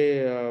would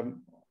say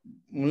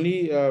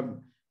only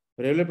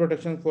railway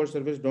protection force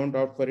service, don't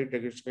opt for it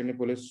against any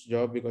police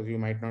job, because you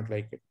might not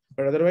like it.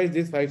 But otherwise,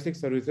 these 5-6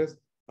 services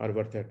are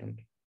worth the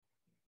attempt.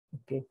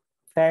 Okay.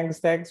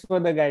 Thanks for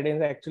the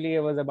guidance. Actually,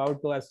 I was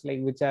about to ask, like,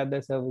 which are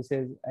the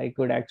services I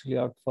could actually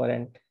opt for,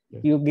 and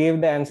you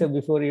gave the answer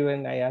before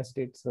even I asked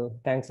it. So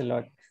thanks a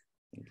lot.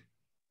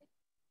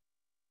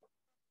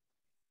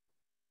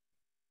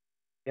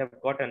 We have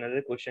got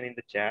another question in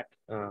the chat.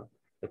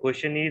 The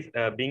question is,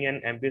 being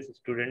an MBS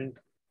student,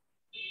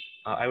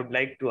 I would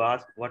like to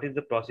ask, what is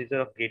the procedure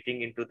of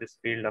getting into this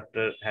field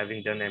after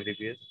having done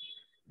MBBS?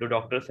 Do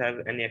doctors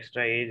have any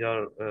extra age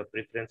or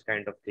preference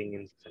kind of thing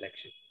in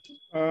selection?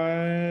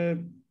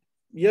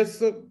 Yes,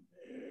 so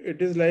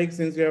it is like,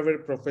 since you have a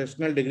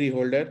professional degree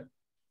holder,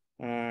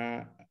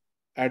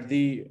 at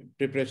the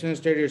preparation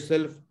stage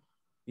itself,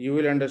 you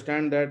will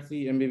understand that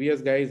the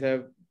MBBS guys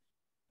have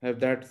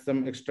that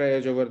some extra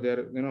edge over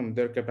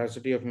their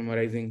capacity of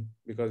memorizing,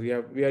 because we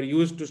are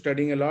used to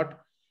studying a lot.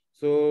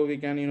 So we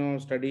can,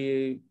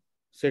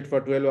 sit for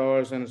 12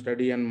 hours and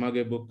study and mug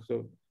a book.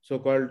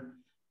 So-called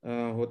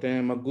होते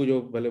हैं मग्गू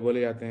जो भले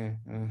बोले जाते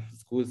हैं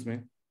schools में,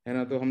 है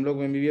ना. तो हम लोग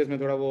MBBS में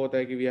थोड़ा वो होता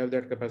है कि we have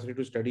that capacity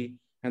to study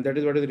and that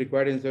is what is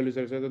required in civil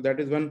services. So that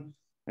is one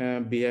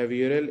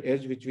behavioral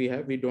edge which we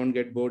have. We don't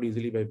get bored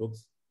easily by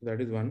books.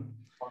 That is one.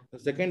 The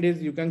second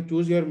is you can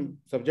choose your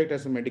subject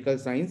as a medical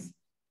science,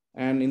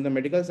 and in the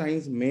medical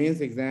science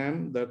mains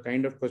exam, the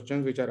kind of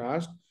questions which are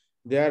asked,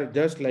 they are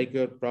just like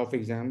your prof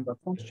exam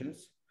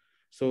questions.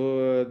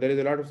 So there is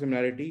a lot of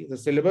similarity. The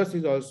syllabus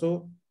is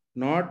also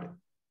not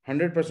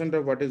 100%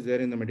 of what is there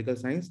in the medical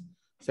science.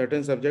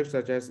 Certain subjects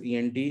such as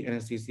ENT,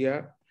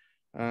 anesthesia,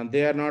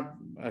 they are not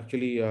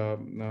actually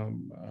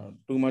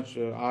too much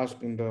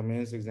asked in the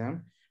mains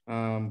exam.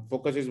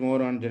 Focus is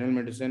more on general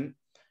medicine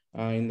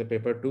in the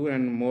paper 2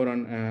 and more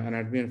on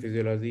anatomy and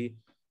physiology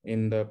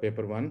in the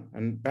paper 1.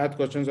 And path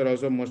questions are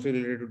also mostly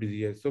related to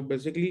diseases. So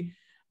basically,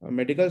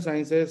 medical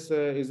sciences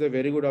is a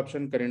very good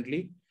option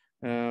currently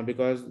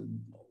because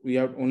we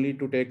have only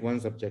to take one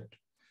subject.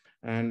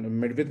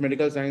 And with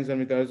medical science and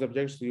with other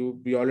subjects,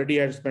 we already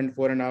had spent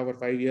 4.5 or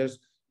 5 years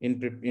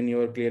in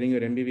your clearing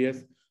your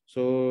MBBS.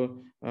 So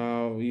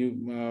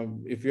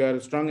if you are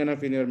strong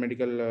enough in your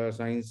medical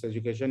science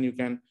education, you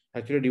can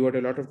actually devote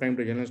a lot of time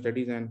to general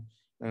studies and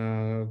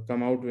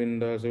come out in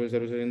the civil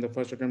services in the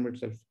first attempt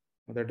itself.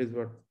 That is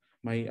what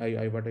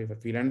what I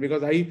feel. And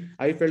because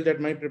I felt that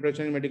my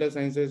preparation in medical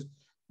sciences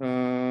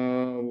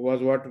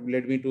was what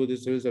led me to the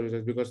civil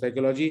services, because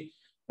psychology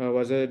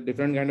was a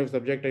different kind of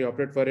subject. I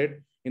opted for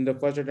it. In the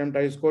first attempt,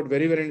 I scored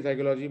very well in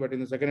psychology, but in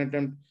the second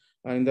attempt,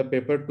 in the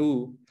paper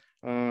 2,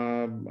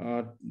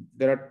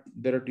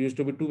 there used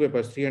to be 2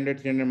 papers,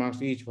 300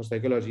 marks each for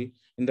psychology.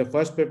 In the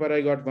first paper,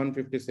 I got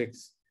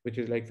 156, which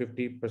is like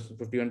 50%,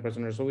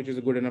 51% or so, which is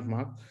a good enough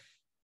mark.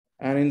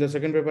 And in the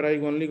second paper, I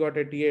only got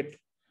 88.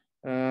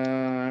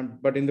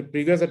 But in the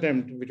previous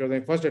attempt, which was my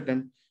first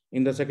attempt,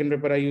 in the second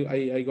paper,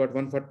 I got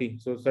 140.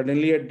 So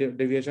suddenly a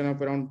deviation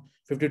of around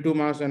 52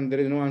 marks, and there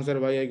is no answer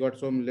why I got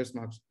so less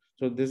marks.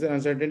 So this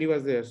uncertainty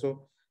was there.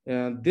 So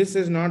this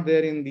is not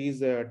there in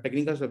these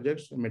technical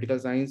subjects, medical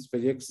science,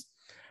 physics,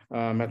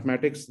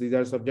 mathematics. These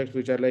are subjects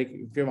which are like,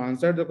 if you have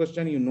answered the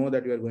question, you know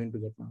that you are going to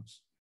get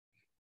marks.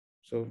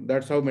 So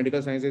that's how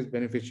medical science is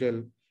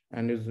beneficial,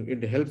 and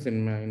it helps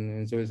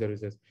in civil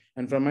services.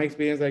 And from my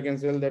experience, I can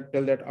tell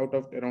that out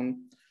of around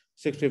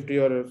 650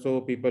 or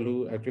so people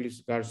who actually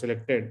are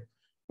selected,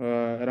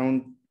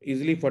 around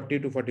easily 40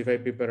 to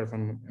 45 people are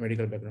from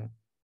medical background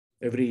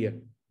every year.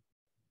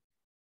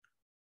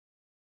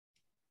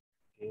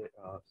 Okay,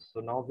 so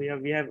now we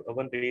have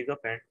one raise of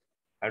hand.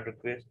 I'd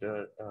request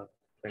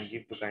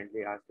Sanjeev to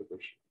kindly ask the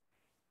question.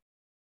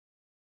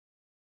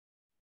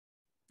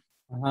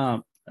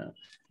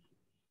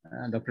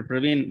 Dr.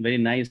 Praveen, very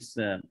nice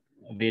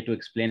way to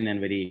explain and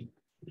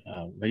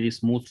very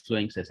smooth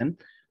flowing session.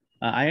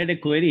 I had a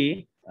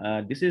query.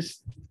 This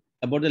is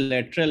about the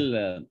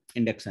lateral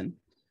induction.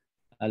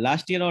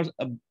 Last year or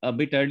a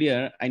bit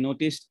earlier, I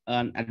noticed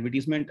an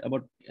advertisement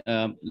about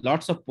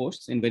lots of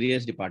posts in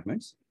various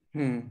departments.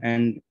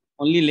 And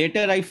only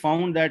later I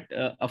found that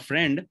a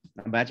friend,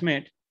 a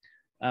batchmate,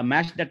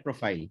 matched that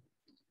profile.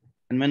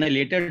 And when I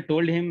later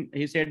told him,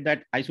 he said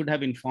that I should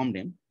have informed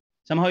him.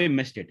 Somehow he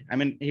missed it. I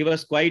mean, he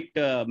was quite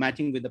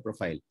matching with the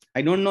profile.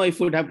 I don't know if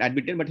he would have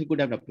admitted, but he could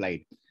have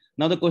applied.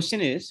 Now the question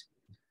is,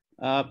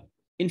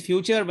 in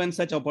future, when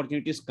such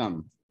opportunities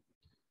come,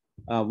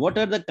 what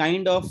are the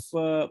kind of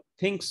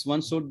things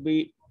one should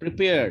be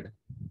prepared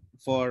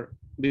for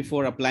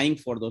before applying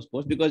for those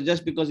posts? Because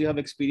just because you have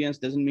experience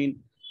doesn't mean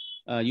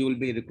you will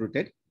be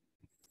recruited.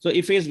 So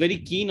if he is very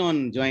keen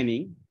on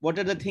joining, what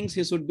are the things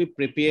he should be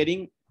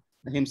preparing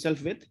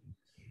himself with?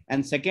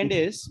 And second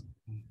is,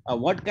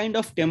 what kind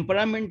of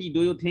temperament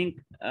do you think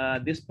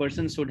this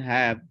person should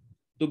have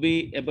to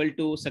be able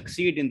to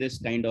succeed in this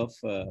kind of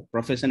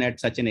profession at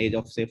such an age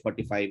of say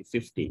 45,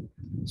 50?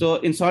 So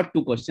in short,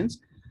 2 questions.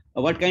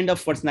 What kind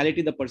of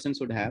personality the person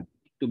should have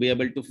to be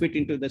able to fit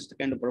into this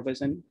kind of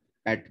profession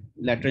at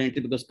lateral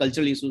entry, because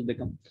cultural issues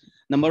become.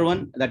 Number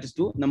 1, that is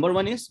 2. Number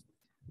 1 is,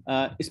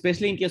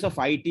 especially in case of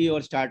IT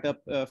or startup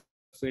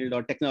field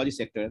or technology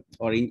sector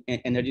or in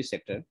energy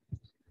sector,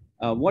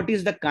 what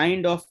is the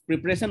kind of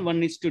preparation one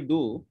needs to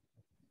do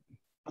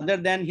other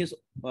than his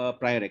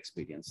prior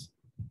experience?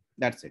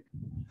 That's it.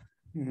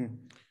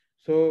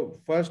 So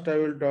first I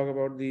will talk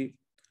about the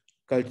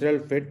cultural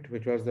fit,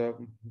 which was the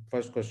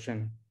first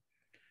question.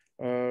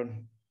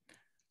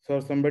 So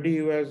somebody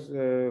who is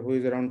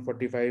around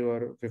 45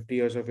 or 50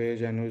 years of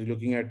age and who is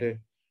looking at a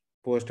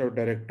post of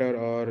director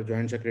or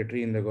joint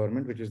secretary in the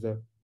government, which is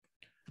the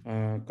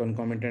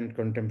concomitant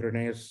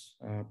contemporaneous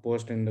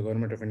post in the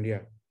government of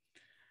India.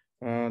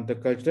 The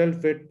cultural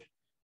fit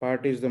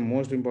part is the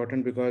most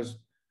important, because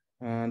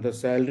the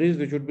salaries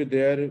which would be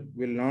there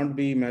will not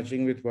be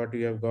matching with what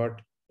you have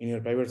got in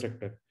your private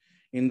sector.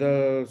 In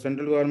the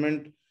central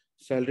government,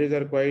 salaries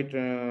are quite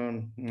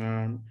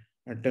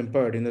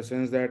tempered, in the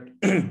sense that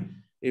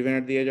even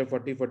at the age of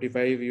 40,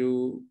 45,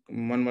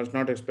 one must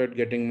not expect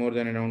getting more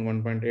than around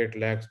 1.8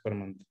 lakhs per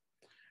month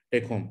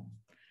take home.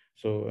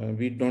 So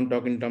we don't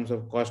talk in terms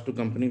of cost to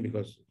company,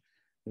 because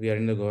we are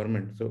in the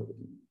government. So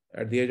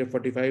at the age of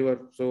 45 or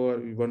so, or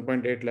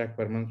 1.8 lakh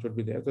per month should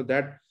be there. So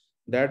that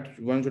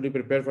one should be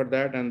prepared for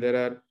that. And there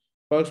are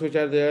perks which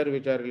are there,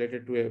 which are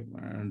related to a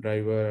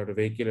driver or a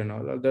vehicle and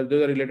all. Those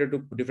are related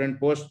to different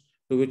posts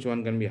to which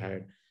one can be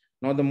hired.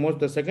 Now,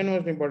 the second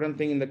most important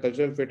thing in the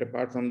cultural fit,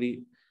 apart from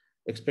the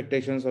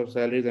expectations of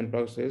salaries and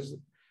perks, is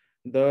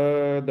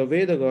the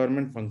way the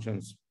government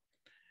functions.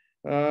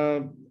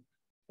 Probably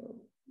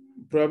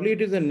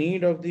it is a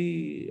need of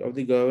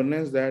the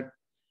governance that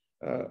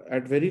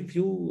at very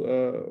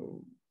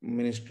few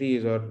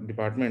ministries or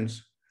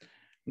departments,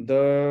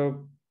 the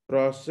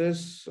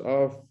process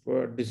of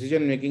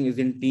decision making is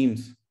in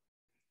teams.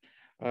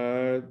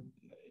 It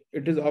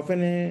is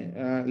often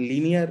a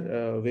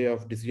linear way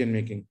of decision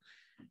making,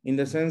 in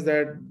the sense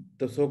that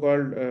the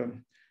so-called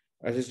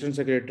assistant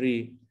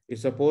secretary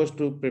is supposed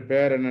to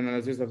prepare an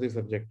analysis of the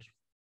subject.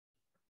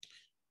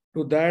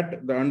 To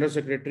that, the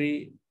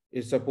undersecretary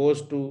is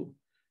supposed to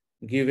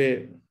give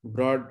a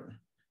broad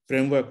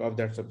framework of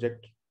that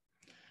subject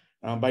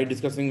by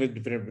discussing with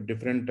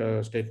different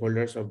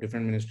stakeholders of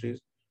different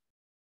ministries.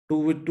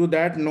 To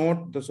that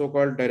note, the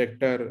so-called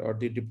director or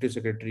the deputy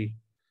secretary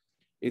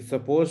is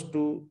supposed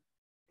to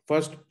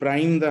first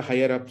prime the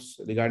higher ups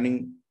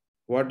regarding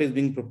what is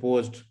being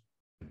proposed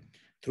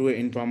through an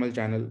informal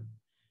channel.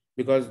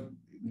 Because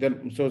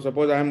then, so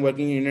suppose I am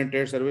working in Indian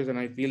Trade Service and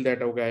I feel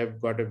that, okay, I have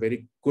got a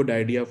very good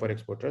idea for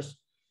exporters,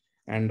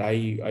 and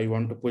I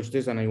want to push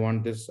this, and I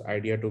want this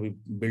idea to be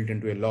built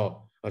into a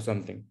law or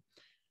something.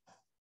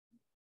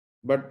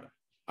 But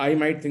I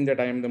might think that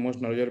I am the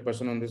most knowledgeable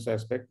person on this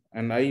aspect,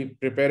 and I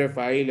prepare a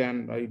file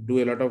and I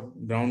do a lot of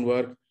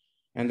groundwork,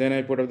 and then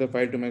I put up the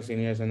file to my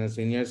seniors, and the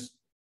seniors,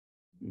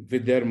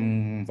 with their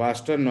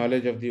vaster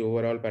knowledge of the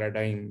overall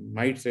paradigm,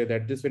 might say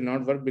that this will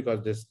not work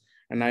because this,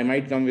 and I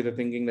might come with a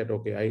thinking that,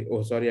 okay,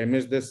 I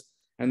missed this,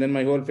 and then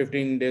my whole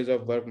 15 days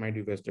of work might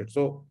be wasted.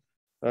 So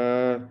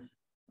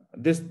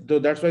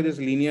that's why this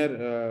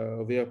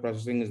linear way of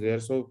processing is there.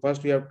 So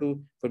first you have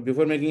to,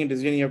 before making a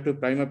decision, you have to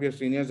prime up your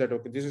seniors that,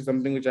 okay, this is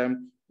something which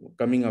I'm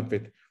coming up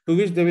with, to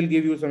which they will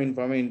give you some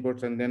informal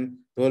inputs, and then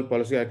the whole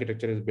policy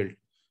architecture is built.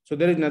 So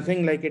there is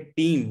nothing like a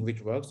team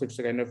which works. It's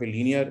a kind of a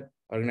linear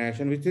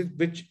organization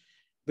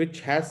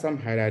which has some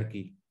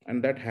hierarchy,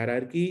 and that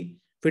hierarchy,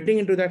 fitting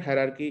into that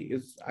hierarchy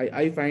is,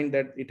 I find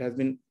that it has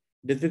been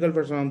difficult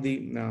for some of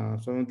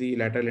the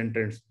lateral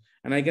entrants.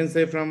 And I can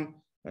say from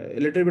a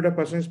little bit of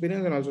personal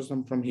experience and also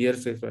some from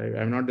hearsay. So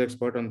I'm not the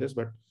expert on this,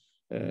 but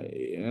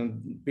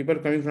people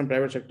coming from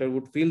private sector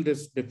would feel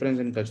this difference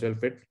in cultural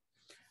fit.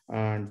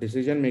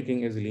 Decision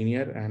making is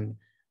linear, and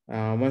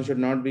one should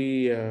not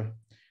be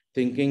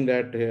thinking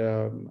that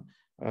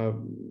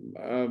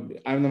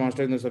I'm the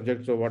master in the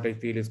subject, so what I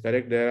feel is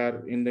correct. There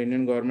are, in the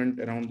Indian government,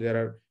 there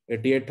are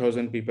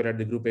 88,000 people at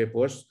the Group A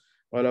posts,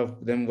 all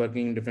of them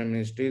working in different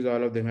ministries.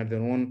 All of them have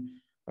their own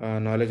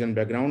knowledge and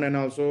background, and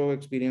also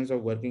experience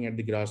of working at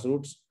the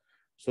grassroots.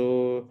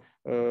 So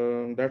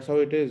that's how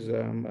it is.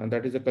 And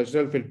that is the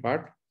cultural fit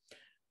part.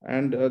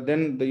 And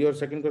then your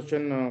second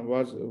question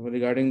was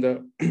regarding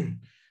the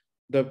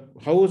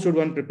how should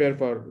one prepare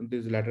for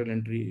these lateral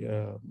entry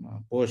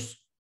posts.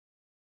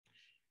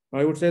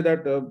 I would say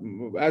that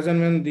as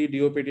and when the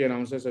DOPT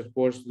announces such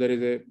posts, there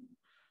is a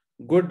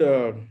good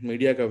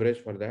media coverage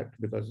for that,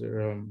 because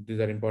these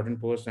are important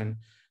posts, and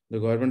the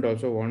government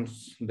also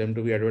wants them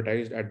to be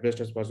advertised at best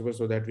as possible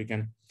so that we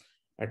can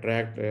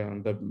attract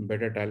the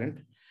better talent.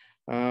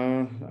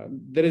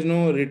 There is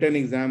no written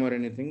exam or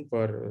anything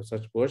for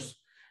such posts.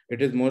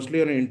 It is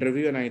mostly an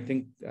interview, and I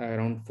think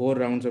around 4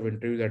 rounds of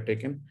interviews are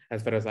taken,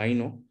 as far as I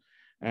know.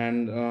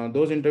 And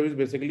those interviews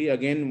basically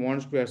again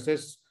wants to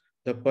assess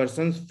the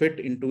person's fit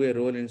into a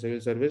role in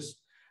civil service.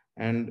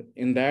 And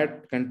in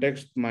that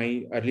context,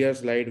 my earlier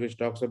slide, which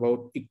talks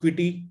about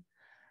equity,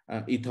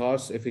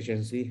 ethos,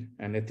 efficiency,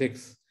 and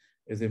ethics,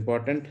 is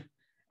important.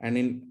 And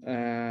in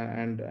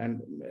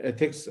and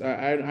ethics,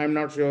 I'm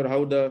not sure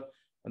how the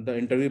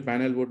interview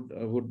panel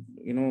would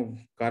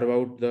carve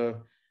out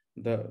the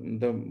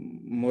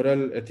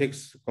moral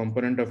ethics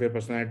component of your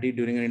personality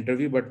during an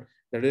interview, but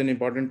that is an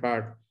important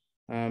part.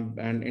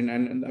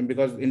 And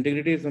because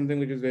integrity is something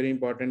which is very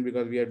important,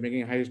 because we are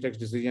making a high stakes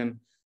decision,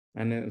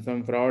 and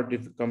some fraud,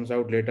 if it comes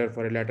out later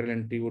for a lateral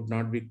entry, would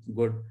not be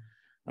good.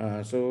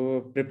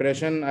 So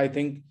preparation, I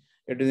think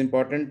it is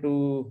important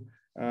to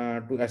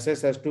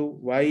assess as to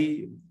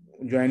why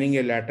joining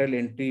a lateral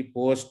entry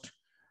post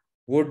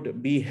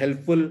would be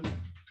helpful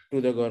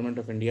to the government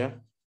of India.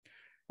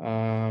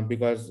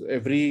 Because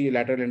every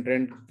lateral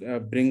entrant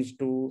brings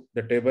to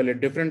the table a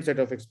different set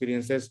of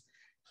experiences,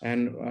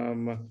 and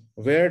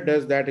where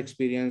does that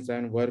experience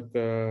and work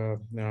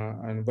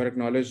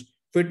knowledge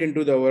fit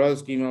into the overall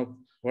scheme of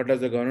what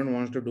does the government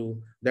wants to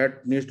do?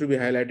 That needs to be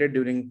highlighted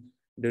during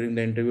the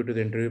interview to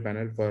the interview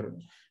panel for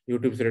you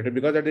to be selected.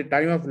 Because at the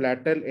time of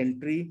lateral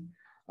entry,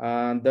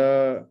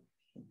 the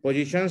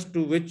positions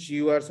to which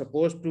you are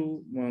supposed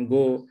to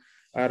go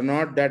are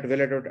not that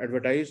well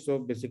advertised. So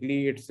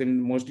basically, it's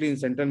mostly in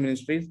central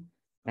ministries,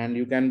 and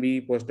you can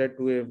be posted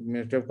to a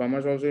Ministry of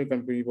Commerce also. You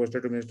can be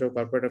posted to Ministry of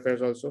Corporate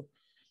Affairs also.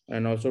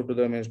 and also to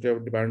the Ministry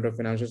of Department of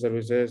Financial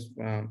Services,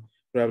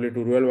 probably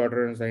to rural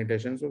water and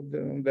sanitation. So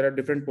there are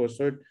different posts.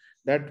 So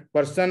that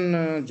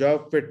person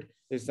job fit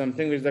is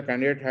something which the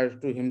candidate has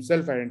to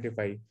himself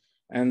identify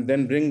and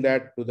then bring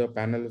that to the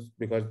panel,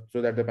 because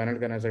so that the panel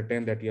can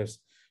ascertain that yes,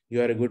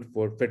 you are a good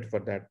fit for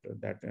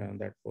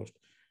that post.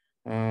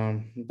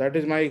 That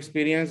is my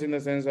experience, in the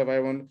sense of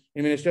in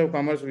Ministry of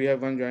Commerce, we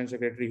have one joint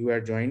secretary who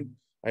had joined.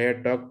 I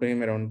had talked to him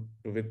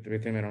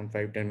with him around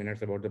 5-10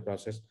 minutes about the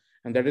process,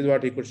 and that is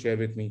what he could share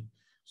with me.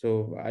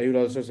 So I will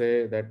also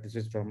say that this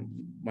is from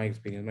my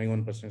experience, my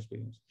own personal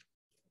experience.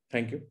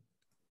 Thank you.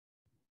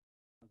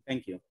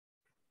 Thank you.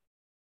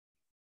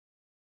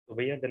 So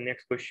the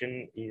next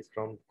question is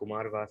from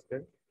Kumar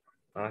Vaskar.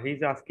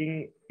 He's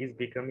asking, is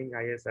becoming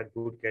IS a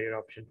good career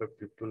option for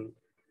people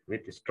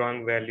with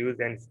strong values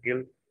and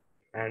skill?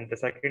 And the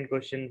second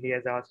question he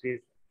has asked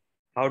is,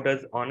 how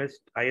does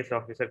honest IS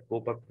officer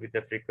cope up with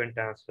the frequent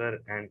transfer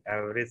and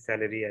average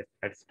salary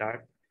at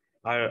start?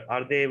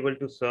 Are they able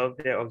to serve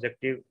their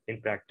objective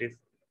in practice,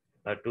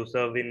 to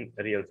serve in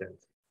real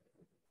sense?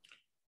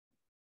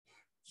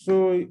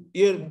 So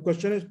your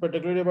question is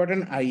particularly about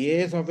an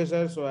IAS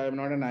officer. So I am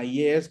not an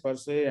IAS per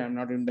se. I am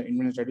not in the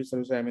Indian Studies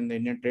Service. I am in the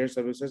Indian Trade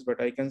Services. But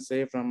I can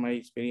say from my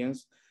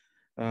experience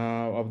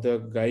of the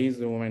guys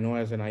whom I know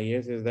as an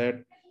IAS is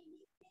that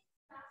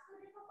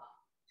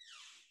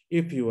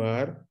if you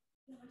are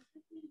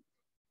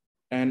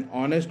an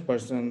honest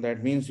person,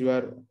 that means you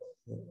are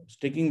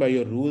sticking by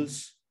your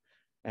rules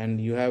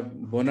and you have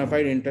bona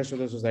fide interest of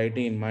the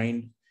society in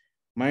mind.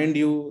 Mind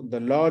you, the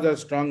laws are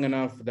strong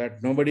enough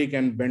that nobody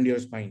can bend your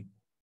spine.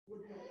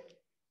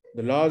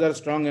 The laws are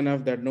strong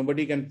enough that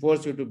nobody can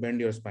force you to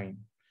bend your spine.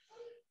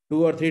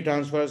 2 or 3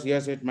 transfers,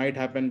 yes, it might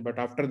happen. But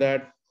after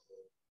that,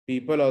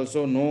 people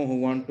also know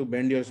who want to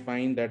bend your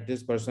spine that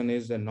this person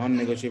is a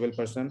non-negotiable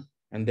person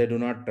and they do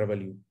not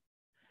trouble you.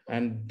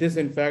 And this,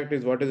 in fact,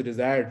 is what is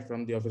desired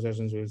from the officers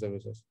in civil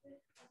services.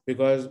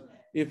 Because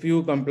if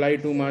you comply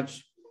too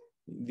much,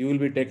 you will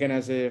be taken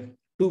as a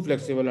too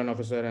flexible an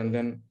officer, and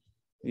then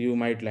you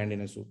might land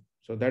in a soup.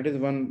 So that is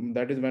one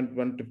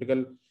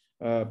typical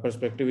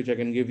perspective which I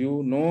can give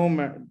you.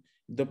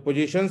 The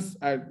positions,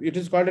 it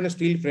is called a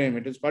steel frame.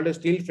 It is called a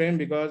steel frame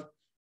because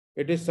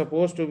it is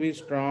supposed to be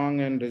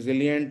strong and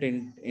resilient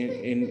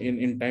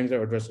in times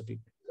of adversity.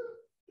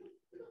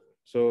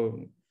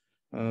 So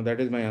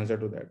that is my answer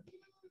to that.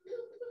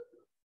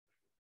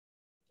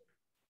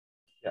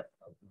 Yeah,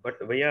 but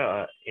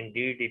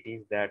indeed it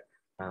is that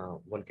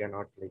one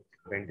cannot like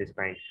bend the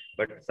spine.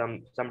 But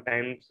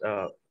sometimes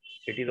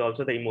it is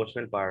also the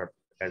emotional part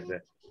as well,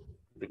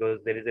 because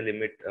there is a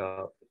limit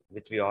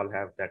which we all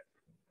have, that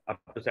up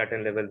to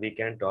certain level we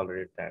can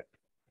tolerate that.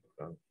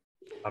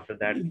 After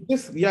that,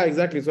 yes, yeah,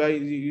 exactly. So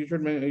you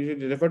should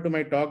refer to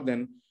my talk.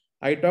 Then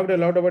I talked a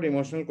lot about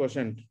emotional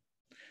quotient.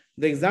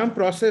 The exam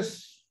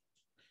process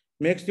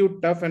makes you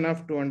tough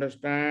enough to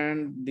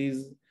understand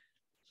these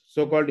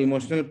so-called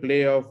emotional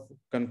play of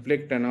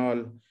conflict and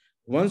all.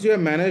 Once you have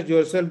managed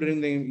yourself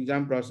during the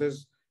exam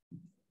process,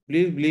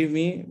 please believe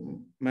me,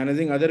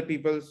 managing other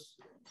people's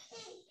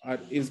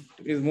is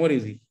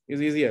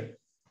easier.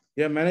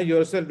 You have managed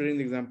yourself during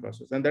the exam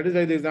process, and that is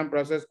why the exam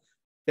process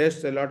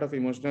tests a lot of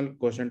emotional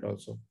quotient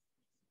also.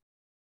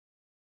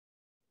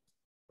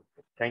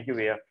 thank you,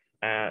 Via.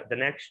 The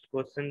next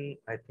question,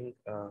 I think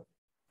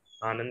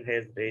Anand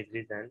has raised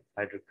his hand.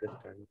 I request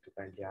him to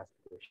kindly ask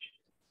the question.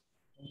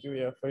 Thank you,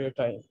 Via, for your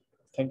time.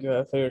 Thank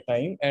you for your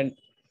time, and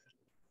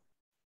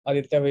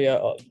Aditya, Via,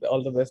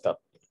 all the best up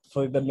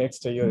for the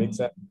next year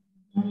exam.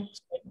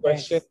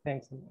 Question.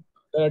 Thanks.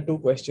 There are 2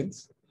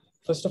 questions.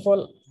 First of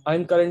all,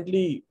 I'm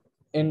currently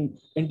in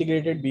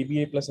integrated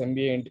BBA plus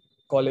MBA in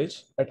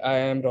college at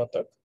IIM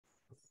Rohtak,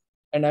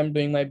 and I'm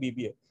doing my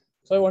BBA.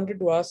 So I wanted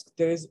to ask,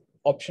 there is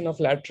option of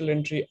lateral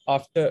entry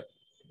after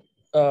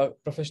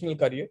professional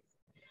career,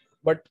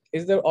 but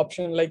is there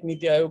option like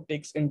Niti Aayog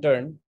takes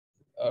intern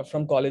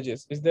from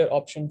colleges? Is there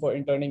option for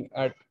interning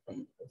at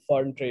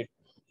foreign trade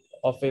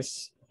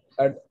office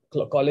at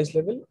college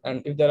level?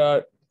 And if there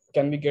are,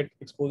 can we get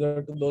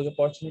exposure to those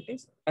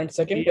opportunities? And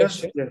second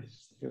question.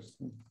 Yes.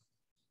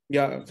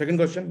 Yeah, second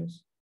question.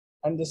 Yes.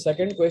 And the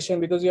second question,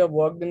 because you have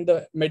worked in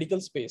the medical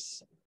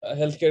space,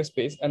 healthcare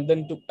space, and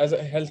then as a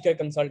healthcare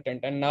consultant,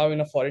 and now in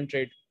a foreign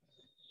trade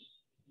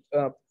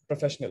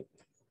professional.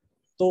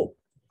 So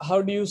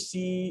how do you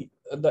see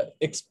the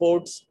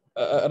exports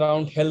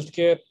around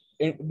healthcare?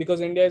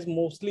 Because India is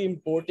mostly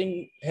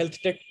importing health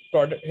tech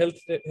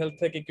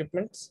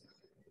equipments.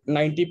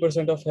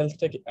 90% of health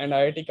tech, and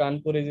IIT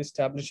Kanpur is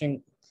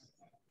establishing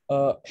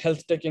a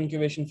health tech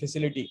incubation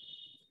facility.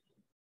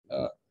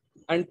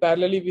 And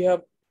parallelly,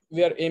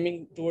 we are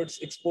aiming towards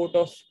export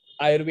of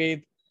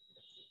Ayurveda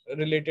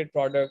related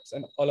products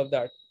and all of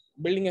that,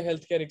 building a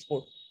healthcare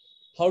export.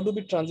 How do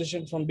we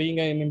transition from being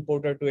an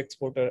importer to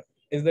exporter?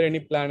 Is there any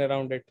plan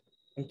around it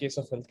in case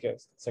of healthcare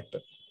sector?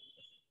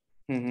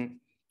 Mm-hmm.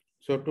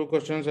 So 2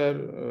 questions are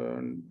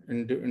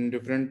in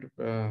different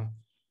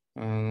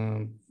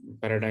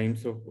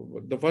paradigms. So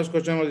the first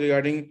question was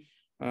regarding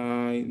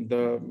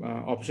the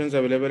options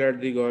available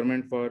at the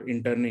government for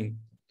interning.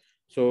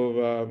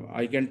 So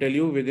I can tell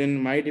you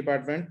within my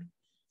department,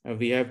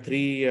 we have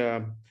three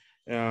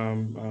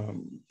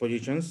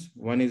positions.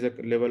 One is a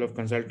level of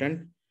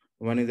consultant,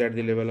 one is at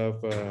the level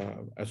of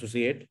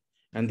associate,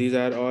 and these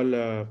are all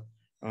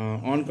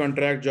on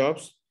contract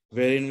jobs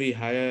wherein we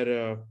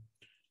hire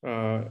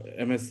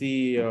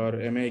MSc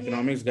or MA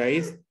economics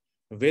guys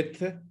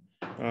with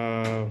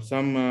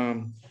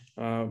some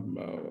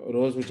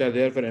roles which are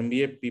there for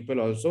MBA people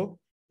also.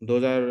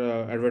 Those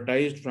are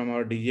advertised from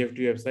our DGFT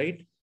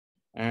website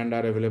and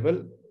are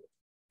available.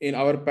 In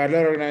our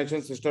parallel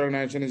organization, sister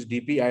organization is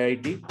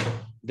DPIIT.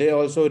 They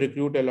also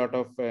recruit a lot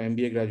of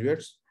MBA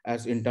graduates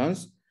as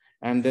interns,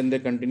 and then they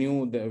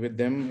continue with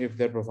them if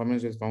their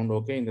performance is found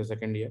okay in the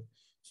second year.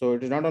 So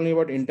it is not only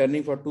about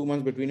interning for 2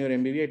 months between your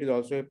MBA, it is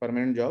also a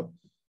permanent job.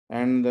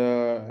 And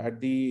at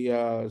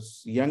the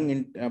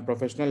young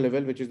professional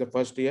level, which is the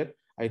first year,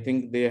 I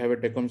think they have a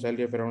take-home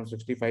salary of around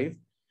 65.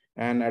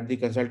 And at the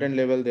consultant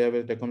level, they have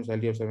a take-home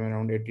salary of somewhere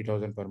around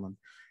 80,000 per month.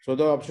 So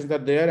the options are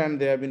there, and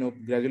they have been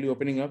gradually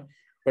opening up,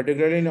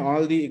 particularly in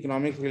all the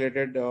economics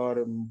related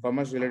or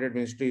commerce related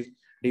ministries,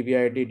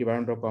 DPIIT,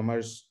 Department of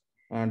Commerce,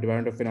 and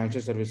Department of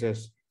Financial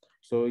Services.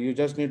 So you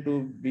just need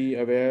to be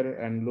aware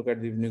and look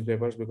at the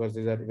newspapers because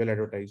these are well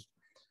advertised.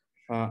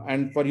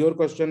 And for your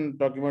question,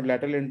 talking about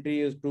lateral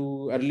entry is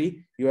too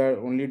early. You are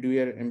only do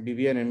your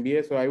MBA and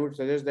MBA. So I would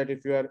suggest that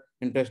if you are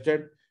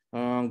interested,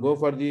 go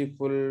for the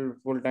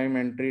full-time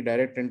entry,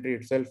 direct entry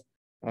itself,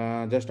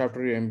 just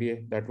after your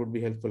MBA. That would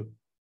be helpful.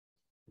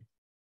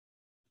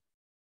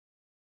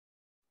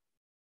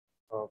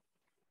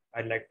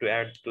 I'd like to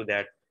add to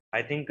that.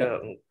 I think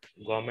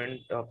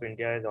Government of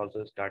India has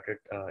also started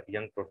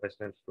young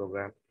professionals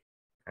program,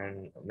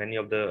 and many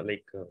of the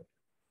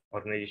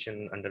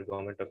organization under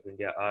Government of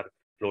India are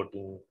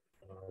floating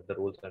the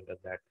rules under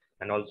that.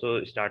 And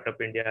also Startup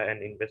India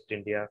and Invest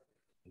India,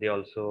 they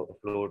also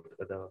float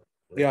the.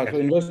 Yeah, so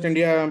Invest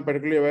India, I'm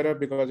particularly aware of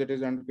because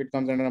it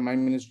comes under my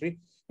ministry.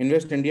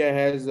 Invest India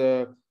has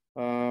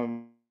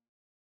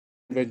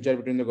venture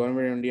between the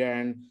government of India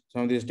and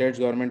some of the states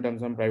government and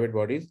some private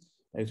bodies.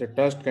 It's a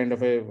trust kind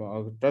of a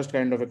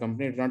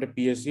company. It's not a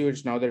PSU.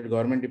 It's now the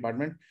government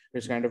department.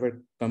 It's kind of a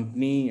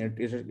company.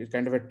 It's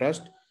kind of a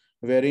trust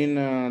wherein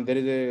there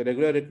is a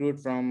regular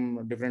recruit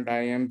from different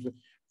IIMs,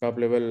 top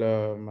level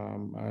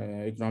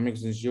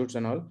economics institutes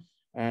and all,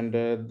 and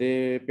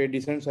they pay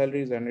decent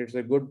salaries, and it's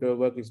a good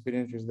work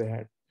experience which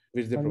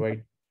they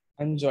provide.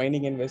 I'm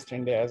joining Invest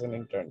India as an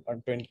intern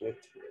on 20th.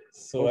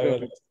 So okay.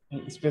 I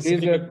will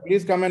specifically...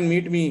 Please come and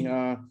meet me.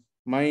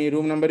 My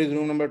room number is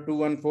room number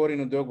 214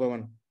 in Udyog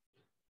Bhavan.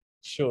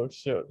 Sure.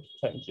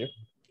 Thank you.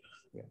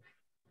 Yeah.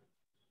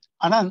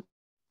 Anand,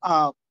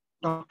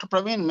 Dr.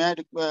 Praveen,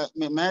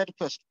 may I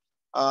request?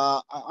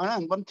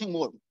 Anand, one thing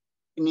more.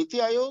 In Niti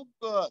Aayog,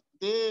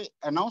 they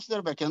announce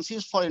their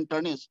vacancies for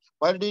internees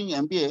while doing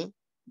MBA.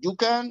 You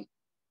can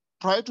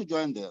try to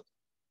join there.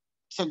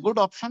 It's a good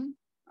option,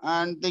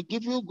 and they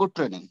give you good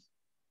training.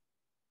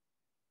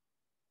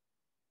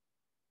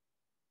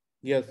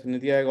 Yes,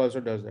 Niti Aayog also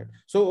does that.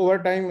 So over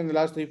time, in the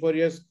last 3-4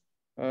 years,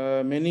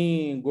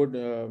 many good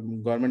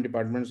government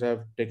departments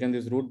have taken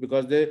this route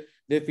because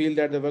they feel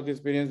that the work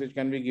experience which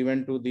can be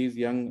given to these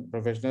young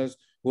professionals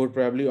who would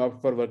probably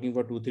opt for working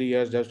for 2-3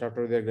 years just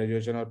after their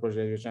graduation or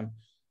post-graduation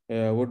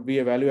would be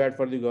a value add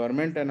for the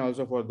government and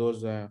also for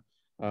those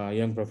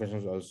young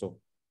professionals also.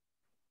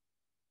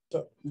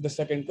 So the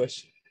second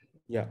question.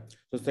 Yeah.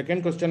 So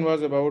second question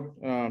was about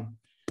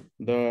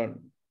the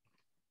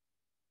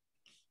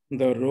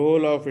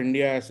role of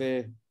India as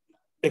a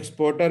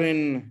exporter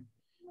in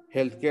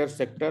healthcare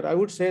sector. I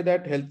would say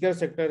that healthcare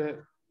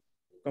sector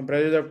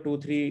comprises of 2,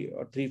 3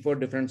 or 3, 4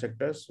 different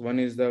sectors. One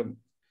is the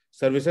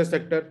services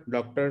sector,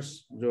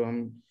 doctors, जो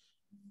हम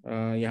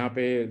यहाँ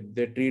पे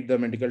they treat the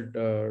medical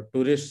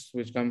tourists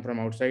which come from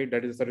outside.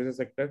 That is the services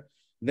sector.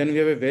 Then we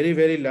have a very,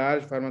 very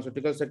large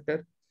pharmaceutical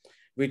sector,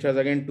 which has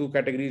again 2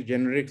 categories: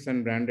 generics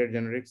and branded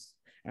generics,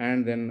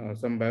 and then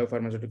some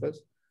biopharmaceuticals.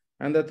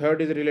 And the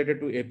third is related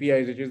to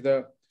APIs, which is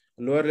the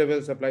lower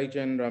level supply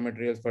chain raw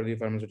materials for the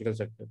pharmaceutical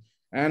sector.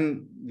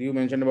 And you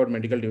mentioned about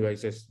medical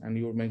devices, and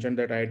you mentioned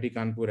that IIT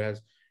Kanpur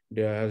has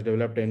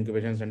developed an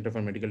incubation center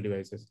for medical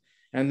devices.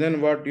 And then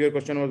what your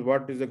question was,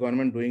 what is the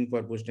government doing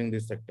for boosting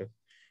this sector?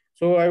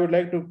 So I would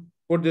like to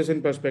put this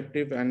in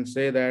perspective and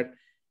say that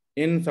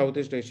in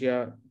Southeast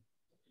Asia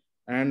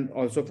and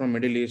also from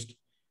Middle East,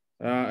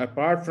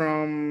 apart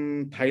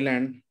from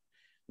Thailand,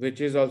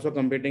 which is also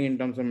competing in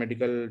terms of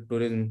medical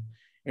tourism,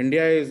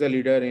 India is the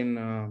leader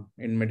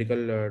in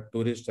medical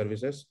tourist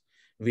services.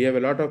 We have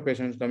a lot of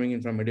patients coming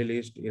in from Middle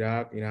East,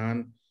 Iraq,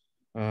 Iran,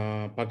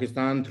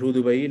 Pakistan through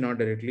Dubai, not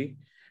directly,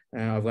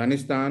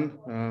 Afghanistan,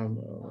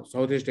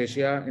 Southeast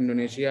Asia,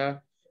 Indonesia,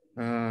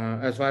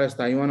 as far as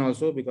Taiwan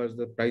also, because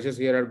the prices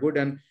here are good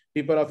and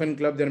people often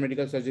club their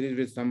medical surgeries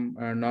with some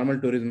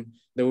normal tourism.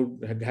 They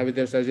would have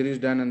their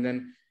surgeries done and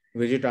then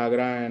visit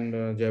Agra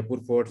and Jaipur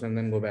forts and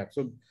then go back.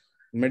 So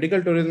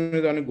medical tourism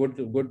is on a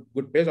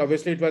good pace.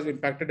 Obviously, it was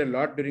impacted a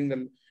lot during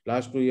the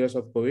last 2 years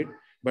of COVID,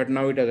 but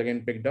now it has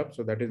again picked up.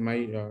 So that is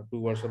my 2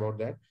 words about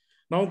that.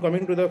 Now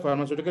coming to the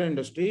pharmaceutical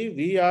industry,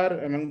 we are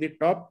among the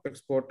top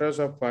exporters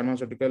of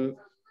pharmaceutical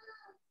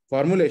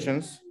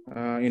formulations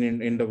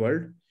in the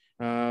world.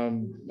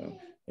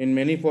 In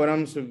many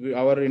forums,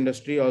 our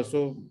industry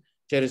also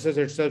cherishes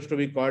itself to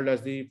be called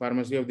as the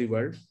pharmacy of the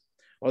world,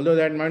 although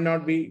that might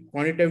not be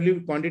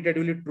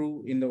quantitatively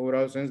true in the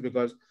overall sense,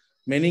 because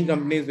many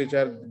companies which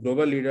are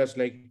global leaders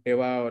like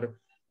Teva or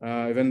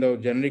even the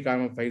generic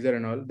arm of Pfizer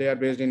and all, they are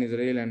based in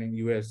Israel and in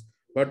US.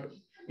 But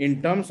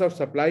in terms of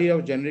supply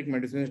of generic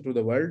medicines to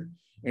the world,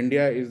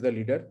 India is the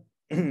leader,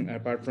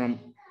 apart from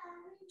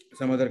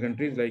some other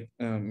countries like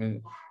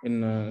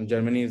in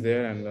Germany is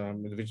there,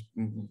 and which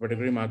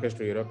particularly markets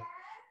to Europe.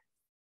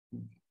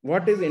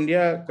 What is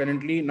India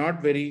currently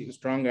not very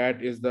strong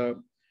at is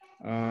the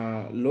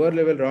lower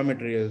level raw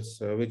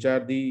materials, which are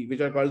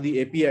called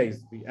the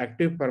APIs, the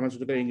active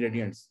pharmaceutical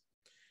ingredients.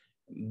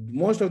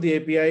 Most of the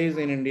APIs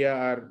in India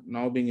are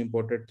now being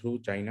imported through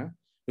China,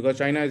 because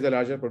China is the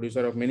larger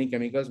producer of many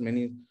chemicals,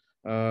 many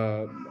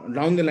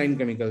down the line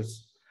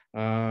chemicals,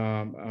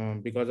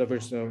 because of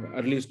its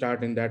early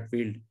start in that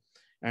field.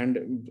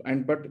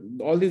 But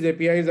all these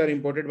APIs are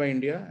imported by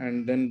India,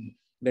 and then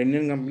the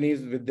Indian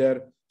companies with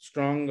their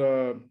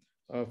strong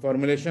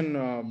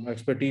formulation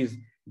expertise,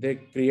 they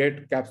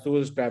create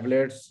capsules,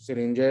 tablets,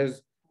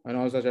 syringes, and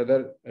all such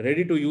other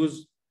ready to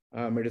use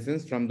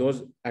medicines from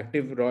those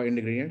active raw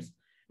ingredients,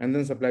 and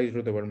then supply it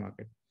to the world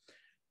market.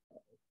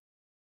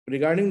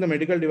 Regarding the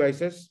medical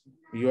devices,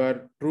 you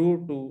are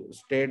true to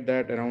state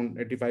that around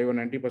 85 or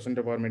 90%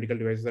 of our medical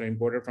devices are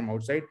imported from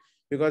outside,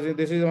 because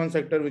this is one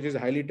sector which is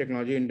highly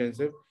technology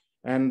intensive,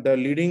 and the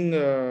leading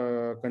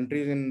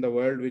countries in the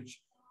world which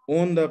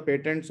own the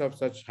patents of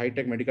such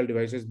high-tech medical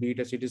devices, be it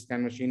a CT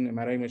scan machine,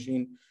 MRI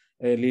machine,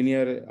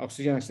 linear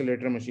oxygen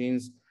accelerator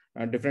machines,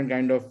 different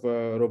kind of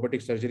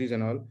robotic surgeries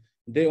and all,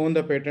 they own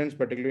the patents,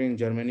 particularly in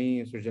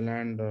Germany,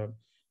 Switzerland,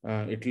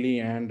 Italy,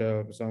 and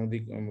some of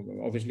the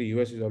obviously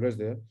US is always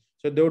there.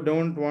 So they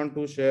don't want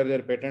to share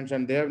their patents,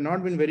 and they have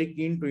not been very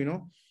keen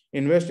to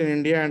invest in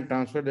India and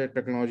transfer their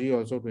technology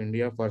also to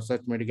India for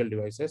such medical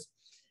devices.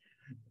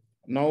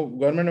 Now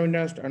government of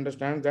India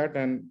understands that,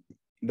 and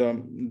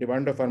the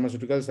Department of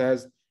Pharmaceuticals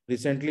has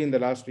recently in the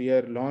last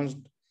year launched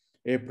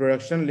a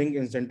production link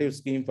incentive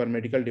scheme for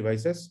medical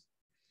devices,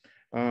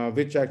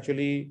 which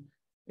actually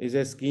is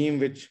a scheme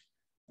which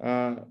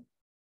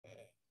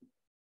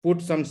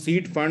puts some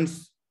seed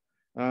funds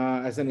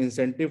as an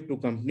incentive to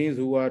companies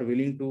who are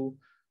willing to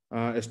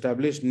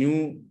establish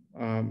new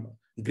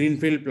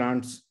greenfield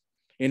plants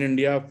in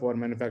India for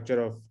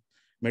manufacture of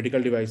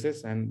medical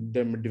devices. And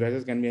the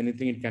devices can be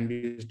anything. It can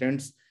be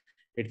stents,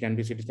 it can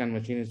be CT scan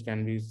machines, it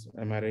can be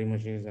MRI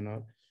machines and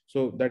all.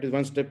 So that is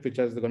one step which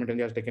has the government of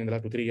India has taken in the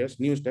last 2-3 years.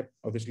 New step,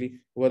 obviously,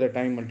 over the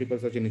time, multiple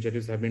such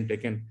initiatives have been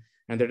taken.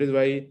 And that is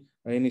why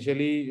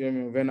initially,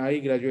 when I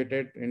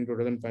graduated in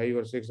 2005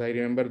 or 6, I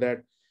remember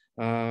that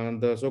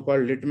the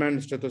so-called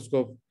Littmann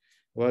stethoscope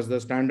was the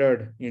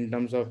standard in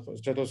terms of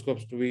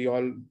stethoscopes we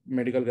all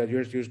medical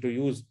graduates used to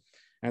use.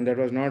 And that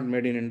was not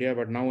made in India,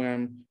 but now I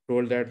am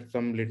told that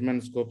some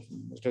Littmann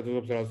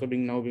stethoscopes are also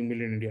being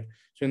made in India.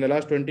 So in the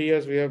last 20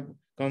 years, we have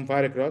come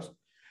far across.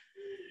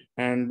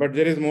 But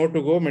there is more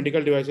to go.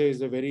 Medical devices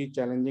is a very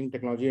challenging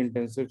technology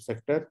intensive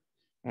sector.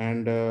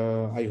 And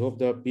I hope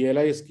the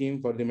PLI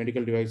scheme for the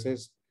medical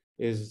devices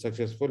is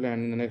successful.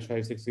 And in the next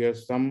 5-6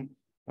 years, some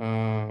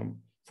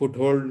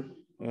foothold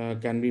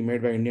can be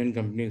made by Indian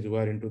companies who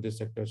are into this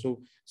sector.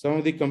 So some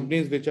of the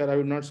companies which are, I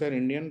would not say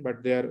Indian,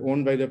 but they are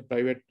owned by the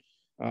private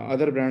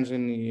other brands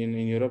in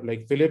Europe,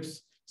 like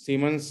Philips,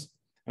 Siemens,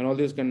 and all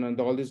these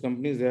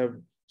companies, they have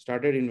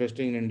started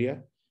investing in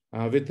India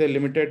with a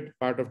limited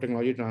part of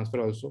technology transfer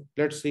also.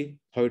 Let's see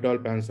how it all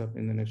pans up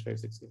in the next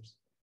 5-6 years.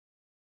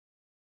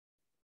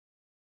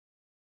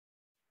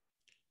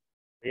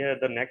 Yeah,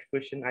 the next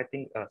question, I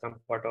think some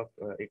part of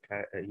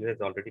you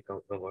has already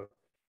covered,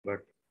 but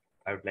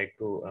I would like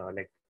to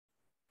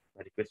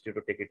request you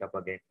to take it up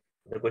again.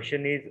 The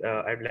question is,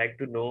 I'd like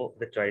to know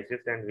the choices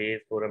and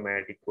ways for a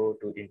medico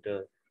to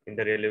enter in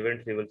the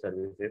relevant civil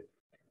services,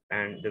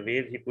 and the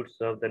ways he could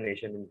serve the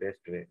nation in best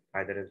way,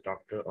 either as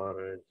doctor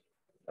or as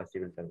a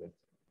civil servant.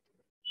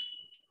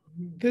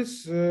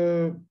 This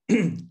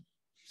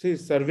see,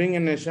 serving a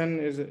nation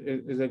is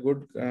a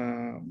good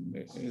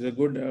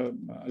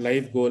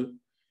life goal.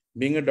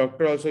 Being a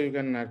doctor also, you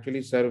can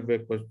actually serve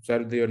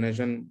your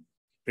nation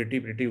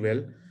pretty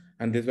well.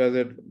 And this was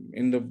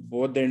in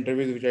both the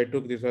interviews which I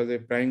took, this was a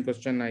prime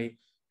question.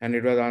 And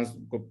it was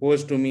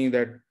posed to me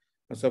that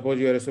suppose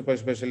you are a super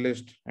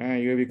specialist,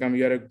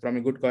 you are from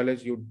a good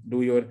college, you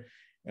do your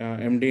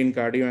MD in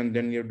cardio, and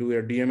then you do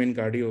your DM in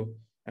cardio,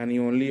 and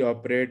you only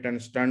operate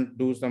and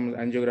do some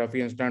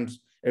angiography and stunts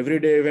every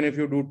day. Even if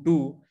you do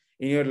 2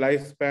 in your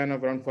lifespan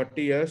of around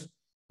 40 years,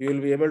 you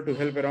will be able to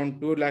help around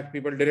 2 lakh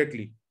people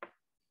directly.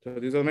 So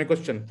this was my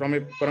question from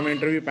an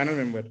interview panel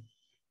member,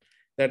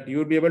 that you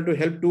will be able to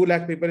help 2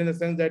 lakh people in the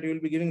sense that you will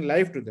be giving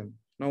life to them.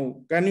 Now,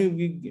 will you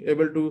be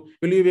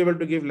able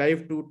to give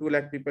life to 2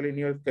 lakh people in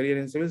your career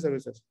in civil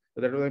services?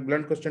 So that was a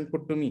blunt question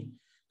put to me.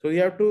 So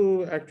you have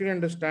to actually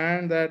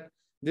understand that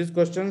these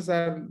questions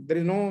there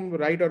is no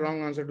right or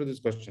wrong answer to these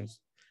questions.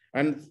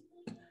 And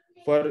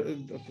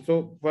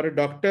for a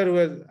doctor who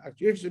has,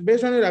 it's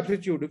based on your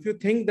aptitude. If you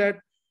think that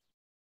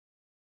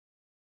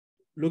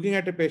looking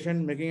at a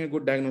patient, making a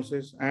good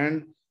diagnosis,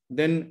 and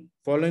then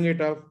following it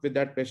up with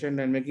that patient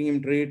and making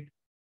him treat,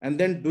 and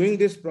then doing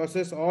this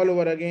process all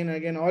over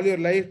again, all your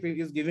life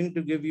is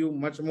give you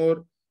much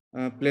more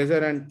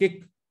pleasure and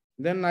kick,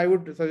 then I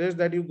would suggest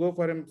that you go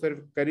for a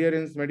career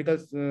in medical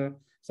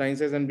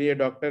sciences and be a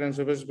doctor and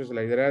super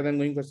specialized rather than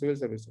going for civil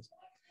services.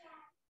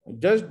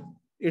 Just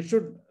it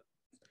should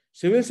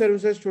civil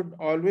services should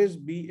always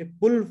be a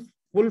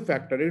pull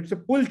factor. It's a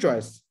pull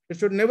choice. It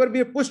should never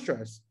be a push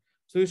choice.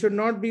 So you should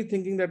not be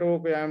thinking that, oh,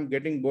 okay, I'm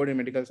getting bored in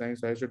medical science,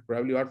 so I should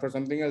probably opt for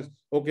something else.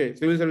 Okay,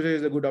 civil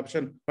services is a good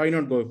option. Why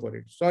not go for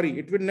it? Sorry,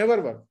 it will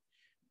never work.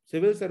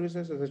 Civil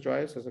services as a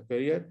choice, as a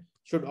career,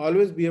 should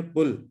always be a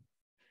pull.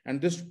 And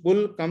this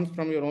pull comes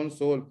from your own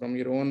soul, from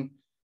your own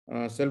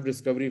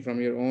self-discovery, from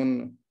your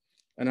own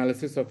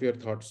analysis of your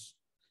thoughts.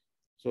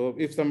 So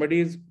if somebody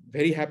is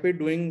very happy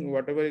doing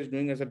whatever he's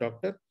doing as a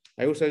doctor,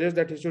 I would suggest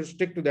that he should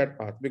stick to that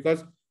path,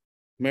 because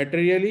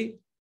materially,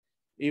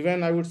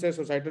 even I would say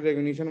societal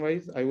recognition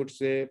wise, I would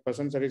say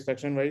person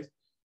satisfaction wise,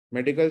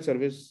 medical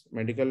service,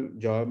 medical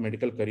job,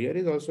 medical career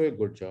is also a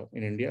good job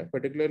in India,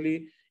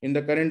 particularly in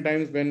the current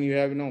times when you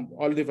have,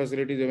 all the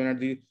facilities even at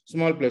the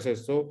small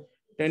places. So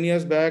 10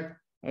 years back,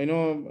 there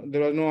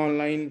was no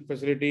online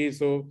facilities.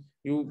 So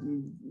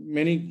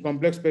many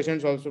complex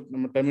patients, also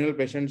terminal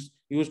patients,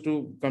 used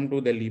to come to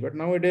Delhi. But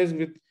nowadays,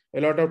 with a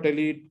lot of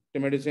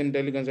telemedicine,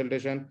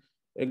 teleconsultation,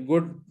 a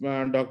good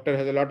doctor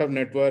has a lot of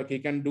network. He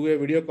can do a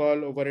video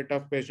call over a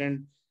tough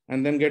patient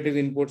and then get his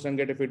inputs and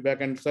get a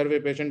feedback and serve a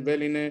patient well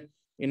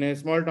in a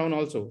small town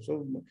also.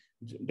 So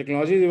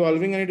technology is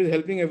evolving and it is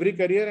helping every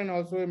career and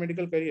also a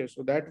medical career.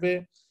 So that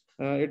way,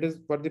 it is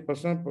for the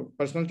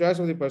personal choice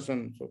of the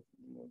person. So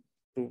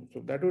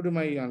that would be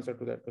my answer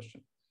to that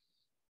question.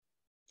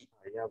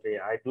 Yeah,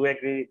 I do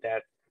agree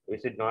that we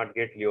should not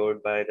get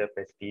lured by the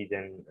prestige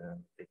and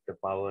the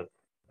power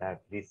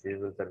that these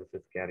civil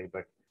services carry,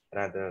 but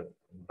rather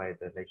by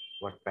the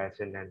what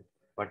passion and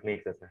what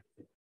makes us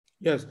happy.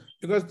 Yes,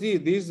 because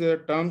these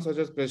terms such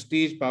as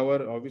prestige,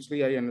 power,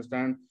 obviously I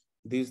understand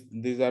these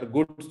are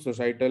good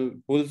societal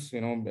pulls.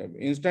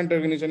 Instant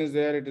recognition is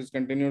there. It is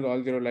continued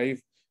all your life.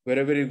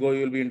 Wherever you go,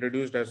 you will be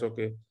introduced as,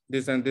 okay,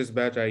 this and this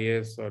batch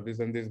IAS or this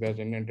and this batch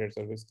Indian Trade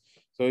Service.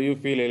 So you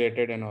feel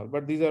elated and all.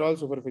 But these are all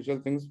superficial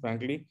things,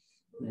 frankly.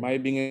 My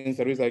being in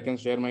service, I can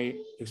share my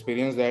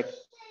experience that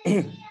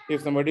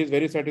if somebody is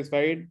very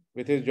satisfied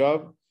with his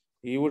job,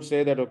 he would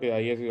say that, okay,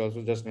 IAS is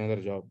also just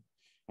another job.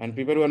 And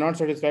people who are not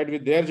satisfied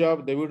with their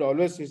job, they would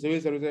always see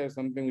civil services as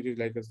something which is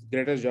like the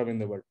greatest job in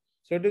the world.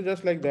 So it is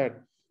just like that.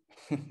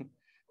 But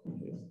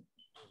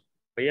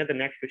yeah, the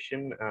next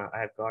question I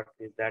have got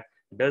is that,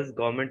 does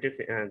government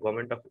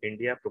of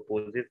India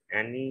proposes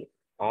any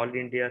all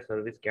India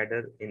service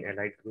cadre in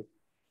allied group?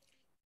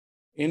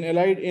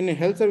 In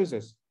health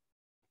services?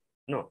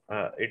 No,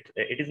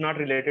 it is not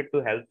related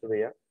to health,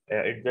 Bhaiya.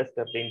 It's just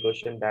a plain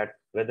question that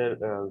whether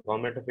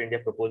government of India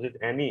proposes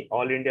any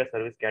all India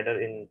service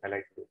cadre in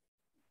allied group.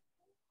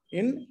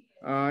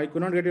 I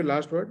could not get your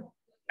last word.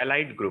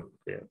 Allied group.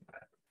 Yeah.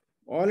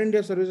 All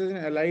India services in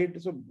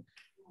allied. So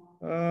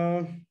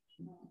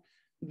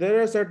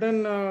there are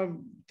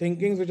certain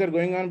thinkings which are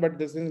going on, but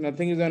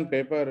nothing is on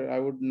paper. I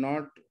would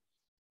not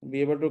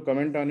be able to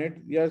comment on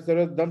it. Yes, there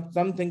is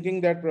some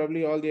thinking that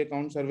probably all the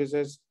account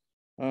services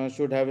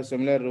should have a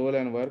similar role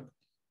and work,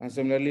 and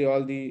similarly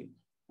all the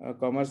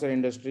commerce and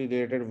industry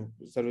related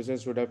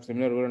services should have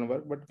similar role and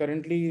work. But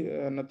currently,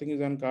 nothing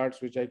is on cards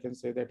which I can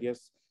say that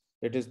yes,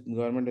 it is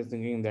government is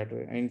thinking in that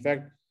way. In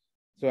fact,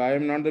 so I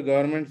am not the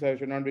government, so I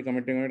should not be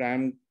commenting on it. I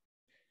am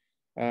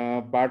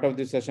part of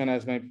this session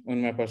as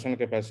in my personal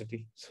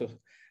capacity. So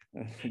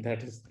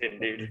that is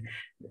indeed.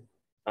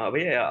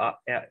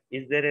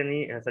 Is there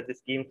any such a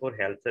scheme for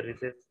health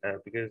services?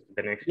 Because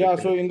the next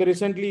so in the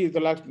recently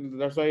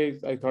that's why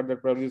I thought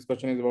that probably this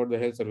question is about the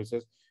health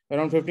services.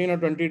 Around 15 or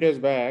 20 days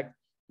back,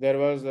 there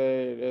was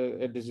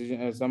a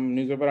decision, some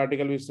newspaper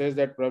article which says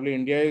that probably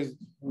India is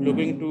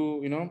looking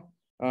to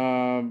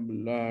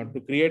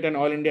to create an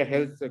all India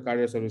health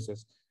cardiac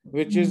services,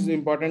 which is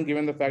important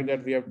given the fact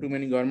that we have too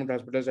many government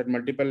hospitals at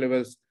multiple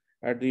levels,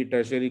 at the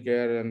tertiary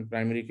care and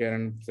primary care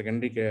and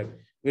secondary care,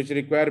 which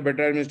require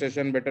better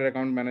administration, better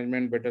account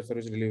management, better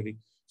service delivery.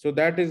 So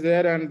that is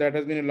there, and that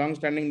has been a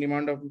long-standing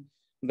demand of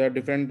the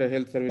different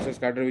health services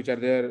cadre which are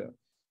there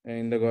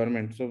in the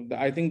government. So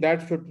I think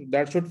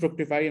that should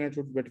fructify and it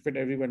should benefit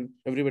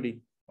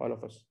everybody, all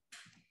of us.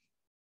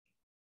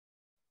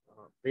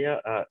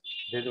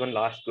 There's one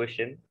last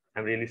question.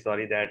 I'm really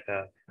sorry that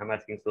I'm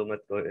asking so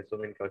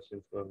many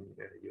questions from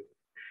you.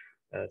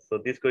 So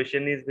this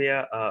question is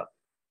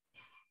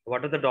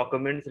what are the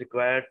documents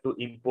required to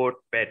import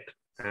PET?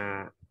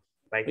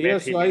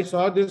 Yes, so I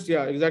saw this.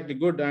 Yeah, exactly.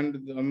 Good.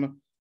 And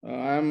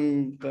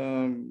I'm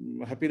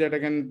happy that I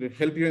can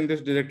help you in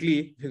this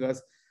directly,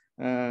 because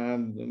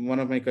one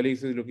of my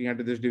colleagues is looking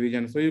at this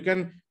division. So you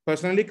can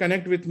personally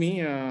connect with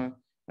me,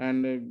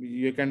 and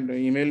you can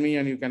email me,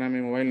 and you can have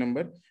my mobile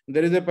number.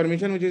 There is a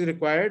permission which is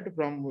required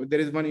from, there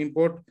is one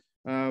import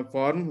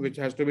form which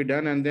has to be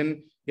done, and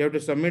then you have to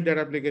submit that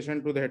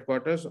application to the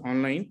headquarters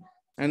online.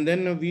 And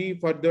then we,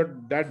 for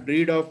that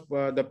breed of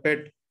the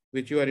pet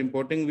which you are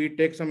importing, we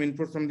take some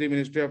input from the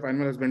Ministry of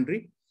Animal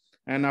Husbandry.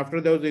 And after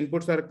those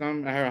inputs have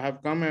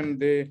come and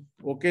they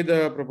okay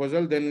the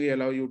proposal, then we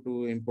allow you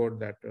to import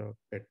that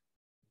pet.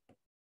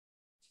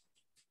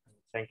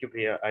 Thank you,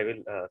 Priya. I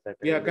will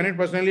connect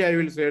personally. I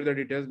will share the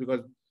details,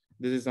 because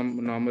this is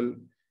some normal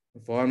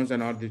forms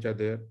and all which are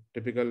there,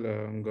 typical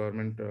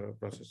government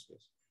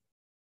processes.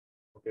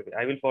 Okay,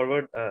 I will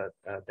forward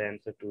the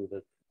answer to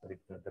the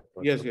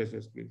yes,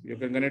 please. You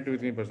can connect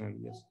with me personally.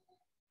 Yes.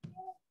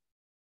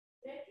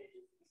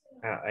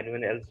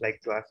 Anyone else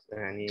like to ask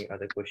any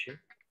other question?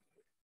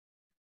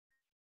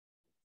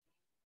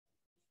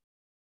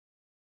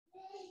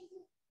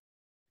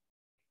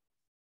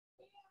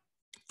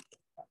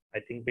 I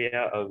think we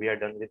are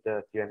done with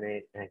the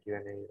Q&A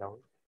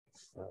round.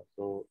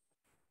 So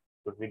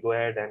could we go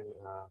ahead and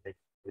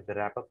with the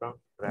wrap up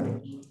round?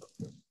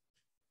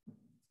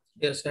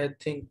 Yes, I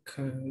think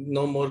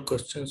no more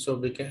questions. So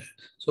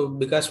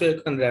because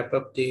we can wrap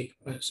up the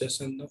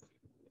session now.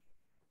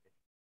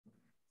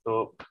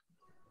 So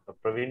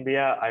Praveen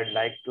Bhaiya, I'd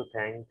like to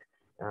thank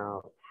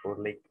for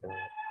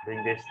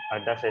doing this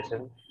Adda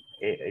session.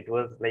 It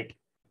was like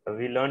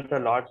we learned a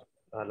lot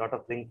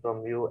of things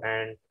from you,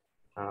 and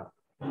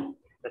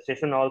the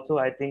session also,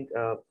 I think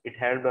it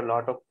helped a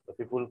lot of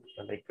people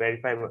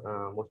clarify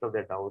most of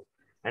their doubts.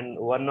 And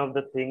one of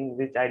the things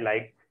which I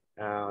liked,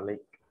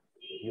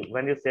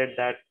 when you said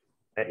that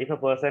if a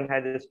person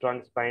has a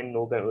strong spine,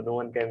 no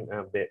one can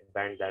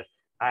bend that.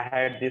 I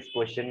had this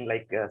question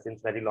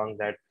since very long,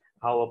 that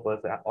how a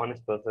person,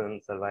 honest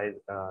person, survives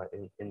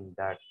in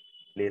that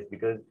place,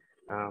 because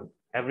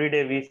every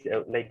day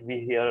we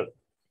hear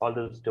all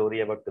the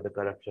story about the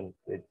corruption,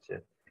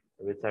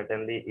 which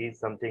certainly is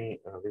something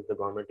which the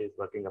government is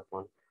working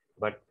upon.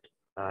 But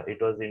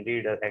it was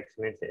indeed an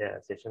excellent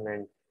session,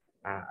 and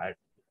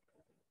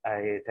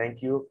I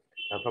thank you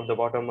from the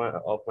bottom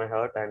of my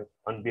heart, and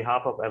on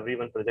behalf of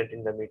everyone present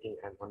in the meeting,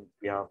 and on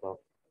behalf of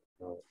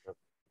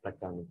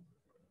Praktani.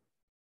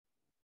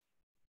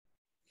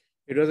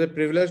 It was a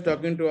privilege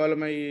talking to all of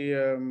my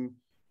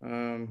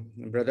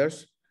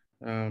brothers.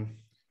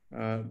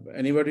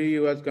 Anybody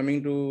who was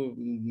coming to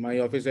my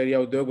office area,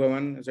 Udyog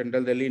Bhavan,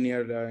 Central Delhi,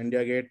 near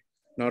India Gate,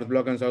 North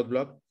Block and South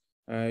Block,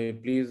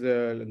 please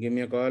give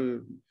me a call.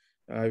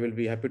 I will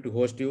be happy to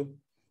host you.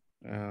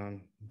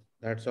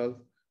 That's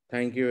all.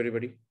 Thank you,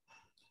 everybody.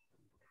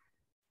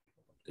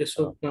 Okay,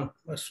 so